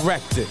and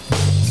correct it.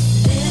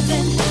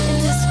 Living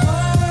in this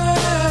world,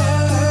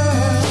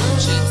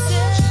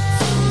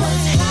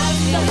 what's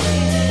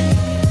happening?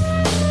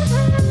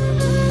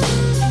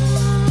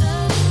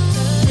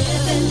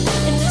 Living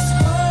in this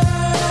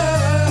world,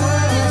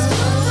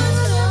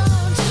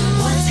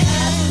 what's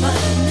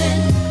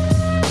happening?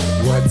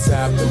 What's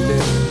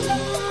happening?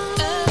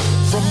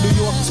 From New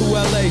York to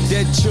LA,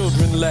 dead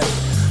children lay.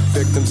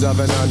 Victims of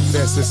an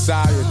unfair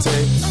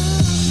society.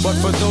 But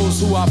for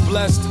those who are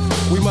blessed,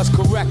 we must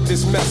correct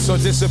this mess or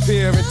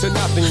disappear into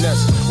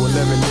nothingness. We're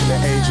living in the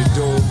age of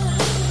doom.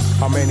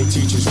 How many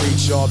teachers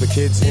reach all the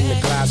kids in the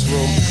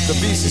classroom? The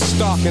beast is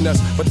stalking us,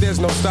 but there's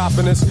no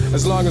stopping us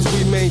as long as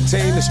we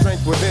maintain the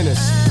strength within us.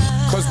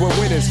 Cause we're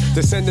winners,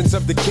 descendants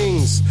of the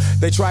kings.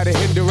 They try to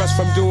hinder us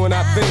from doing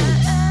our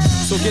thing.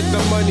 So get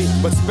the money,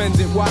 but spend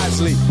it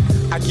wisely.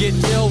 I get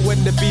ill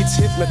when the beats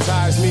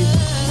hypnotize me.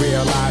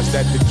 Realize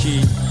that the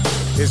key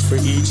is for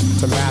each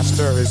to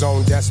master his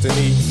own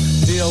destiny.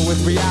 Deal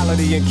with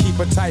reality and keep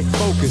a tight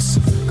focus,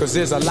 cause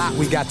there's a lot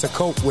we got to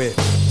cope with.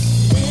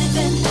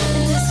 Living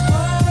in this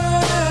world,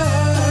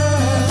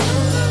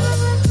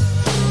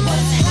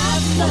 what's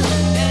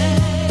happening?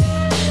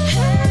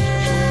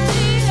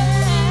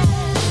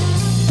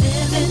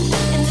 Living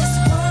in this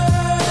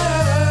world,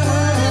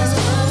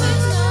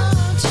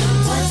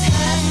 what's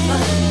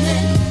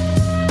happening?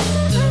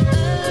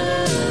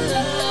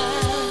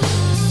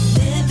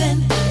 Living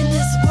in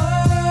this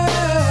world,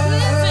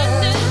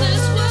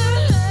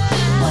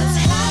 what's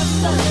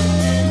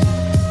happening?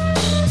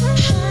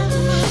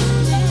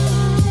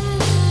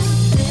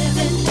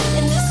 Living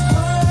in this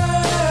world,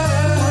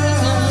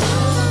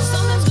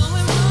 something's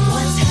going wrong.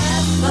 What's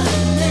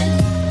happening?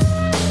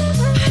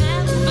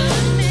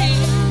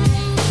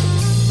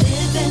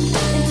 Living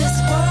in this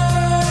world,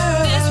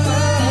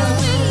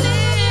 we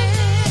live.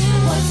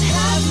 What's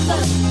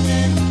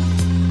happening?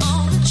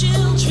 All the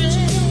children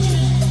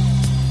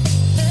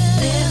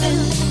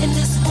living in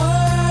this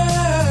world.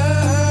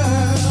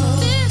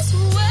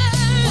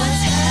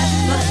 What's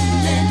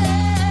happening?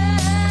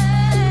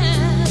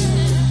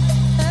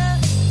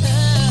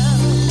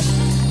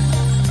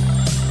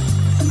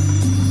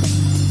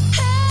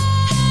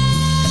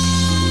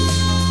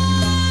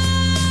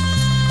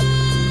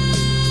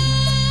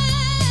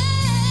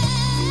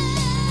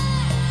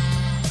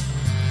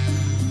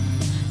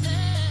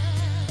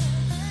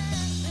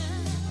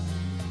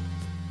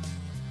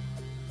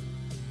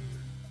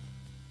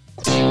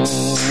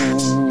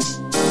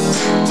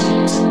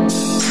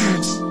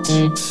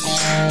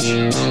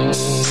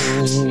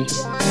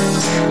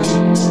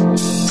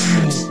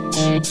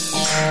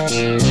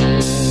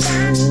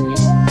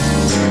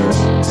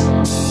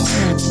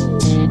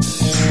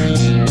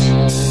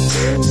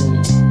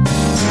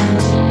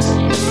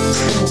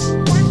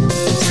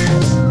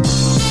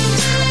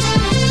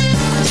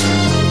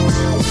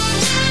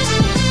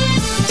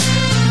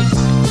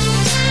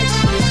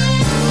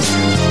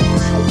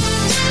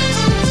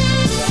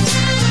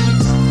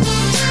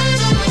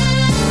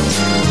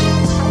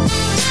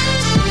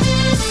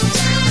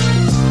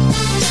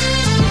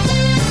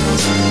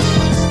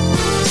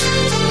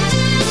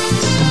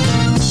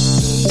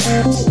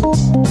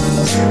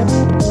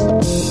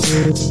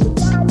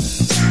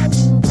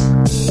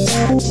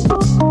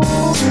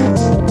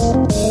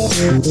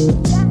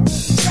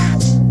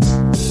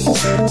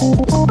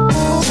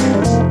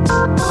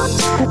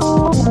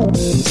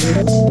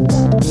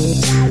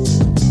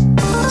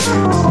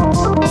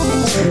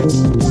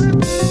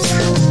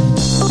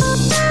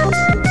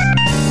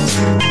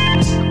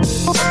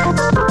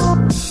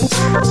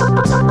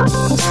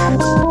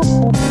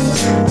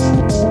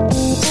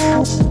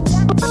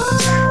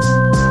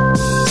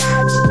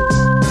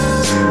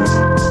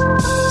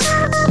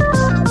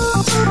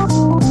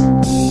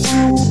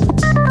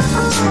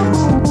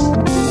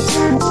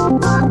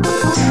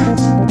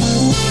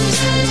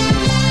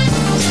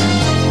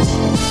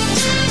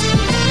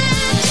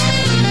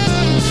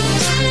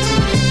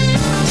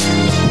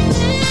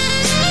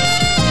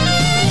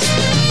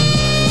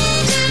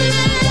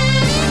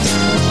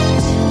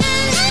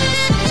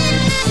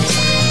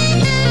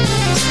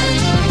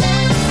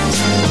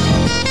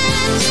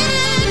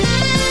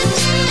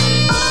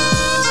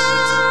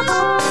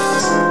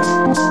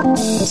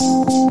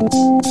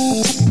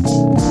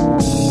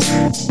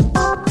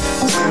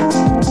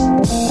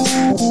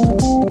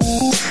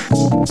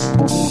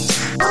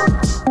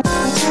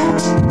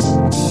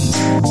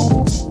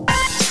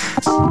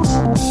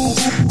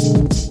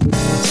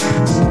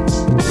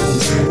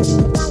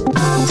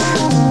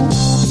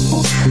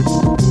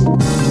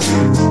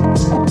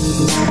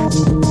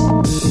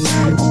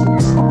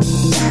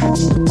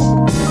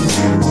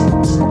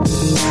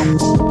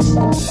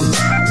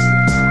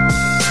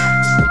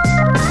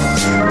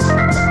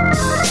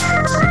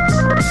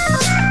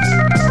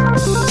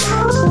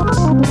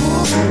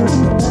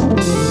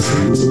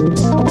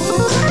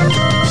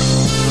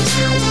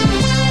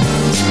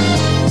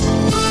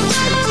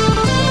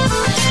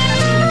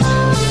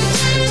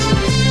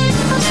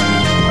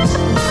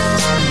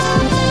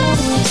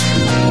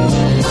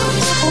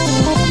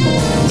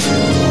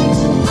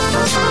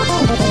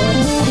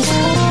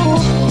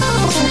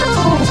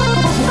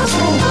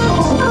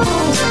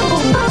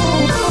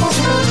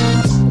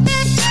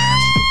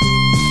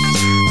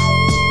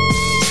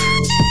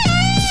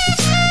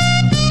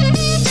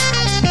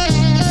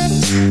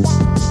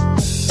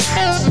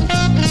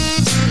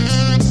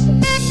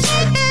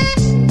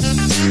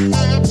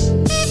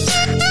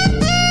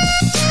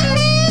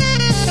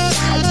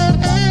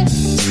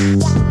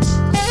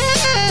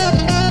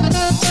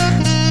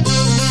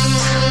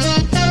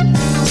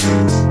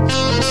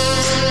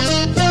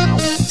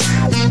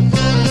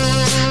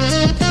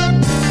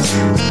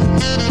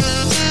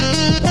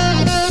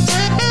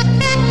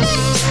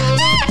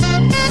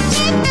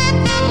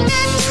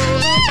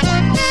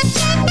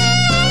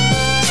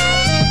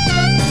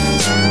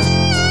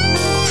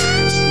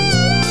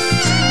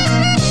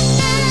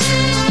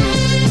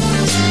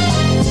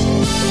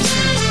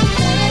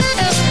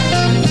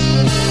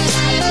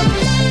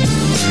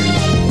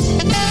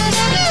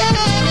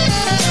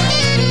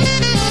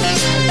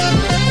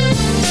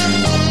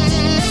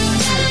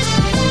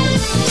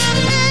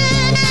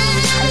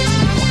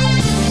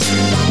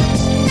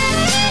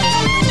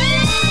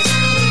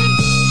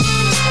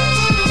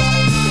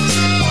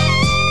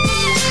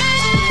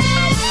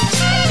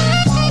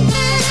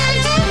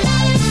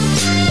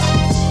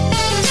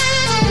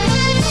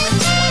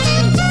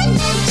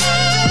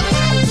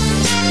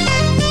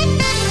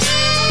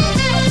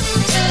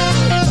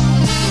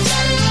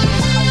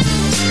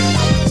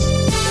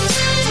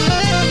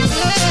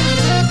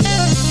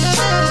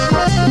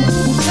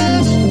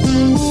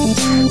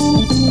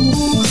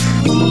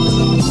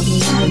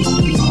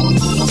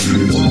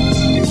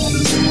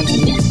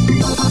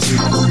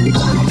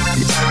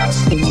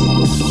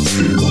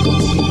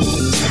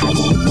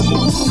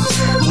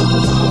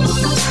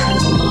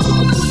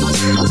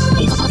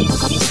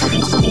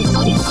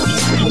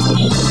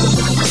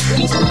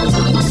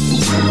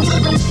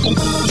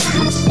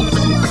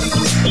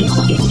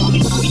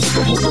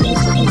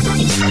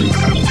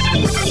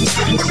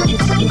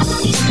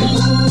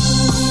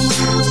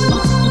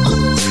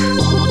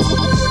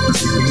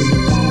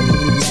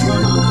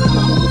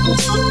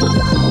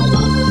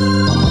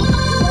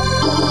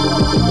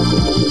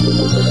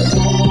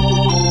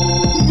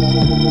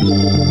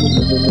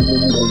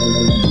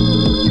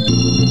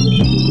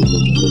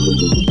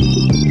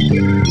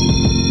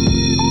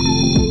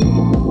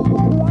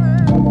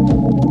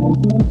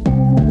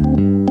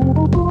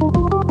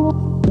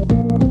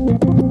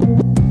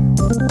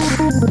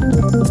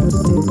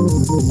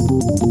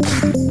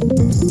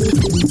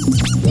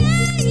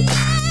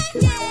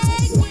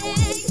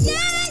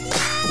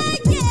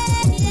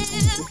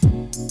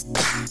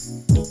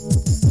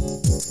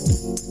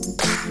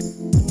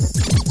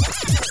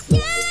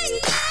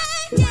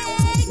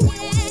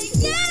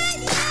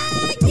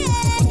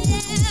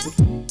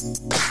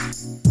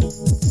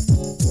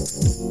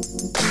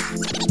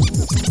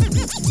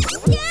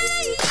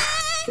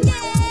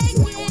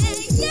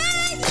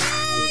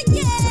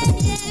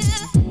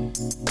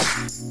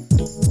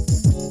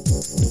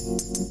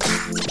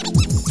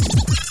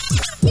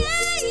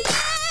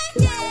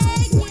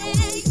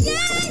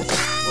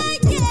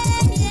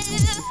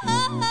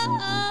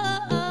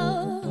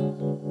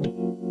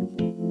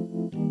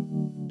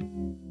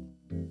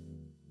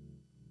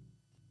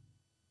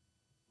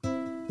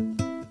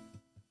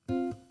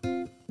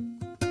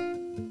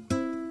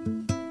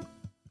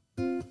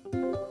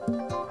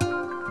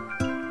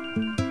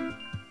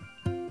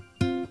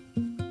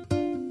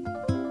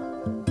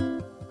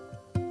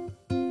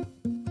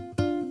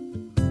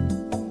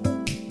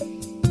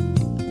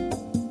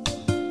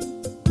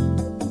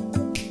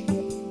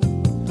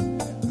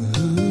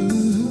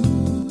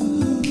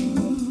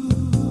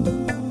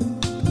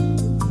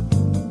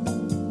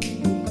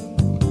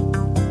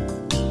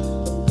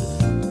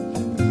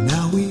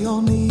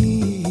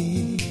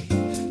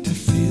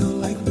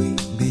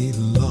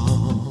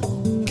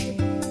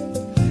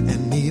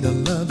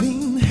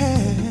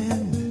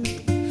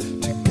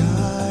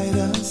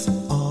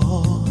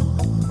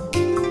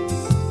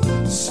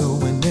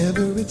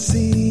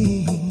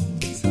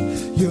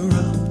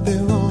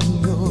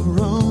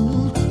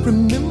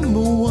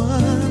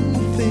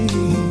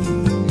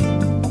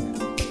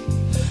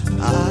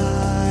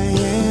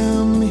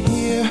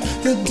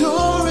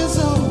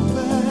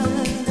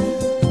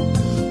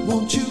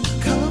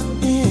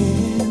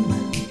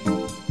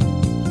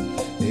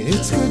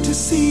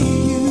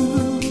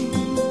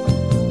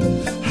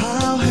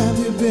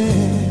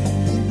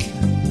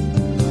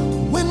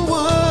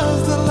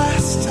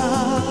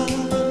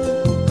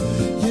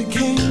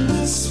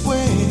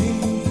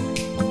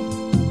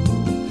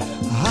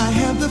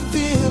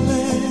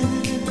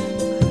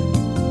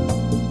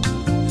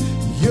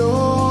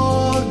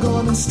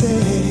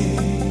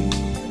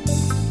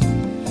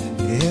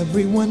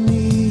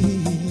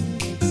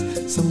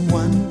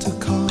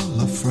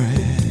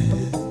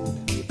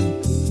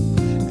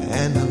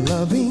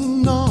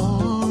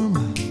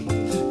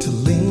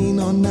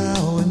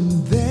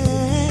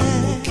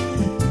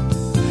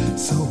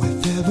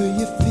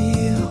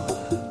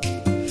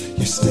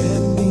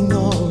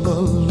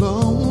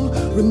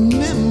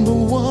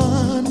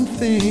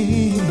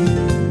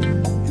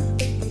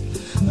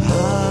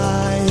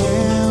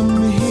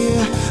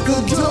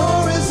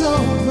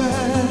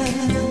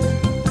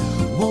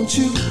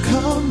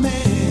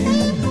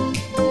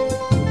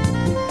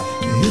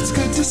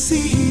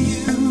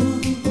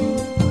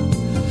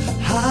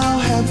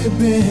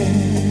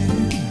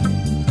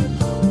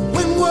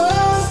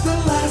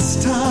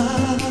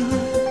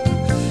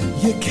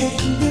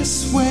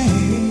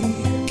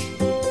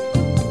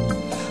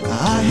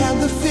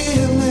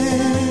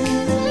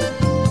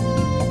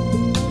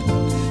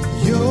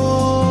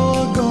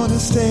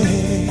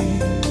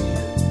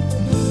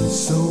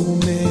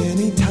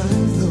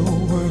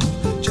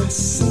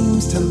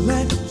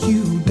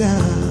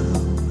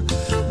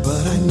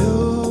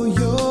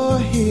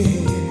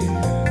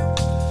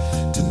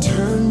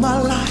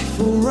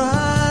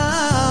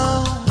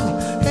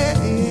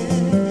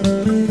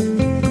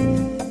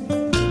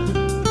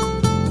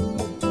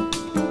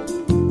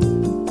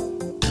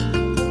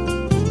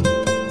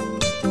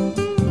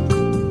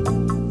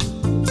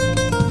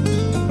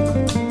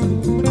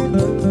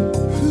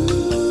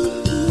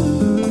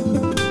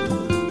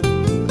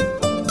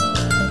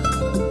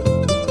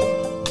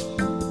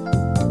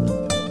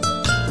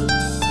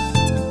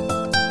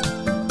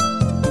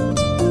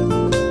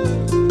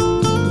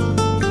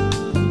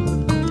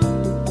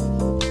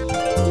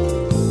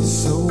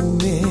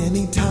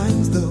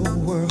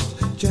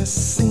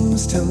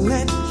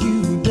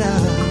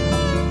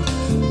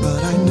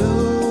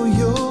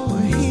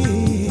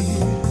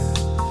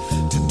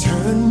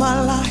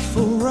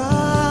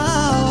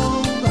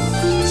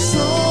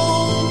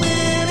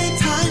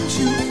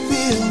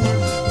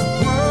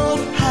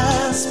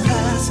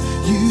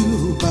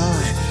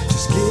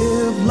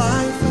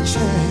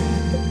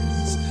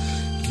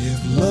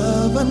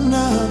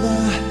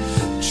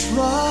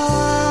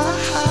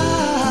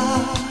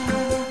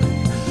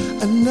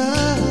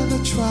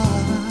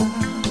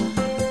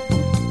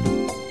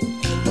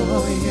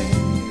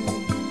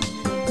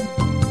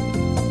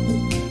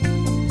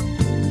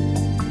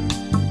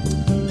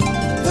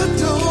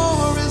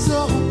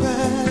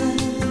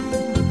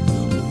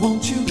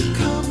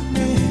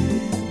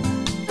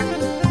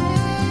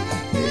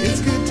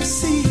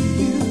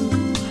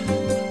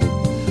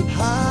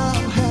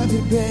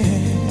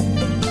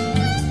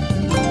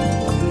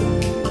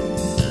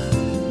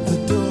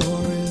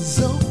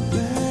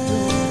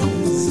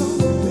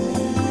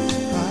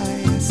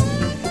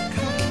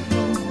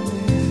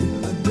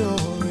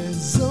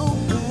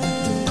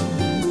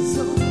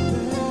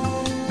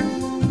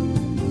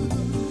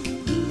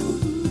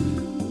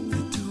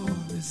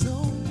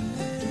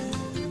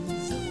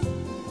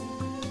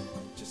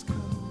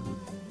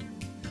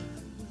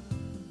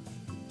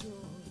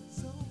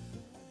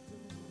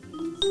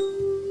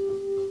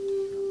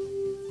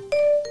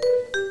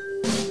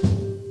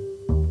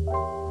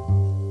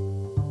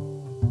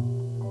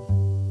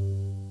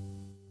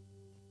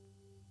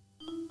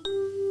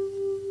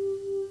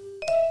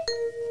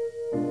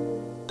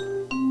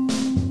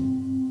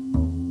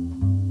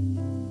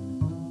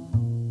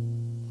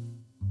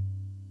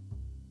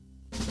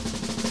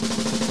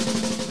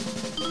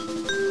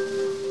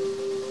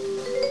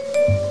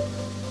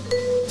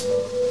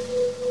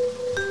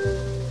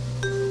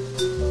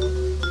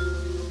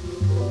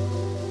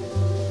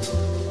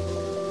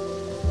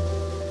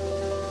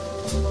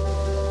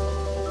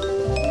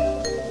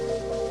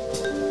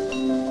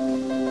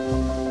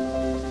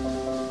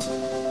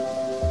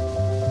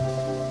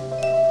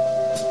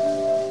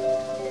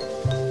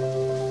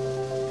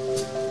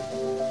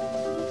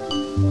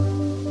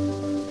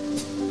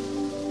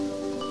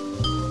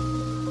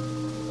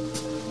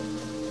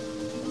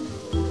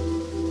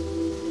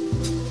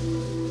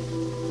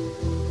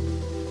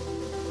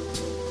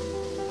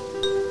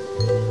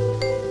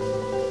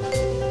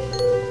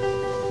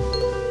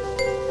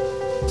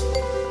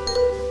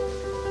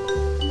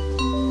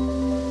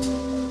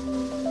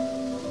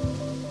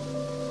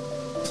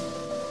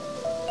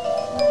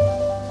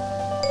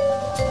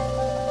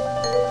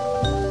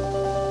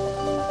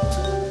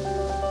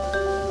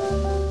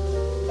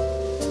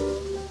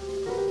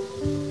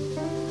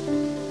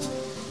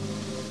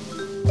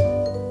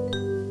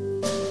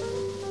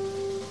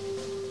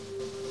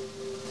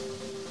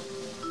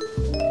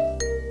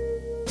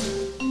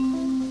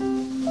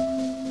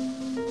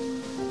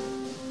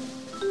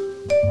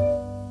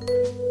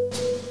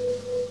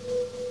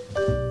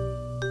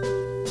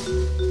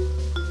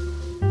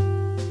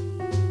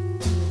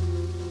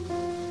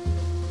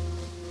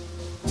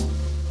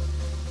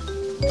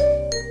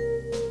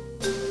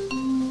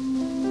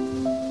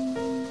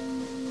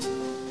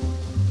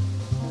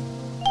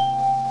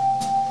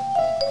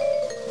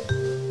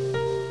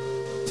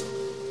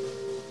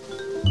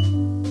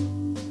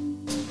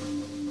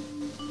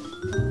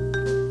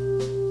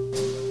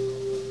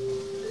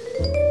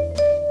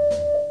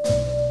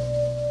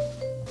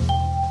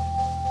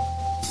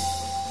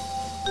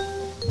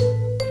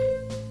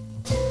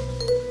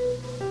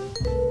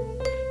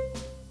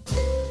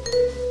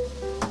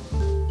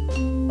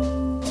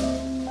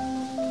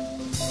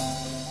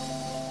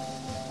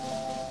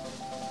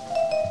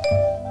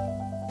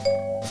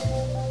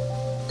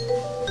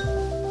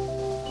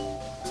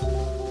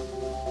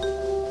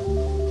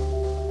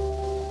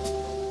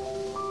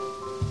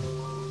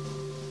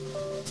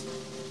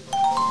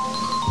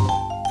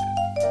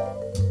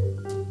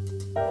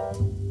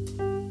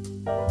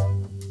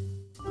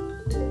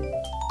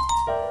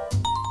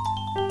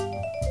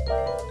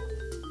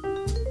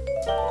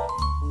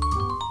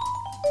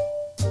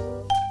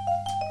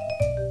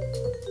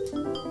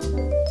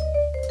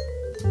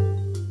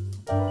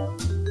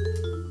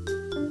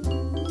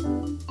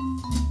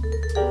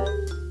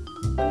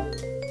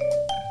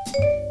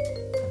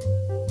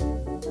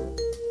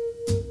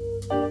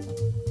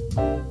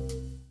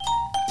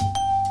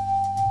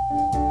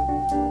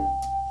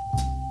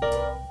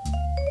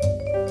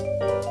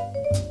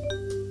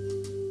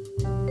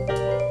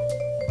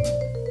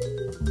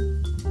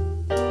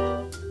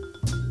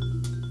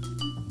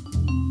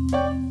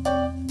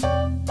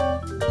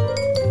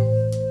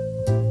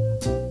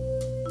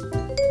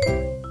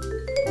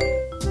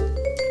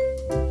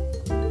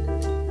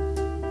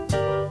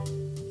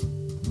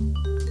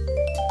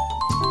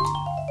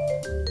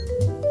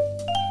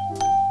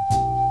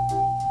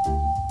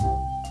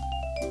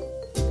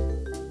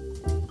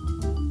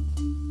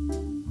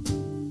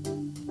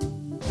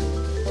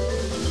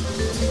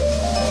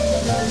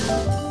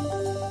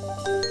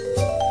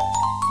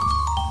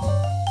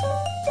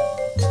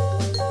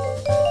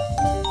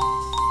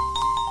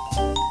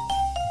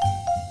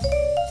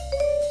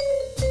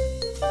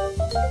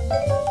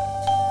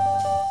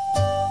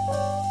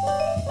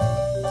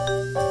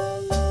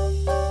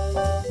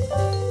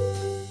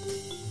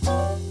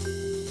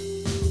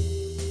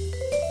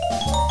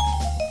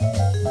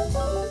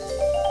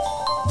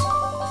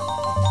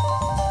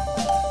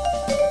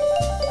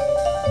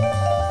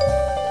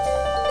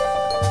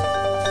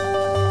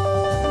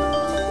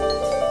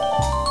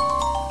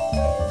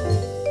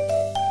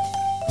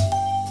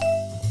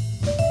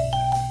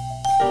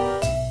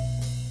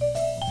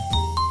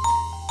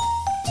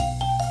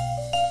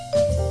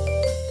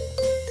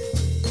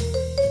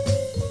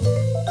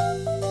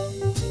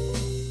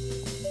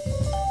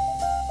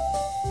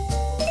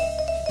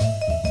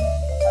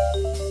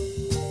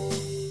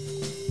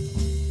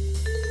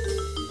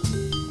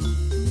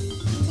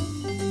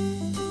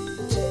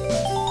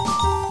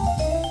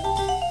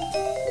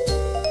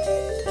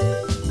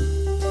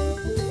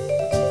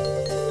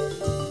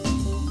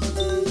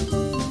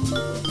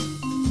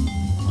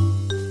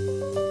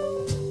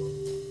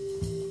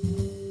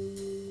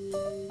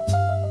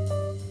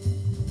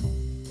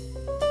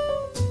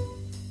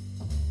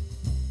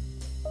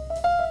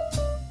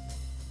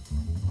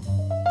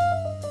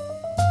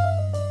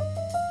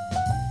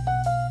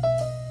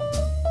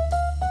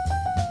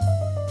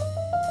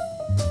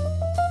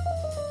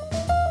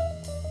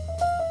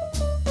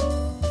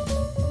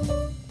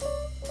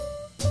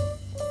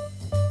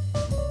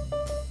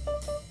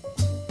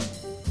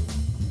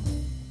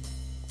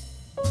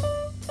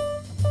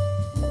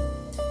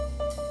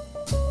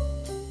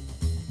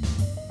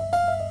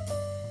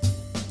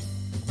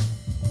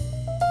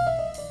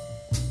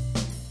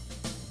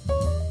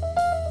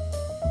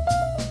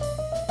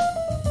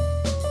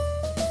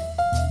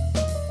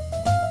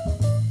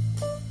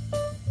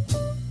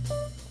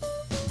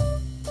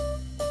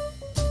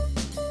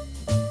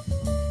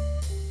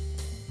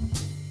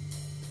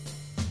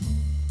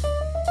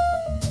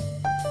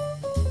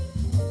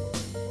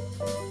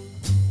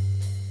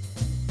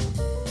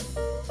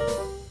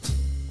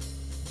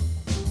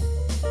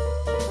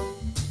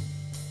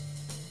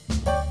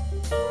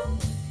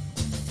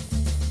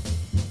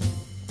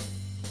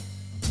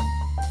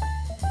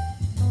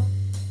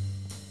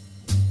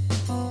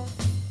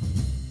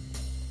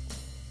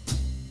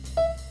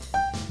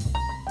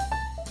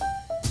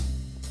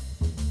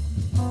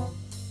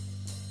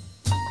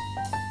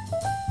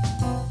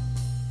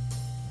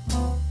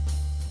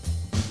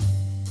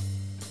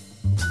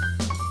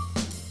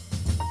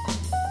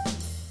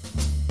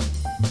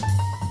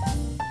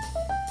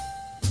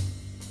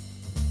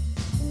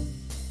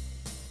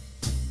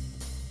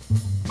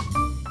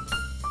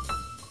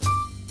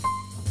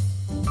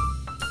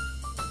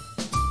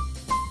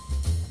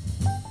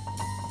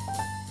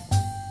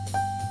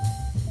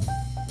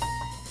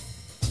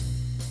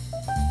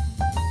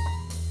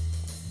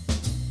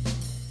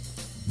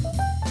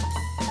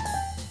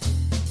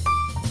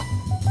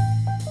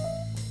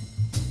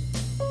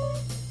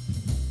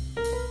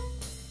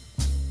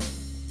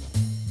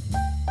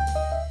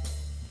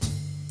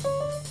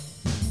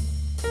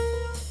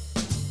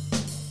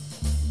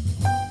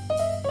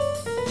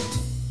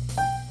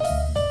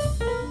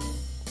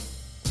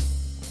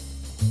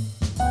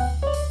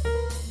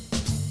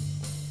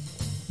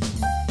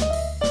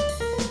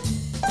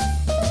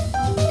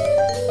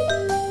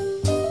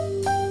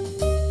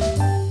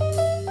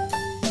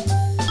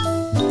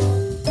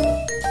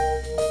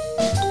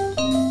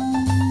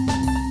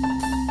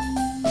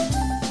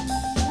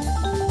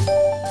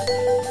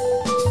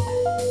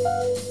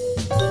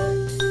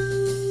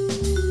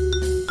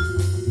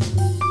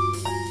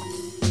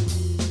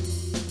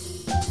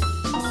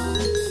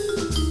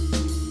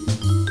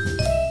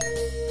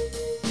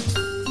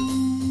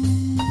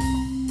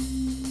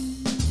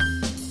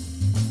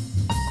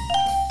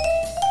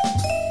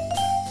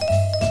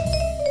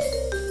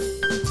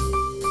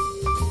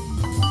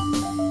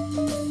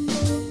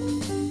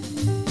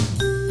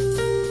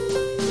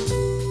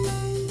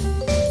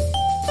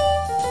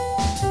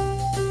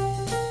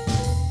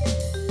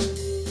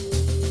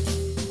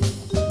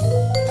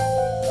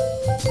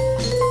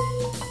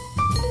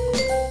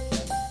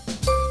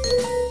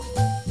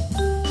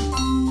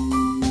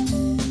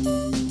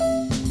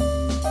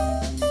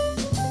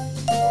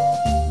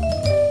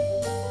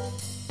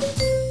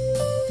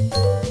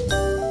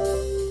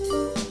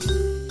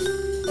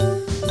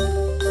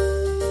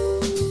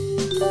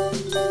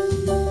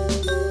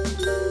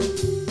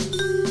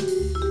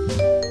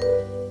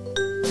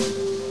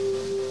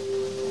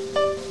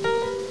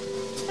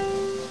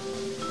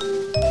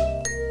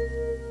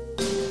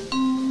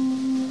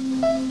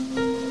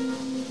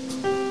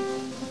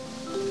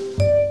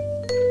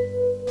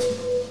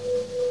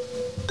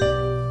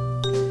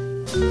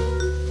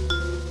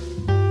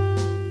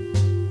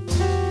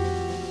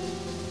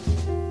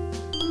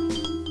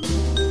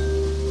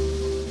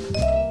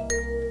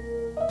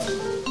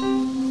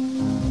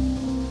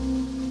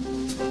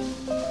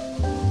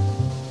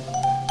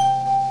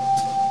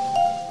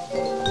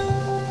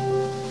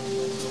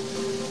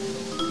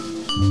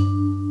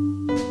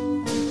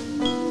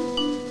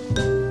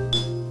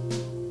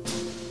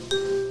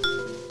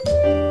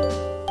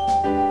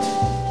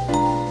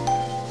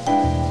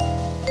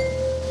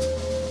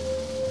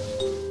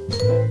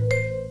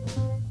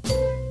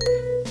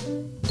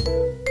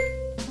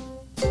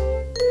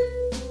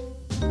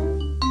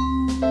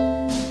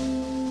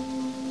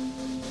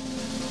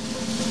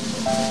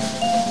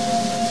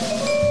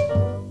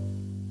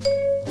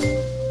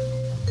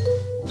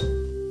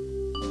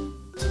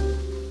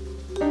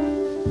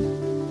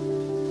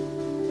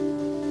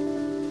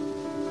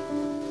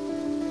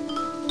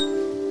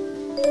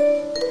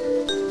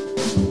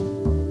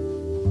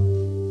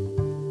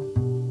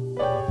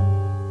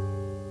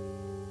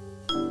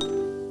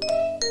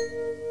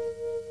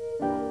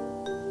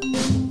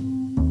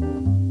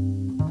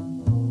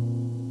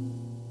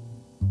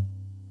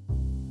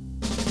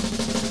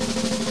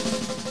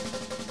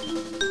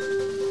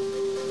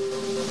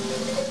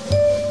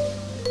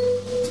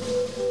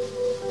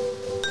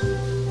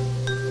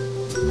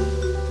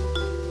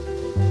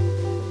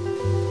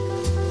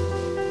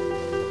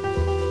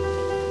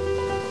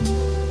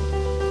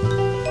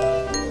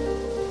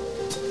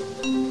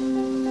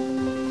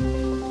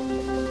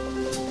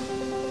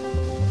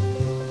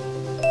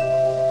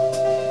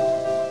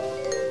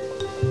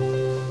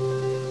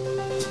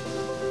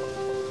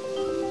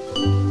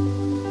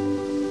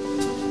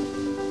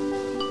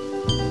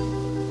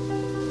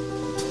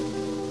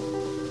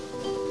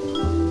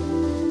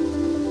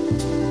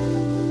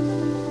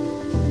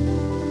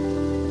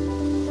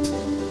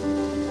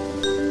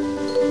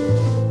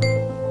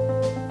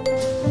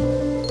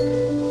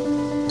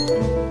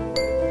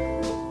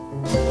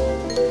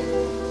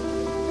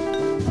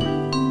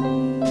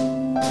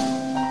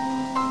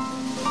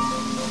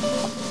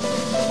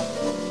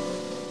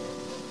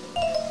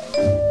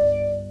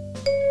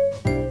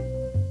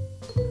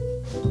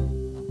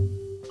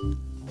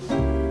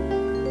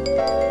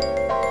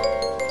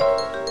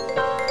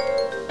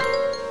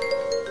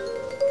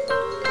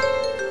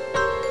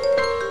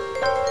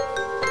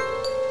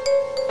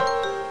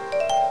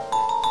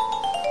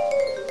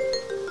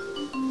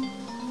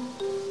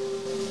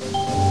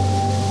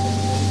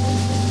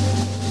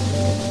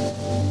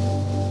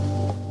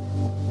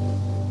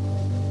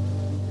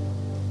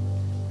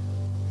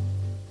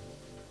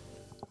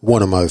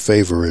 one of my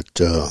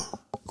favorite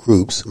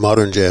groups,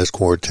 Modern Jazz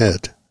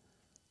Quartet,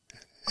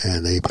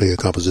 and they play a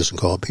composition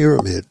called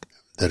Pyramid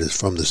that is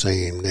from the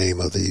same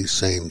name of the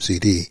same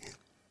CD.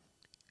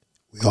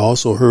 We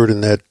also heard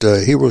in that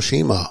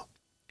Hiroshima,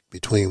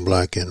 Between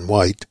Black and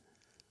White,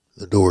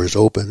 The Door is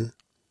Open.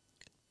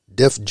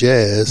 Def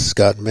Jazz,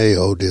 Scott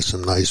Mayo did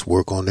some nice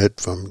work on it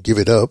from Give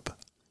It Up.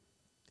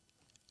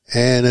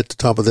 And at the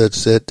top of that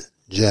set,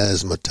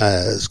 Jazz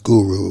Mataz,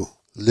 Guru,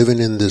 Living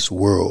in This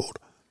World.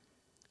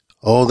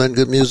 All that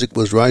good music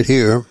was right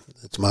here.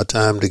 It's my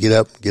time to get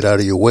up, get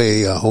out of your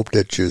way. I hope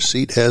that your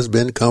seat has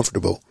been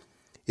comfortable.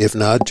 If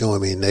not,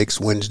 join me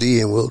next Wednesday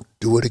and we'll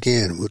do it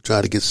again. We'll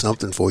try to get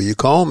something for you.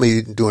 Call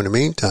me during the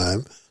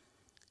meantime.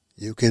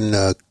 You can,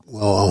 I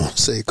won't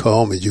say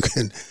call me. You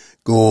can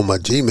go on my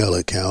Gmail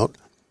account,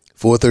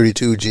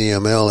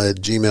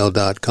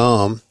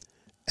 432gml@gmail.com,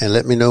 and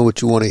let me know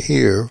what you want to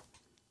hear.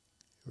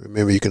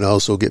 Remember, you can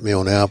also get me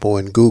on Apple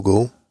and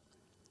Google,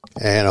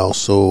 and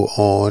also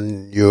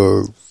on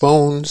your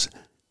phones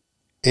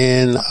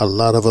and a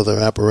lot of other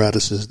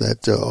apparatuses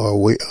that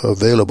are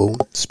available,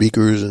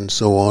 speakers and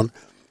so on,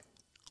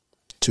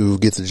 to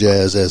get the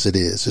jazz as it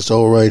is. It's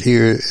all right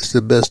here. It's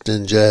the best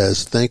in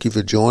jazz. Thank you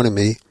for joining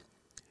me.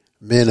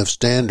 Men of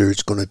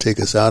Standard's going to take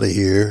us out of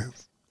here.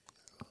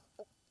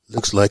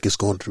 Looks like it's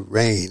going to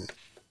rain.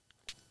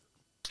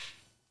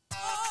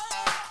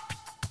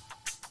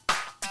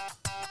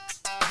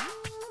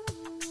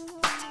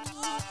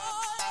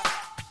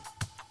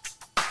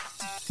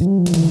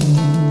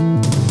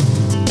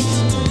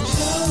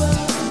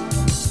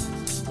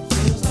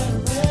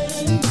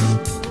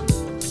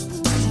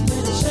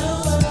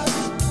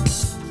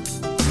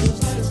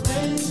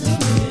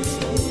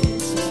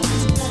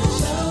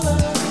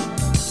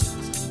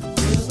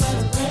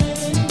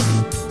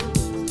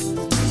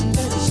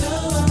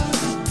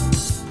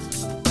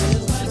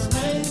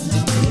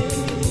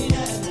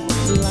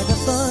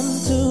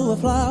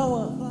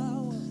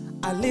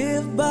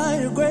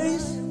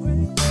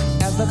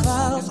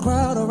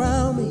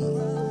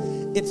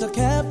 It's a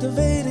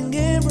captivating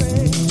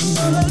embrace.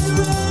 So let it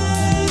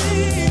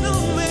rain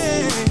on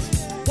me.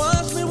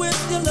 Wash me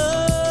with your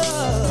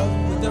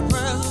love. With your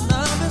presence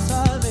now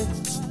beside me.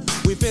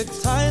 We fit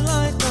tight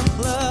like a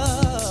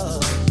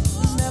glove.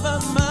 Never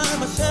mind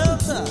my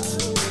shelter.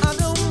 I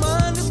don't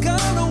mind this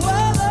kind of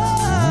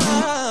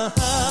weather.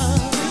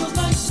 Feels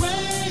like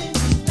rain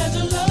as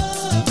your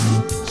love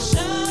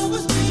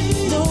showers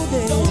me. No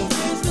day. No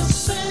day's the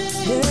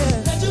same.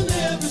 Yeah. That you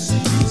never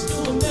cease to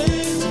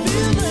amaze me.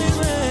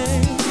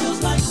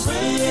 Feels like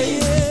rain.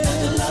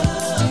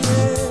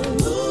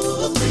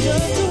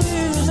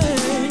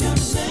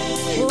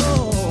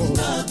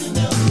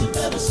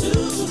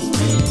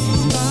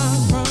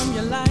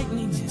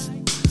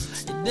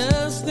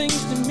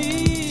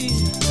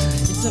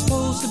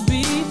 Supposed to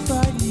be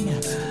frightening,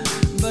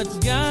 but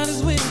God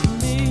is with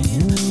me.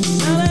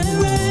 Now let it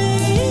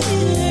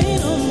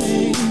rain on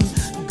me,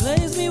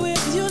 glaze me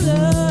with your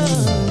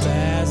love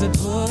as it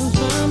pours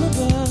from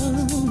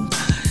above.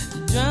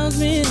 It drowns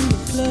me in the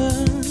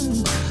flood.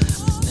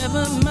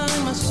 Never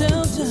mind my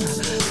shelter,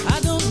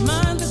 I don't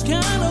mind this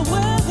kind of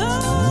weather.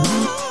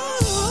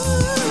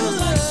 Feels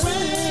like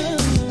rain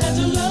as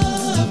your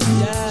love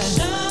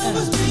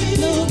showers me.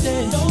 No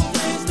day, no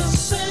day's the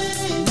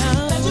same.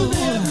 That you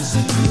never see.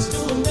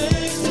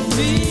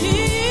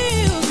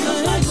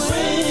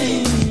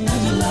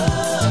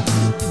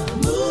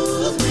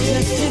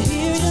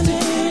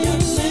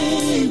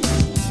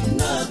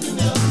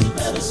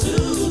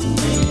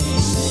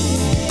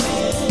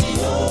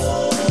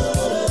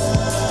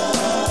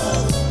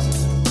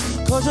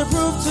 Cause you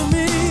proved to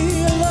me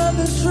your love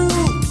is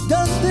true.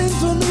 Done things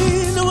for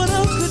me no one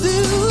else could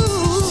do.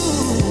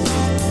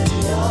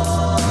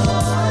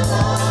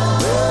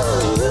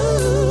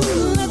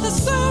 Let the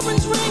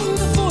sirens ring,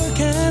 the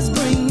forecast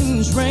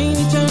brings rain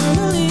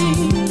eternally.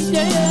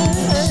 Yeah, yeah.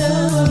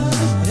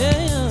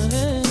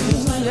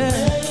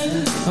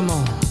 Come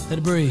on, let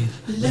it breathe.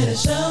 Let it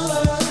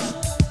shower.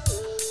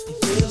 It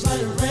feels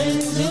like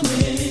rain to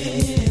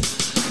me.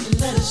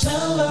 Let it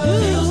shower. It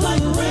feels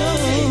like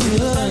rain.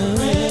 Feels like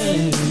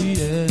rain.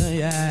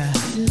 Yeah.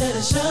 Let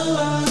it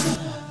shower.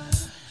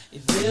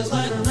 It feels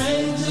like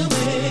rain to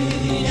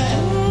me.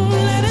 Yeah.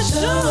 Let it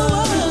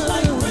shower. It feels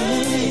like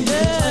rain.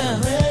 Yeah.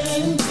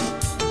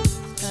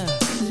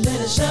 Let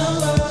it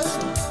shower.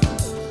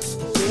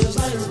 It feels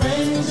like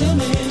rain to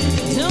me.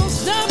 Don't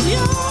stop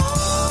your love.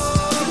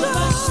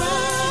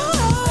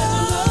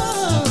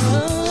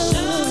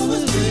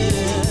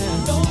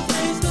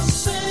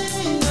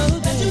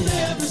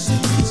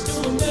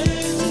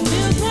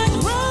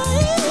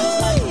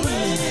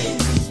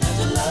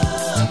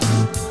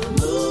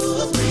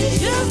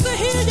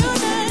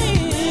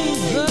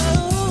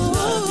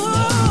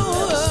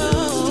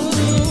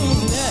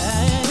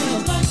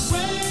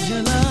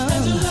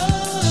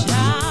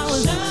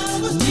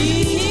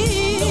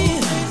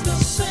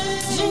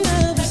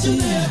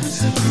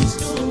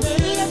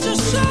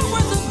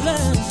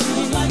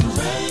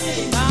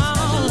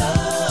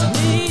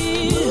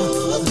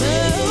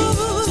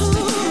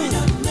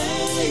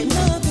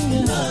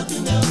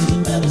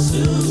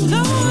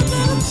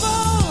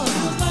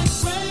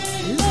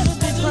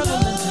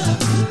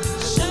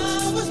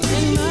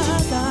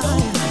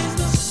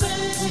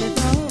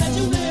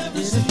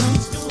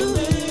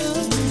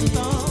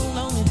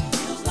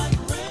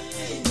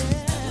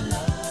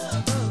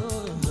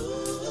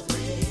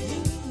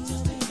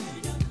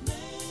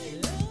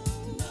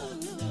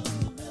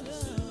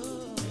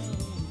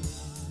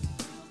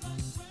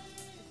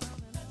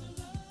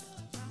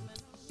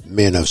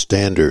 men of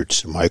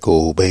standards,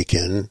 Michael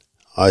Bacon,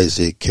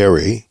 Isaac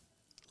Carey,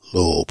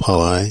 Lowell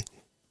Pally,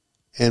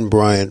 and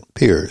Bryant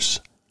Pierce,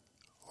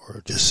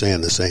 or just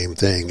saying the same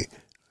thing.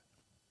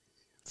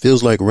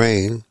 Feels like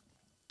rain.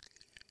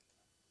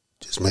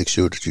 Just make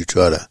sure that you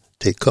try to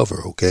take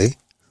cover, okay?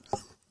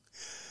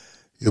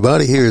 Your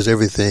body hears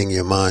everything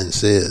your mind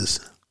says,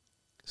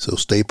 so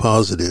stay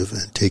positive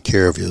and take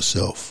care of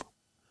yourself.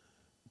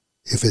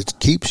 If it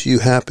keeps you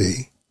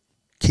happy,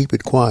 keep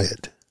it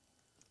quiet.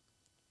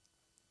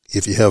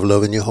 If you have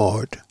love in your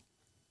heart,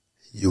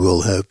 you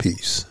will have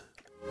peace.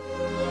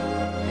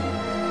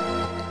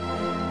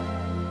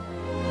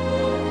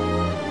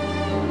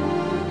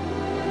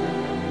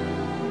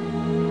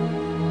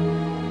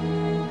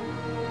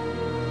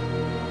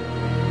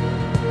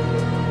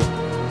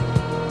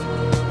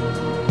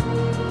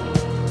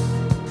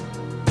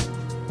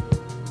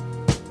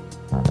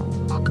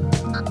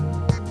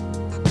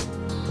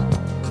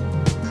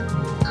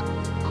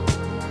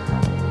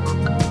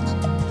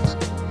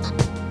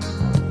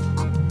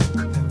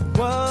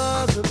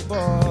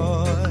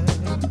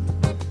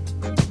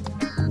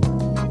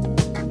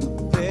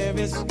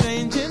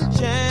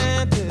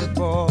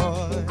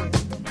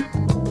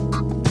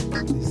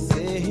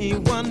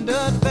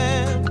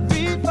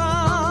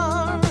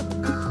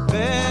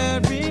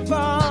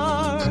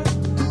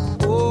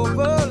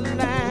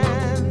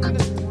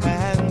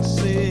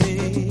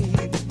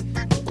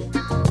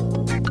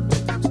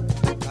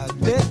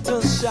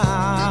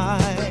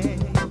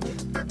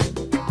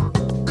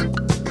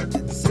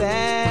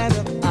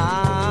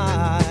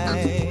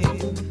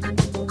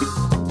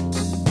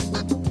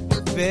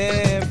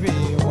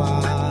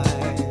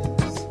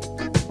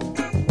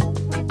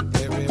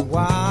 Very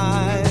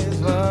wise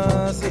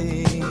was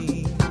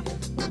he.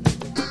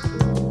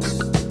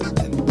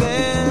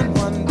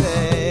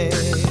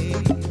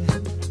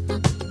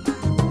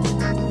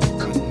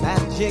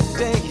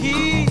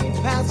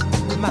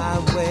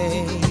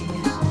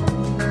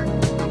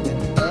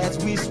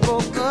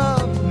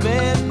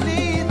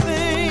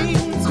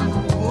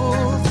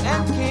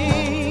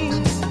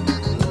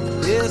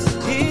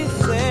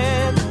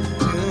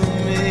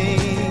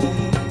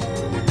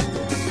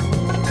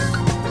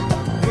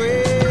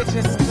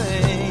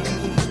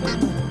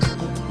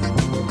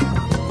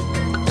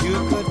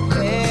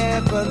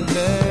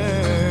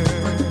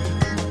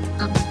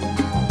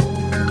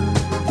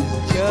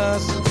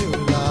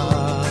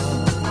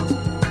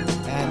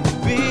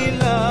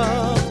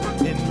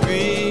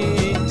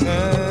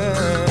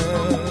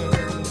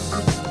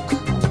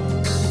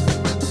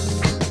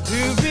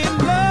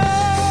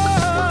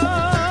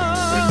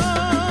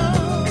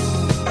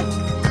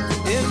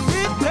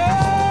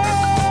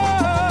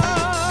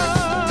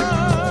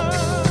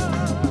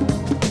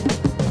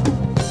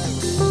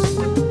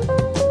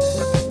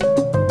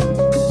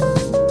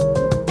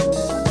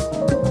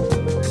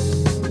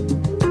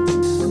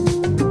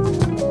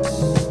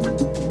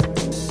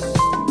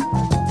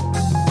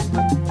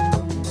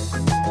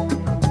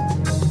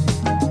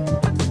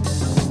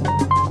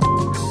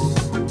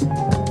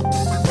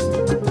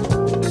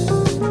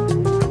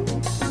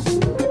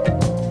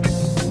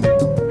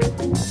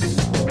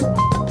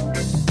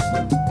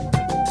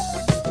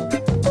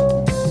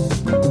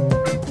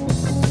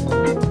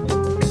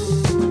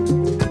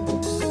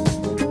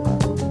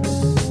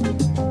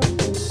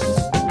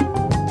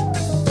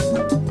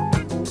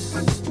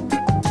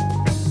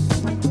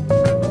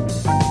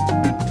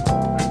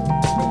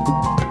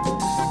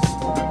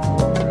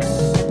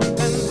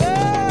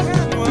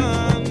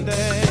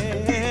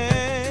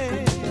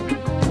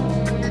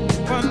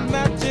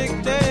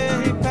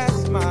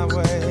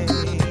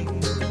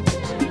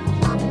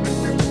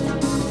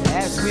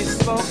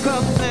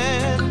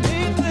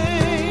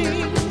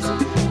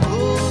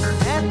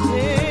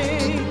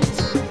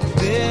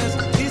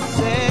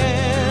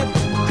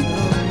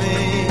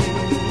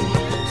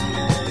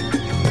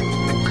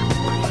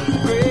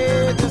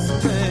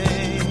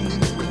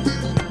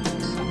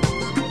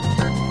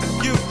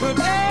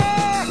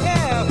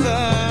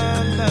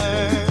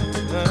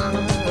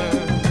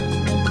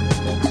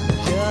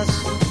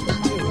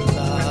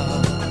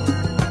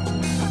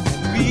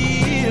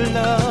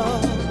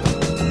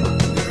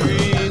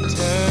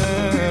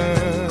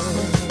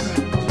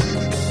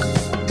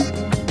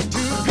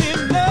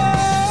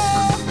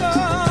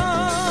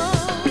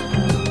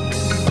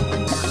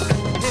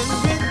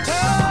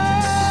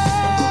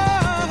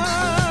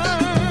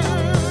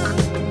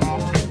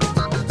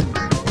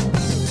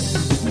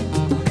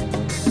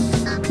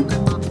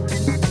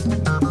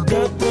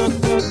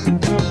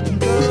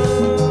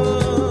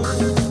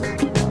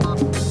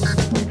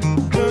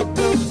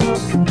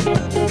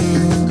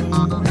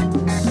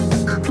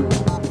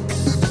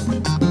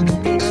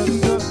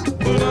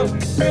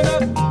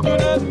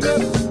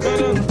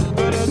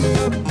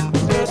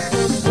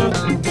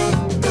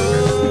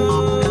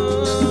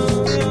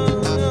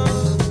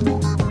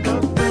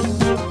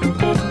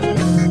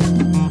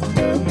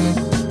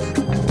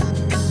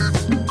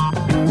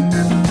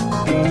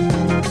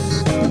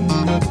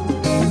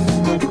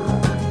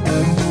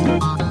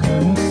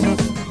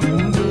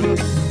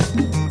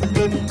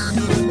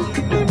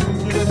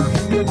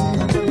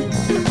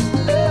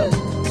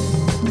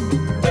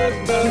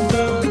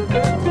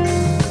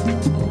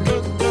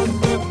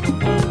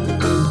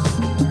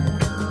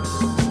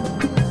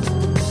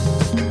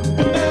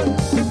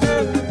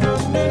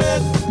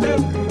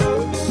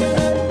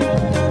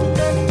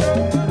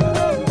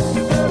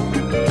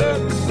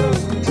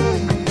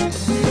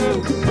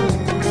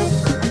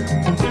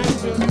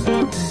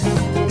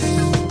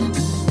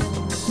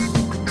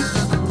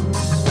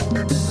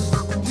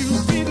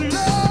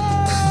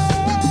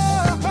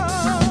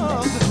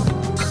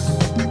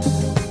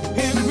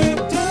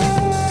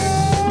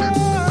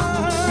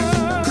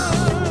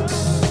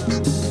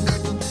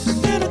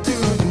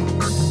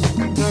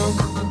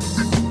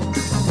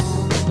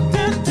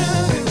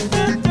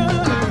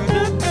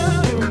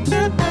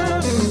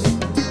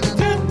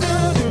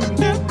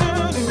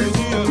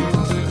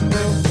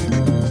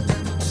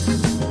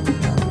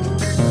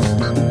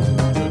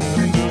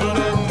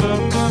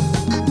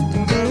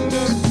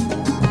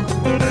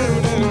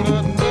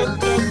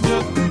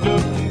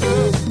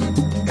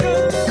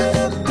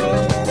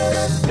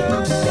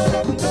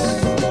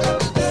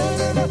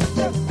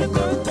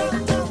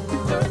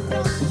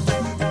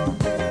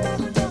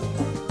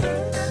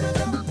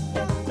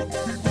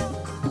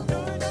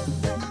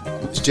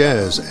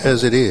 Jazz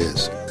As It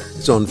Is.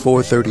 It's on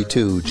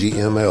 432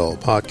 GML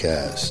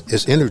Podcast.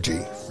 It's energy,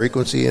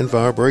 frequency, and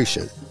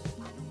vibration.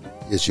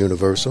 It's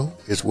universal.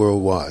 It's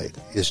worldwide.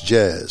 It's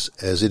jazz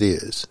as it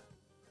is.